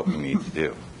 years what we need to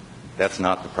do. That's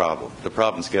not the problem. The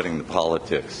problem is getting the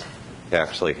politics to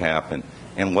actually happen.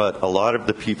 And what a lot of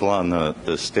the people on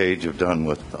the stage have done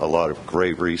with a lot of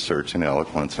great research and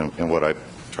eloquence, and what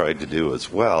I've tried to do as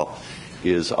well,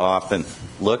 is often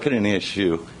look at an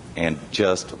issue and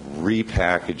just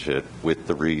repackage it with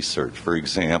the research. For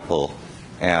example,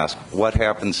 ask what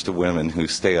happens to women who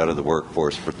stay out of the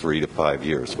workforce for 3 to 5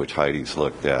 years, which Heidi's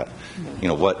looked at.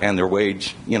 And their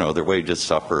wages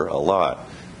suffer a lot.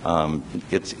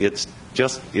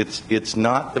 It's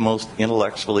not the most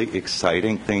intellectually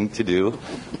exciting thing to do,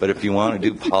 but if you want to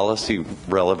do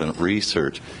policy-relevant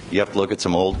research, you have to look at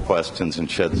some old questions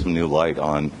and shed some new light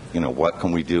on, what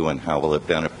can we do and how will it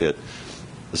benefit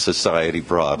the society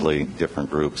broadly, different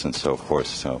groups, and so forth.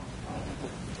 So,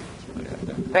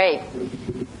 great.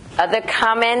 Other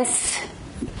comments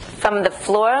from the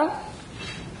floor?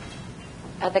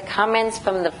 Other comments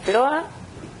from the floor?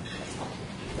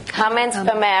 Comments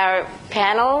from our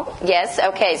panel? Yes?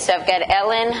 Okay, so I've got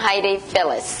Ellen, Heidi,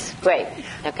 Phyllis. Great.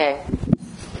 Okay.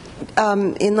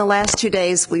 In the last 2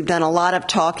 days, we've done a lot of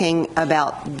talking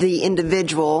about the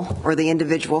individual or the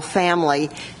individual family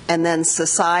and then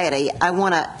society. I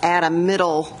want to add a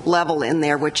middle level in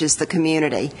there, which is the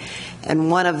community.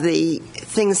 And one of the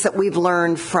things that we've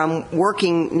learned from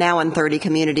working now in 30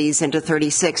 communities into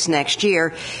 36 next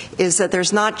year is that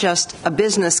there's not just a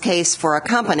business case for a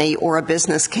company or a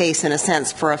business case, in a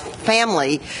sense, for a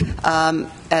family,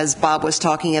 as Bob was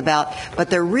talking about, but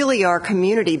there really are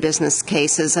community business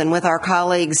cases. And with our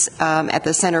colleagues at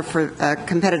the Center for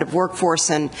Competitive Workforce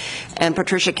and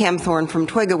Patricia Kempthorne from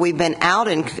Twiga, we've been out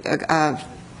in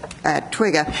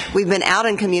we've been out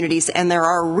in communities, and there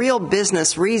are real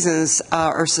business reasons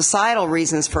or societal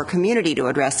reasons for a community to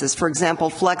address this. For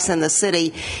example, Flex in the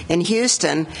City in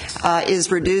Houston is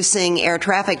reducing air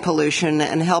traffic pollution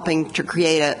and helping to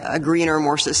create a greener,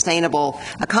 more sustainable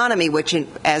economy, which,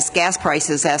 as gas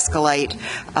prices escalate,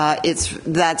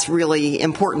 that's really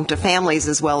important to families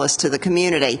as well as to the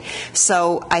community.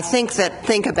 So I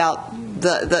think about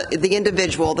the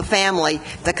individual, the family,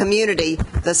 the community,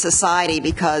 the society,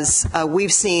 because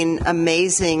we've seen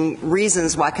amazing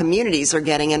reasons why communities are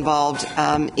getting involved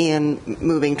in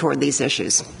moving toward these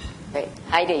issues. Great.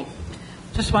 Heidi.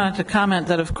 Just wanted to comment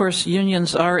that, of course,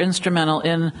 unions are instrumental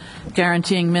in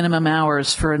guaranteeing minimum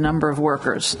hours for a number of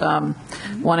workers.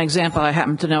 One example I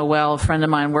happen to know well, a friend of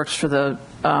mine works for the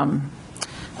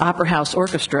Opera House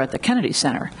Orchestra at the Kennedy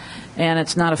Center. And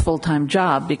it's not a full-time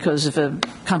job, because if a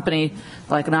company,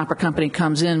 like an opera company,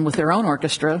 comes in with their own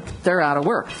orchestra, they're out of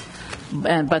work.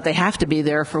 But they have to be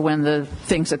there for when the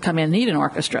things that come in need an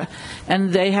orchestra.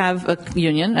 And they have a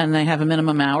union, and they have a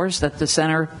minimum hours that the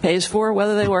center pays for,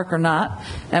 whether they work or not.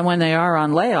 And when they are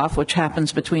on layoff, which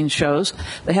happens between shows,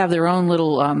 they have their own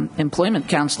little employment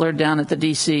counselor down at the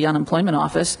D.C. unemployment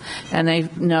office, and they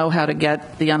know how to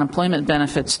get the unemployment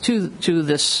benefits to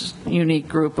this unique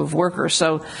group of workers.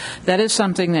 So that is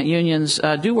something that unions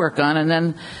do work on. And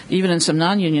then even in some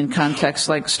non-union contexts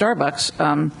like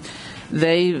Starbucks,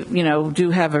 they, do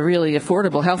have a really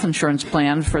affordable health insurance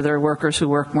plan for their workers who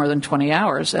work more than 20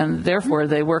 hours, and therefore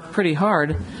they work pretty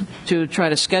hard to try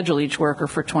to schedule each worker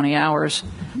for 20 hours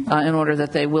in order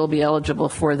that they will be eligible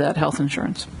for that health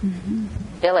insurance. Mm-hmm.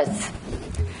 Phyllis.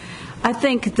 I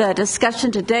think the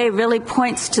discussion today really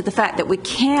points to the fact that we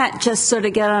can't just sort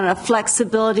of get on a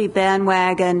flexibility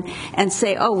bandwagon and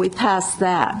say, oh, we passed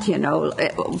that,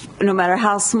 no matter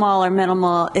how small or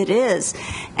minimal it is.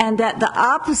 And that the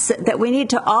opposite, that we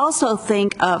need to also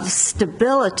think of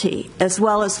stability as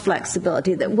well as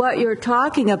flexibility, that what you're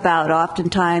talking about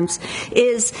oftentimes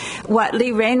is what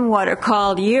Lee Rainwater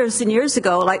called years and years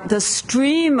ago, like the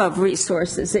stream of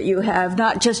resources that you have,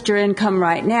 not just your income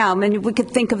right now. I mean, we could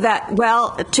think of that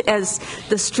as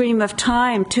the stream of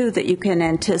time, too, that you can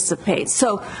anticipate.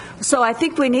 So I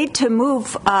think we need to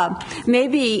move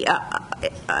maybe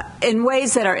in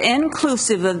ways that are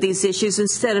inclusive of these issues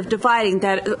instead of dividing.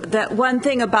 That one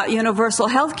thing about universal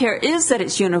health care is that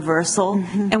it's universal,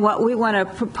 and what we want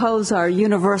to propose are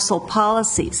universal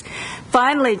policies.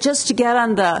 Finally, just to get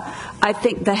on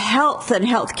the health and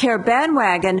health care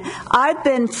bandwagon, I've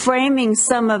been framing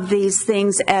some of these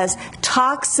things as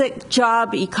toxic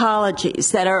job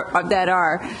ecologies that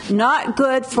are not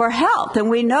good for health, and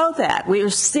we know that. We are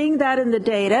seeing that in the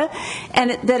data,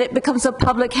 and that it becomes a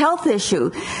public health issue.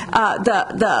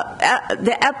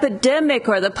 The epidemic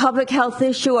or the public health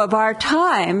issue of our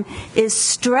time is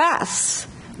stress,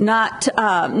 not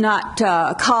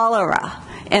cholera.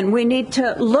 And we need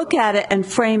to look at it and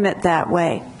frame it that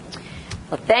way.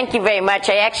 Well, thank you very much.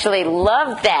 I actually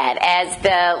love that as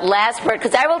the last word,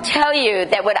 because I will tell you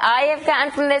that what I have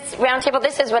gotten from this roundtable,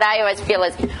 this is what I always feel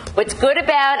is what's good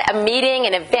about a meeting,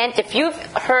 an event. If you've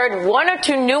heard one or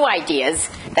two new ideas,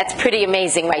 that's pretty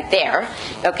amazing right there,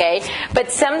 okay?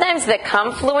 But sometimes the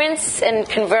confluence and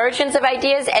convergence of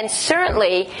ideas, and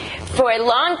certainly for a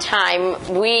long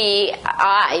time we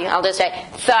I'll just say,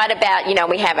 thought about,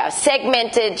 we have our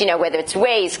segmented, whether it's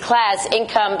race, class,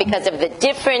 income, because of the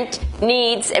different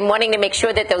needs, and wanting to make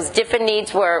sure that those different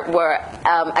needs were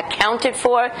accounted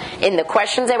for in the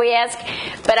questions that we ask.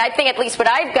 But I think at least what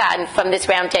I've gotten from this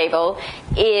roundtable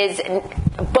is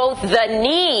both the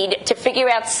need to figure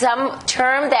out some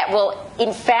term that will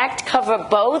in fact cover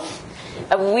both,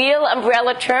 a real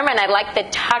umbrella term, and I like the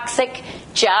toxic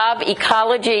job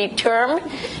ecology term,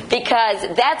 because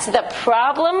that's the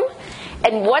problem.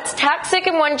 And what's toxic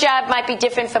in one job might be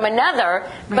different from another,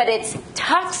 but it's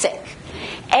toxic.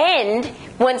 And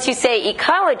once you say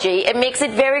ecology, it makes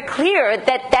it very clear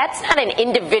that that's not an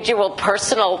individual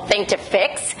personal thing to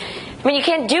fix. I mean, you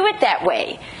can't do it that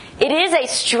way. It is a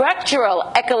structural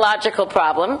ecological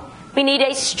problem. We need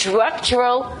a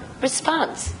structural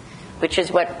response, which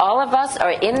is what all of us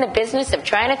are in the business of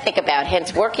trying to think about,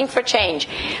 hence working for change.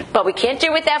 But we can't do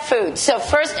it without food. So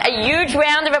first, a huge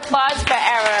round of applause for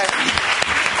our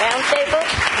roundtable.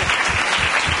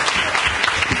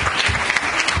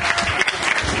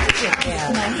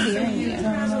 Nice hearing you.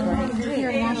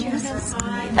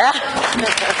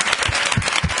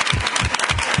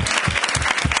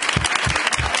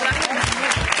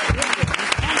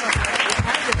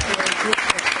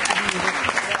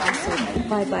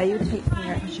 Bye-bye. You take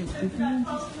care.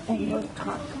 And we'll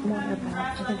talk more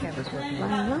about. I think I was working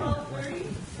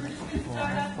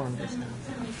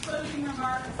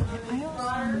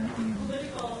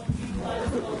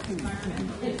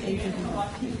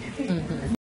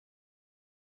on